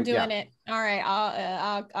Great, exactly. we're doing it. All right,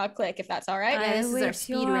 I'll click if that's all right. This is our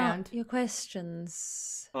speed round. Your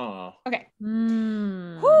questions. Oh. Okay.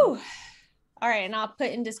 Hmm. Whew. All right, and I'll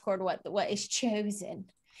put in Discord what is chosen.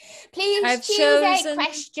 Please I've choose chosen- a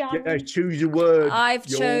question. Yeah, choose a word. I've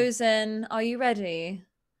chosen. Are you ready?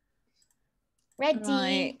 Ready.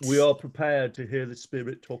 Right. We are prepared to hear the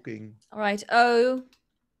spirit talking. All right. O.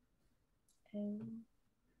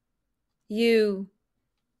 U.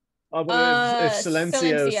 Oh, but it's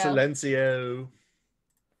Silencio. Silencio. Silencio.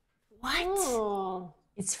 What? Oh.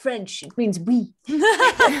 It's French. It means we.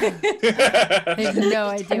 I have no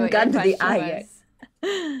idea Haven't what gotten your to the question I was. yet.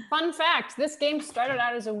 Fun fact, this game started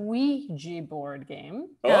out as a Ouija board game.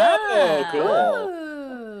 Oh, cool.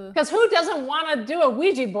 Oh. Because who doesn't want to do a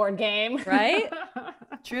Ouija board game? Right?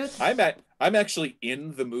 Truth. I'm actually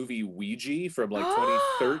in the movie Ouija from like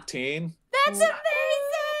 2013. That's amazing.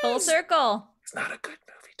 Full circle. It's not a good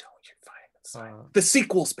movie. Don't you find it's fine. Uh, The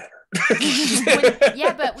sequel's better.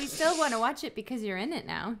 Yeah, but we still want to watch it because you're in it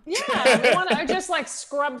now. Yeah, we want to just like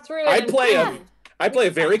scrub through it. I and play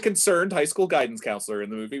a very concerned high school guidance counselor in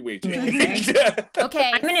the movie Ouija.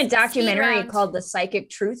 Okay. I'm in a speed documentary round. called The Psychic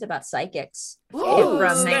Truth about psychics Oh,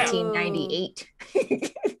 from snap. 1998.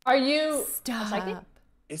 Are you Stop. a psychic?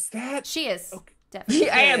 Is that? She is Okay. definitely.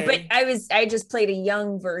 I am, but Okay. I just played a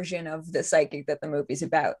young version of the psychic that the movie's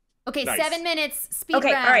about. Okay, Nice. 7 minutes. Speed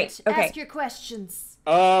Okay, round. all right, okay. Ask your questions.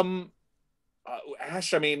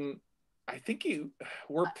 Ash, I mean, I think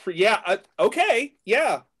okay,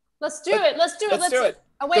 yeah. Let's do it. Let's do it. Let's do it.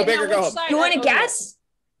 Oh, wait, Go big or go which home. side? You want to Oh, guess?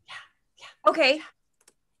 Okay.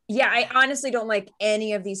 Yeah, I honestly don't like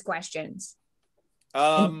any of these questions.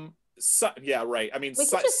 Yeah, right. I mean, We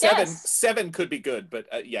could just seven guess. seven could be good, but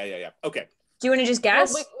yeah. Okay, Do you want to just Well,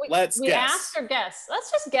 guess? Let's we guess. ask or guess.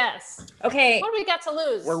 Let's just guess. Okay. What do we got to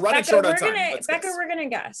lose? we're running Becca, short we're on time. gonna Let's Becca, guess. we're gonna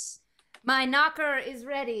guess. My knocker is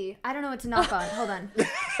ready. I don't know what to knock on. Hold on.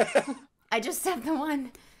 I just said the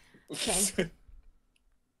one. Okay.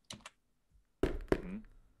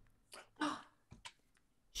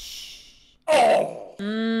 Oh.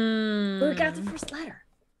 Who got the first letter?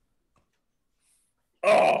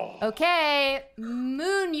 Oh. Okay.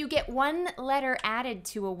 Moon, you get one letter added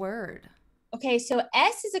to a word. Okay, so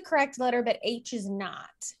S is a correct letter, but H is not.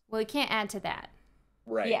 Well, you can't add to that.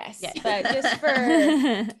 Right. Yes, Yeah. but just for,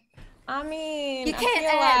 I mean, You I can't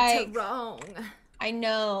feel add like to wrong. I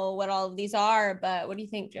know what all of these are, but what do you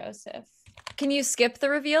think, Joseph? Can you skip the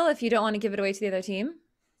reveal if you don't want to give it away to the other team?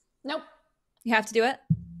 Nope. You have to do it?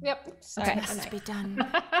 Yep. Sorry, It I'm has not- to be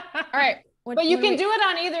done. All right. But you can do it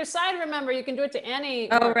on either side, remember. You can do it to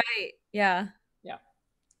any. Oh, word. right. Yeah.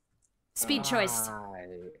 Speed choice.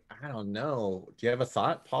 I don't know. Do you have a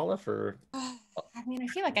thought, Paula? For I mean, I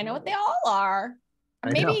feel like I know what they all are. I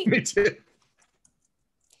know, Maybe. me too.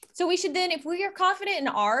 So we should then, if we are confident in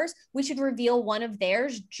ours, we should reveal one of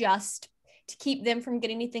theirs just to keep them from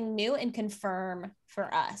getting anything new and confirm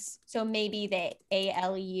for us. So maybe the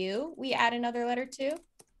ALU, we add another letter to.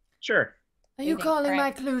 Sure. Are you think? calling my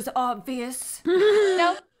Alright. clues obvious?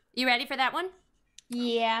 No. You ready for that one?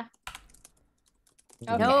 Yeah.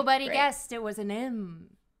 Okay, Nobody great. guessed it was an M.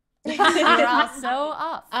 You're all so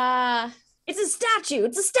off. It's a statue.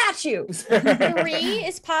 It's a statue. 3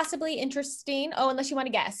 is possibly interesting. Oh, unless you want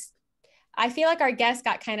to guess. I feel like our guess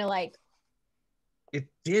got kind of like, It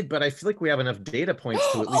did, but I feel like we have enough data points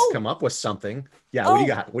to at least Oh! come up with something. Yeah. What do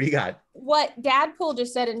you Oh. got? What do you got? what Dadpool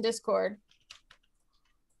just said in Discord.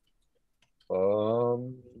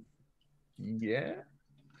 Yeah.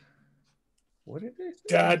 What did they say?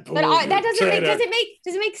 Dad, But that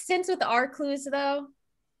does it make sense with our clues though?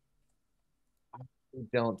 I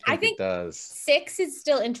don't I think think- it does. 6 is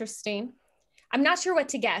still interesting. I'm not sure what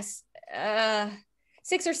to guess.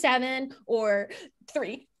 6 or 7 or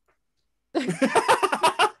 3.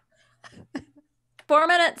 4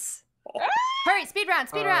 minutes. Hurry, speed round,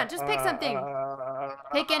 just pick something.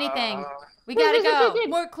 Pick anything. We gotta go.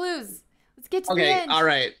 More clues. Let's get to the Okay. end. All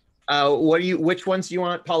right. Which ones do you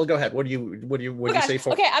want? Paula, go ahead. What do you say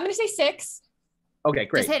for? Okay, I'm gonna say 6. Okay,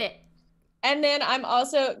 great. Just hit it. And then I'm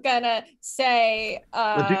also gonna say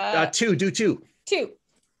Do two. 2.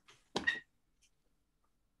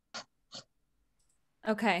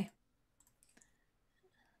 Okay.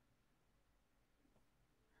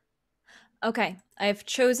 Okay. I've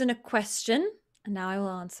chosen a question and now I will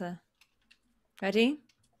answer. Ready?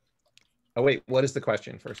 Oh wait, what is the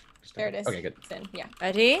question first? There it is. Okay, good. It's in, yeah.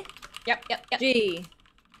 Ready? Yep. G.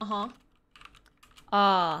 Uh-huh.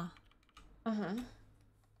 R. Uh-huh.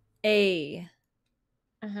 A.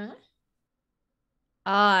 Uh-huh.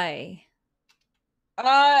 I.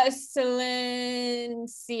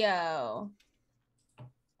 Silencio.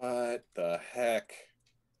 What the heck?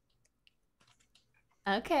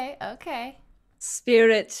 Okay.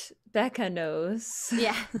 Spirit Becca knows.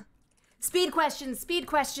 Yeah. Speed questions.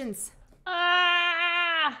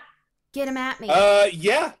 Ah! Get them at me.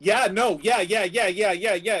 Yeah.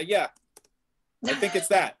 I think it's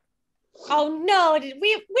that. Oh no,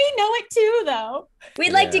 we know it too though.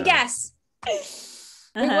 We'd like to Yeah. guess.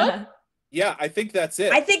 Yeah, I think that's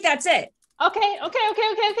it. I think that's it. Okay.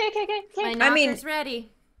 My I mean- knocker's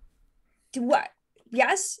ready. Do what?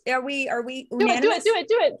 Yes? Are we Do it. unanimous?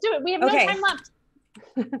 We have Okay. no time left.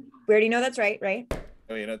 We already know that's right?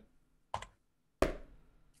 Oh, you know.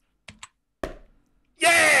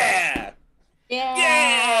 Yeah!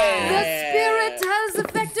 Yeah. The spirit has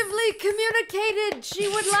effectively communicated. She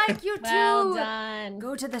would like you Well to done.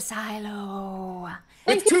 go to the silo.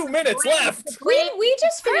 With 2 minutes left. We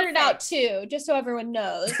just figured it out too, just so everyone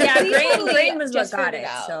knows. Yeah, We Grain totally was what just got figured it.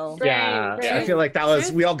 out. So Yeah, I feel like that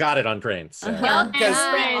was we all got it on Grain. So. Uh-huh.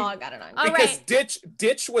 Because- We all got it on. All Because right.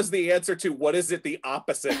 ditch was the answer to what is it the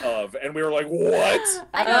opposite of, and we were like, what?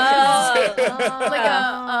 I know.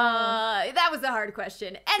 That was a hard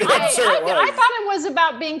question. Anyway, I'm sure it was. I thought it was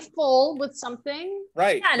about being full with something.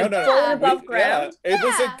 Right? Yeah, No. full and above We- ground. Yeah. It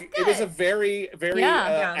was Yeah, a very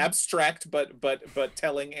Yeah. abstract but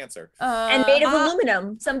telling answer. and made of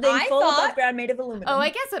aluminum. Something I full thought- above ground made of aluminum. Oh, I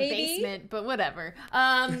guess a Maybe. basement, but whatever.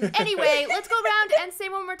 Anyway, let's go around and say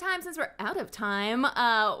one more time since we're out of time,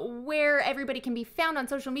 where everybody can be found on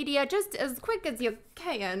social media just as quick as you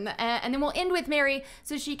can. And then we'll end with Mary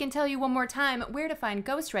so she can tell you one more time where to find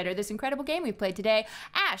Ghostwriter, this incredible game we played today.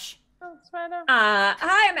 Ash. Hi,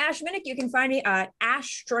 I'm Ash Minnick. You can find me at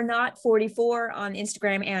astronaut44 on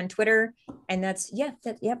Instagram and Twitter. And yep.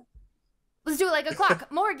 Let's do it like a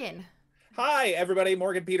clock. Morgan. Hi, everybody.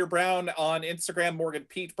 Morgan Peter Brown on Instagram, Morgan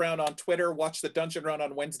Pete Brown on Twitter. Watch the Dungeon Run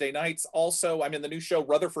on Wednesday nights. Also, I'm in the new show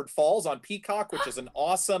Rutherford Falls on Peacock, which is an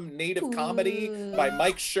awesome native comedy by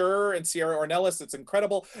Mike Schur and Sierra Ornelas. It's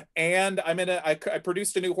incredible. And I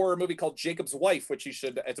produced a new horror movie called Jacob's Wife, which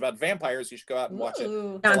it's about vampires. You should go out and watch it. It's a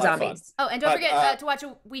lot of fun. Non-zombies. Oh, and don't forget to watch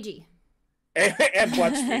a Ouija. and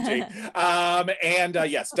watch Ouija.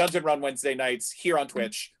 Yes, Dungeon Run Wednesday nights here on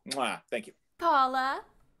Twitch. Mwah. Thank you. Paula.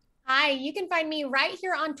 Hi, you can find me right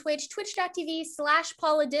here on Twitch,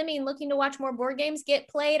 twitch.tv/Paula Deming. Looking to watch more board games get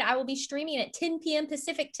played. I will be streaming at 10 p.m.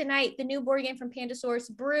 Pacific tonight, the new board game from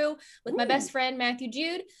Pandasaurus Brew with my best friend, Matthew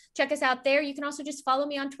Jude. Check us out there. You can also just follow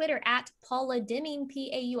me on Twitter at Paula Deming,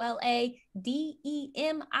 PaulaDeming,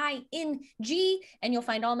 and you'll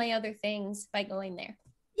find all my other things by going there.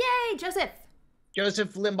 Yay, Joseph.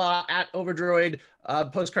 Joseph Limbaugh at Overdroid,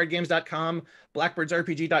 postcardgames.com,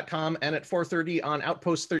 blackbirdsrpg.com, and at 4:30 on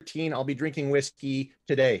Outpost 13, I'll be drinking whiskey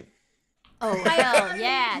today. Oh, hell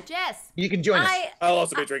yeah. Jess. You can join us. I'll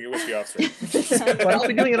also be drinking whiskey off stream. But I'll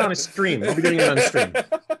be doing it on a stream.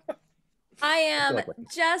 I am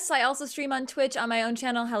Jess. I also stream on Twitch on my own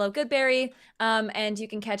channel, Hello Goodberry. And you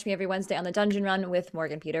can catch me every Wednesday on The Dungeon Run with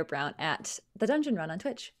Morgan Peter Brown at The Dungeon Run on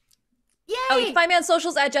Twitch. Yay! Oh, you can find me on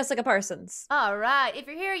socials at Jessica Parsons. All right. If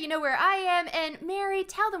you're here, you know where I am. And Mary,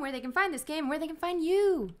 tell them where they can find this game, where they can find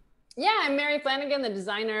you. Yeah, I'm Mary Flanagan, the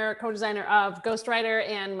co-designer of Ghostwriter,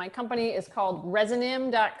 and my company is called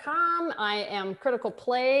Resonym.com. I am Critical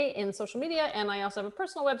Play in social media, and I also have a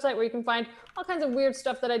personal website where you can find all kinds of weird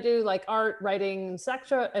stuff that I do, like art, writing,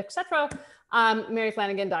 etc.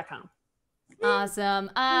 MaryFlanagan.com.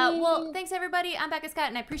 Awesome. Well, thanks everybody. I'm Becca Scott,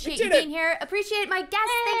 and I appreciate you being here. Appreciate my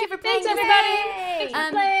guests. Thank you for playing. Thanks, everybody. Thanks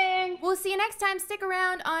for playing. We'll see you next time. Stick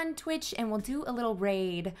around on Twitch, and we'll do a little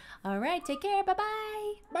raid. All right. Take care.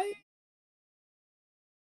 Bye-bye. Bye.